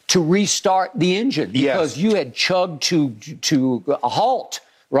to restart the engine because you had chugged to a halt,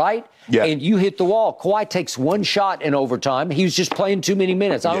 right? Yeah. And you hit the wall. Kawhi takes 1 shot in overtime. He was just playing too many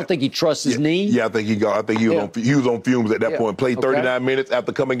minutes. I don't think he trusts his knee. Yeah, I think he was on fumes at that point. Played 39 minutes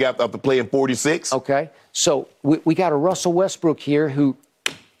after coming out after playing 46. Okay. So we got a Russell Westbrook here who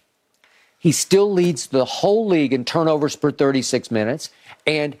he still leads the whole league in turnovers per 36 minutes.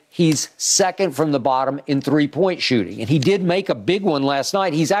 And he's second from the bottom in three-point shooting. And he did make a big one last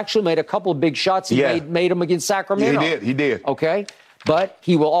night. He's actually made a couple of big shots. He made them against Sacramento. Yeah, he did. Okay. But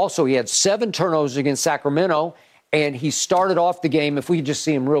he had 7 turnovers against Sacramento. And he started off the game, if we could just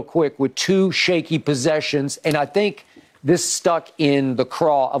see him real quick, with 2 shaky possessions. And I think this stuck in the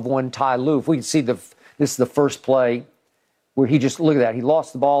craw of one Ty Lue. If we can see this is the first play where he just, look at that, he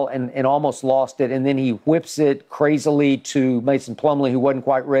lost the ball and almost lost it, and then he whips it crazily to Mason Plumlee, who wasn't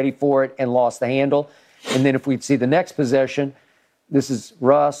quite ready for it, and lost the handle. And then if we'd see the next possession, this is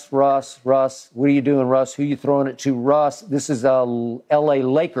Russ. What are you doing, Russ? Who you throwing it to? Russ. This is a L.A.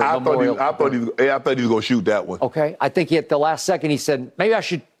 Laker memorial. I thought he was going to shoot that one. Okay. I think at the last second he said, maybe I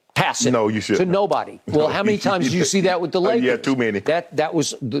should pass it. No, you shouldn't. To nobody. Well, how many times did you see that with the Lakers? Yeah, too many. That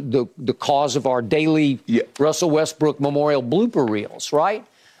was the cause of our daily Russell Westbrook memorial blooper reels, right?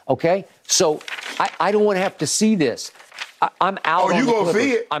 Okay? So I don't want to have to see this. I'm out. Oh, you going to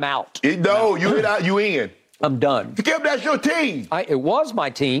see it? I'm out. You're out. You in. I'm done. Skip, that's your team. It was my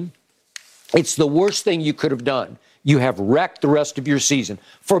team. It's the worst thing you could have done. You have wrecked the rest of your season,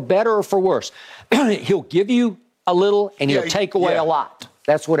 for better or for worse. He'll give you a little, and he'll take away a lot.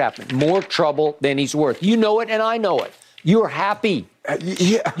 That's what happened. More trouble than he's worth. You know it, and I know it. You are happy.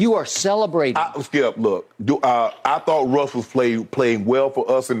 You are celebrating. Skip, look, I thought Russ was playing well for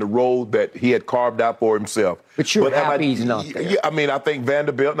us in the role that he had carved out for himself. But you're happy he's not there. Yeah, I mean, I think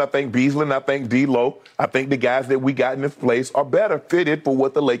Vanderbilt, and I think Beasley, and I think D'Lo, I think the guys that we got in this place are better fitted for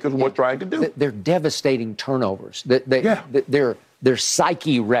what the Lakers were trying to do. They're devastating turnovers. They're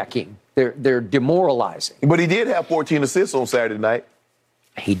psyche wrecking. They're demoralizing. But he did have 14 assists on Saturday night.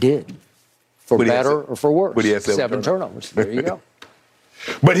 He did. For better or for worse. But he had 7 turnovers. There you go.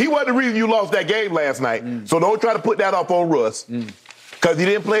 But he wasn't the reason you lost that game last night. So don't try to put that up on Russ. Because he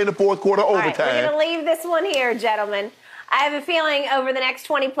didn't play in the fourth quarter overtime. All right, we're going to leave this one here, gentlemen. I have a feeling over the next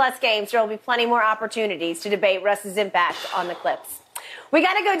 20-plus games, there will be plenty more opportunities to debate Russ's impact on the Clips. We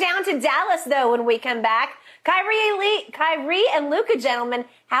got to go down to Dallas, though, when we come back. Kyrie and Luka, gentlemen,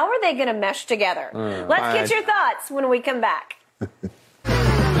 how are they going to mesh together? Let's get your thoughts when we come back.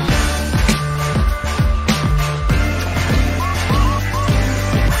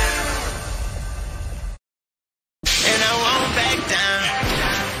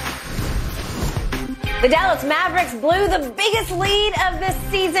 The Dallas Mavericks blew the biggest lead of this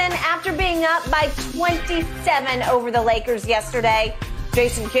season after being up by 27 over the Lakers yesterday.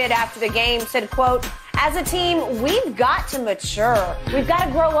 Jason Kidd, after the game, said, quote, "As a team, we've got to mature. We've got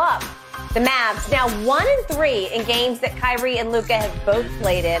to grow up." The Mavs now 1-3 in games that Kyrie and Luka have both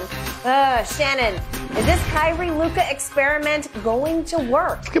played in. Shannon, is this Kyrie-Luka experiment going to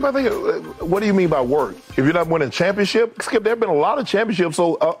work? Skip, I think, what do you mean by work? If you're not winning a championship, Skip, there have been a lot of championships,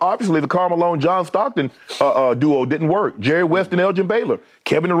 so obviously the Karl Malone-John Stockton duo didn't work. Jerry West and Elgin Baylor,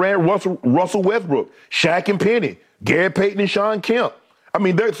 Kevin Durant, Russell Westbrook, Shaq and Penny, Gary Payton and Sean Kemp. I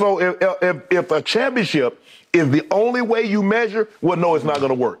mean, so if a championship is the only way you measure, well, no, it's not going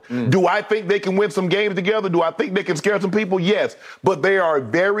to work. Do I think they can win some games together? Do I think they can scare some people? Yes. But they are a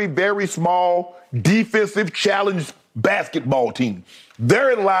very, very small, defensive challenge basketball team.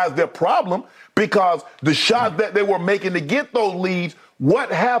 Therein lies their problem, because the shots that they were making to get those leads, what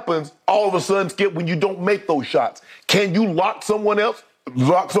happens all of a sudden, Skip, when you don't make those shots? Can you lock someone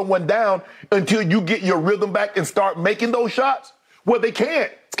down until you get your rhythm back and start making those shots? Well, they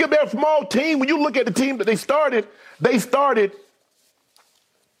can't. Skip, they're a small team. When you look at the team that they started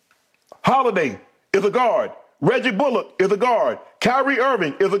Holiday is a guard. Reggie Bullock is a guard. Kyrie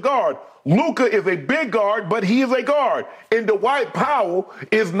Irving is a guard. Luka is a big guard, but he is a guard. And Dwight Powell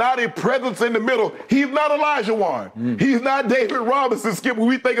is not a presence in the middle. He's not Elijah Wan. He's not David Robinson. Skip, when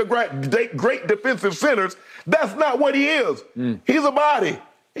we think of great defensive centers, that's not what he is. He's a body.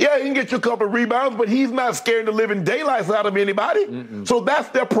 Yeah, he can get you a couple of rebounds, but he's not scaring the living daylights out of anybody. So that's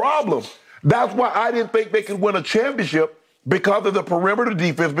their problem. That's why I didn't think they could win a championship, because of the perimeter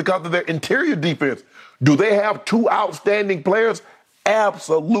defense, because of their interior defense. Do they have two outstanding players?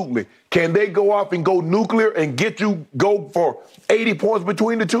 Absolutely. Can they go off and go nuclear and go for 80 points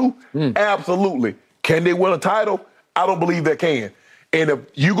between the two? Absolutely. Can they win a title? I don't believe they can. And if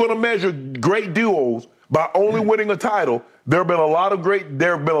you're going to measure great duos by only winning a title, there have been a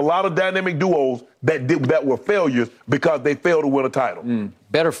lot of dynamic duos that were failures because they failed to win a title.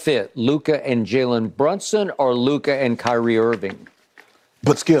 Better fit, Luka and Jalen Brunson or Luka and Kyrie Irving?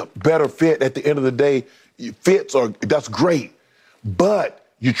 But Skip, better fit at the end of the day. That's great, but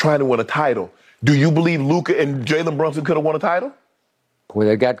you're trying to win a title. Do you believe Luka and Jalen Brunson could have won a title?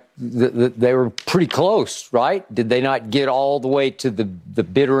 Well, they were pretty close, right? Did they not get all the way to the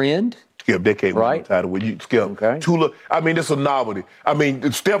bitter end? Skip, they can't win a title with you. Skip, Tula. I mean, it's a novelty. I mean,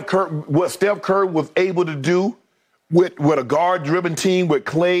 what Steph Curry was able to do with a guard-driven team with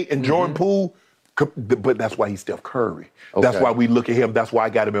Clay and Jordan Poole, but that's why he's Steph Curry. That's why we look at him. That's why I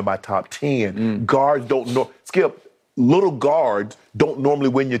got him in my top 10. Guards don't know. Skip, little guards don't normally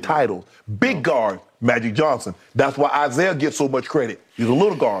win your titles. Big guards, Magic Johnson. That's why Isaiah gets so much credit. He's a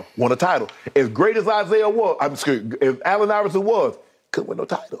little guard, won a title. As great as Isaiah was, as Allen Iverson was, couldn't win no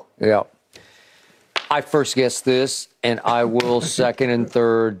title. Yeah. I first guessed this, and I will second and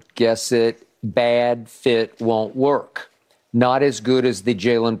third guess it. Bad fit won't work. Not as good as the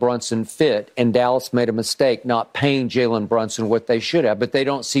Jalen Brunson fit, and Dallas made a mistake not paying Jalen Brunson what they should have, but they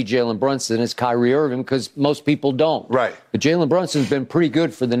don't see Jalen Brunson as Kyrie Irving because most people don't. Right. But Jalen Brunson's been pretty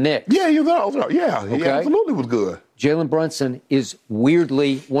good for the Knicks. Yeah, he absolutely was good. Jalen Brunson is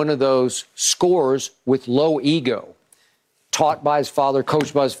weirdly one of those scorers with low ego. Taught by his father,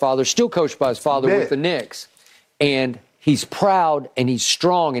 coached by his father, still coached by his father with the Knicks. And he's proud and he's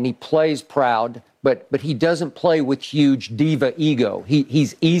strong and he plays proud, but he doesn't play with huge diva ego.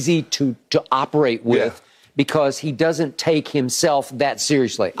 He's easy to operate with because he doesn't take himself that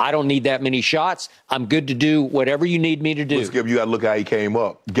seriously. I don't need that many shots. I'm good to do whatever you need me to do. Skip, you got to look how he came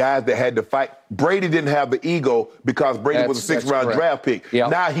up. Guys that had to fight. Brady didn't have the ego because Brady was a 6th-round draft pick.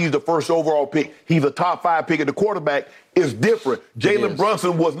 Yep. Now he's the first overall pick. He's a top 5 pick, and the quarterback is different. Jalen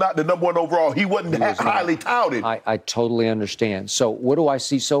Brunson was not the number 1 overall. He wasn't that highly touted. I totally understand. So what do I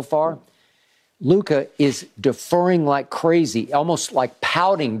see so far? Luka is deferring like crazy, almost like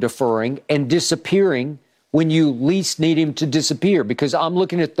pouting, deferring, and disappearing when you least need him to disappear, because I'm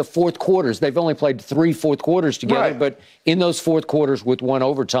looking at the fourth quarters. They've only played 3 fourth quarters together, Right. but in those fourth quarters with 1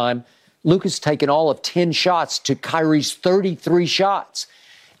 overtime, Luka's taken all of 10 shots to Kyrie's 33 shots.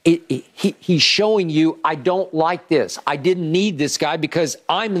 He's showing you, I don't like this. I didn't need this guy because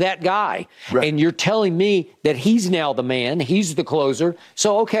I'm that guy. Right. And you're telling me that he's now the man, he's the closer.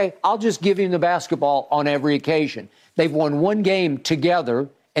 So, okay, I'll just give him the basketball on every occasion. They've won 1 game together,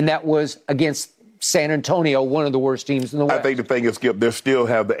 and that was against San Antonio, one of the worst teams in the West. I think the thing is, Skip, they still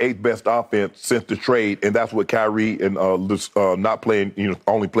have the 8th best offense since the trade, and that's what Kyrie and not playing,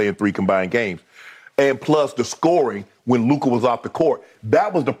 only playing 3 combined games. And plus the scoring when Luka was off the court.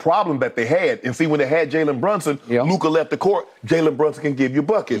 That was the problem that they had. And see, when they had Jalen Brunson, Luka left the court, Jalen Brunson can give you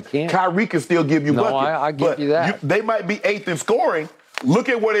buckets. Kyrie can still give you buckets. I give you that. They might be 8th in scoring. Look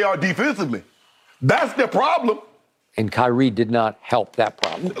at where they are defensively. That's the problem. And Kyrie did not help that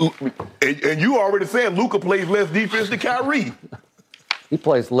problem. And you already said Luka plays less defense than Kyrie. He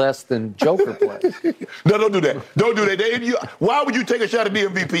plays less than Joker plays. No, don't do that. Don't do that. Why would you take a shot at the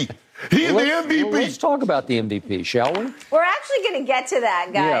MVP? He's the MVP. Well, let's talk about the MVP, shall we? We're actually going to get to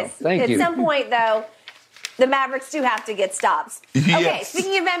that, guys. Yeah, thank you. At some point, though, the Mavericks do have to get stops. Yes. Okay,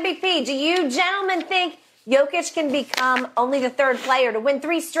 speaking of MVP, do you gentlemen think Jokic can become only the 3rd player to win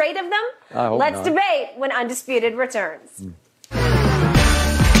 3 straight of them? I hope Let's not. debate when Undisputed returns.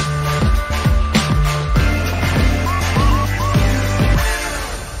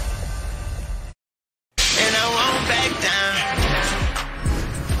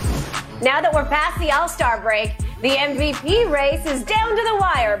 Now that we're past the All-Star break, the MVP race is down to the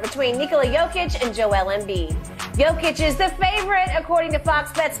wire between Nikola Jokic and Joel Embiid. Jokic is the favorite, according to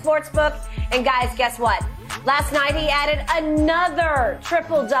Fox Bet Sportsbook. And guys, guess what? Last night he added another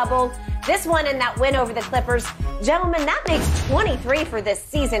triple-double. This one in that win over the Clippers. Gentlemen, that makes 23 for this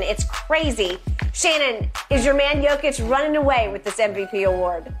season. It's crazy. Shannon, is your man Jokic running away with this MVP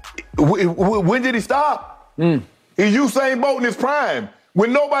award? When did he stop? He's Usain Bolt in his prime.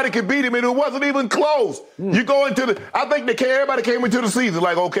 When nobody could beat him, and it wasn't even close. You go into I think everybody came into the season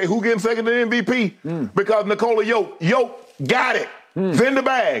like, okay, who getting second to MVP? Because Nikola Jokic got it. It's in the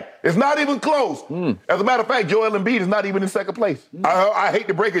bag. It's not even close. As a matter of fact, Joel Embiid is not even in second place. I hate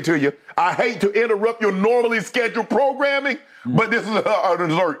to break it to you. I hate to interrupt your normally scheduled programming, but this is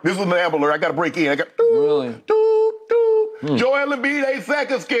an alert. This is an Amber Alert. I got to break in. I got Really? Joel Embiid ain't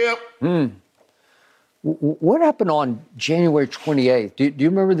second, Skip. What happened on January 28th? Do you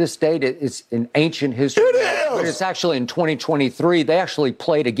remember this date? It's in ancient history. It is. But it's actually in 2023. They actually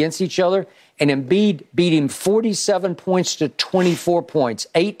played against each other, and Embiid beat him 47 points to 24 points,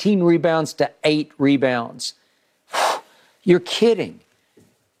 18 rebounds to 8 rebounds. You're kidding.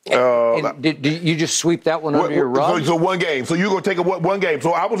 And did you just sweep that one under your rug? So 1 game. So you're going to take 1 game.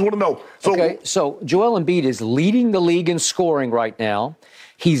 So I just want to know. So Joel Embiid is leading the league in scoring right now.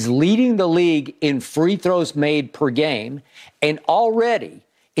 He's leading the league in free throws made per game. And already,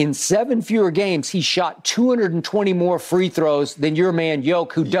 in 7 fewer games, he shot 220 more free throws than your man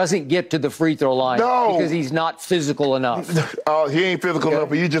Jokic, who doesn't get to the free throw line because he's not physical enough. He ain't physical enough,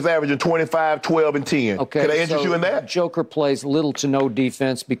 but he's just averaging 25, 12, and 10. Okay, Can I interest you in that? Joker plays little to no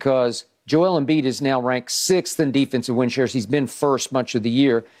defense because Joel Embiid is now ranked 6th in defensive win shares. He's been first much of the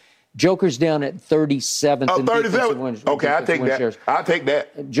year. Joker's down at 37th in defensive win shares. Okay, I'll take that. I'll take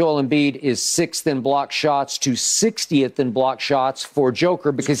that. Joel Embiid is 6th in block shots to 60th in block shots for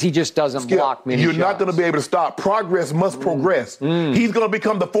Joker because he just doesn't block many shots. You're not going to be able to stop. Progress must progress. He's going to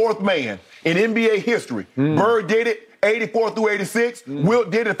become the 4th man in NBA history. Bird did it. 84 through 86. Wilt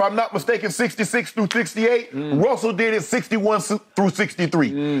did it, if I'm not mistaken, 66 through 68. Russell did it 61 through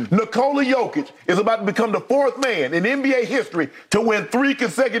 63. Nikola Jokic is about to become the 4th man in NBA history to win 3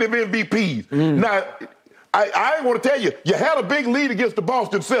 consecutive MVPs. Now, I ain't want to tell you, you had a big lead against the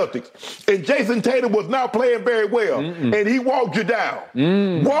Boston Celtics, and Jason Tatum was not playing very well, and he walked you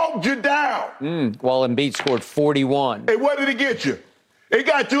down. Walked you down. While Embiid scored 41. And what did it get you? It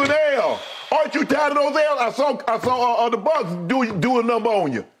got you an L. Aren't you tired of those L's? I saw the Bucks do a number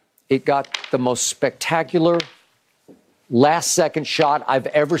on you. It got the most spectacular last-second shot I've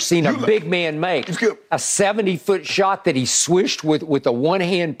ever seen a big man make. Skip. A 70-foot shot that he swished with a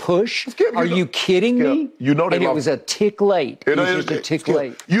one-hand push. Skip, Are you kidding me? You know and it was a tick late. It was just a tick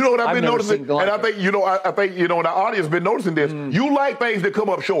late. You know what I've been noticing? And I think, I think the audience been noticing this. You like things that come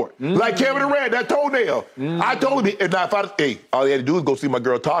up short. Like Kevin Durant, that toenail. I told him, and now all he had to do is go see my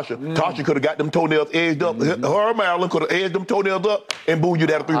girl Tasha. Tasha could have got them toenails edged up. Her and Marilyn could have edged them toenails up, and boom, you'd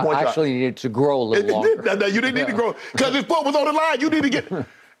have a 3-point shot. I actually needed to grow a little longer. No, you didn't need to grow. Because his foot was on the line. You need to get...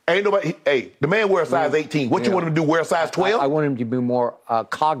 Ain't nobody... Hey, the man wears size 18. What you want him to do, wear size 12? I want him to be more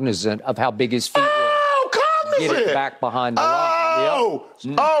cognizant of how big his feet were. Oh, get it back behind the line.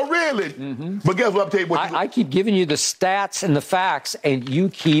 Oh, really? But guess what? I'm telling you what. I keep giving you the stats and the facts, and you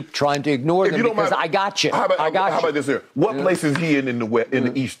keep trying to ignore them because I got you. How about this here? What place is he in the West, in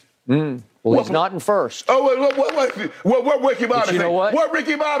the East? Well, he's not in first. Oh, what Ricky Bobby say? You know what? What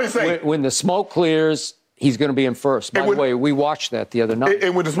Ricky Bobby say? When the smoke clears, he's going to be in first. By the way, we watched that the other night.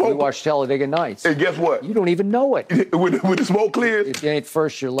 And when the smoke, we watched Talladega Nights. And guess what? You don't even know it. When the smoke clears, if you ain't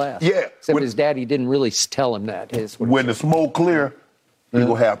first, you're last. Yeah. Except his daddy didn't really tell him that. When the smoke clear, he's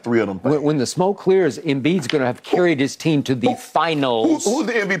going to have 3 of them things. When the smoke clears, Embiid's going to have carried his team to the finals. Who's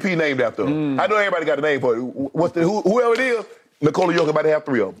the MVP named after him? I know everybody got a name for it. Whoever it is, Nikola Jokic about to have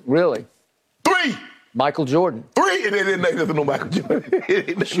 3 of them. Really? 3! Michael Jordan. 3, and they didn't name nothing no Michael Jordan.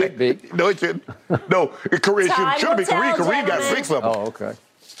 It should be. No, it shouldn't. No, Kareem should be. Kareem got 6 of them. Oh, okay.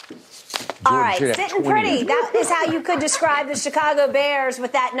 All right, sitting pretty. That is how you could describe the Chicago Bears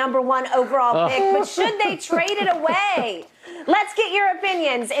with that #1 overall pick. But should they trade it away? Let's get your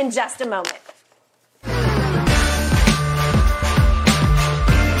opinions in just a moment.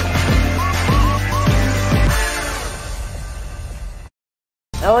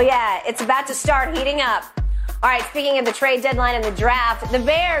 Oh, yeah, it's about to start heating up. All right, speaking of the trade deadline and the draft, the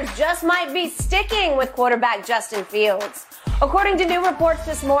Bears just might be sticking with quarterback Justin Fields. According to new reports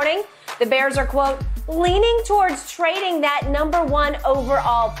this morning, the Bears are, quote, leaning towards trading that #1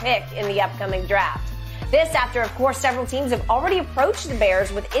 overall pick in the upcoming draft. This after, of course, several teams have already approached the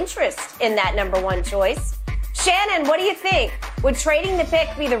Bears with interest in that #1 choice. Shannon, what do you think? Would trading the pick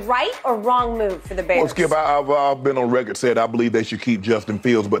be the right or wrong move for the Bears? Well, Skip, I've been on record said I believe they should keep Justin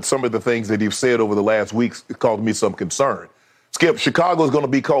Fields, but some of the things that he's said over the last weeks caused me some concern. Skip, Chicago is going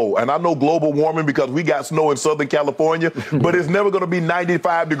to be cold, and I know global warming because we got snow in Southern California, but it's never going to be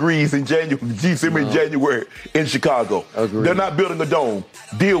 95 degrees in January in Chicago. Agreed. They're not building a dome.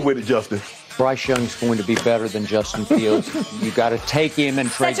 Deal with it, Justin. Bryce Young's going to be better than Justin Fields. You got to take him and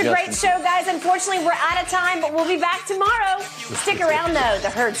trade Such a great show, guys. Unfortunately, we're out of time, but we'll be back tomorrow. Stick around, though. The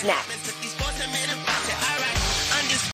Herd's next.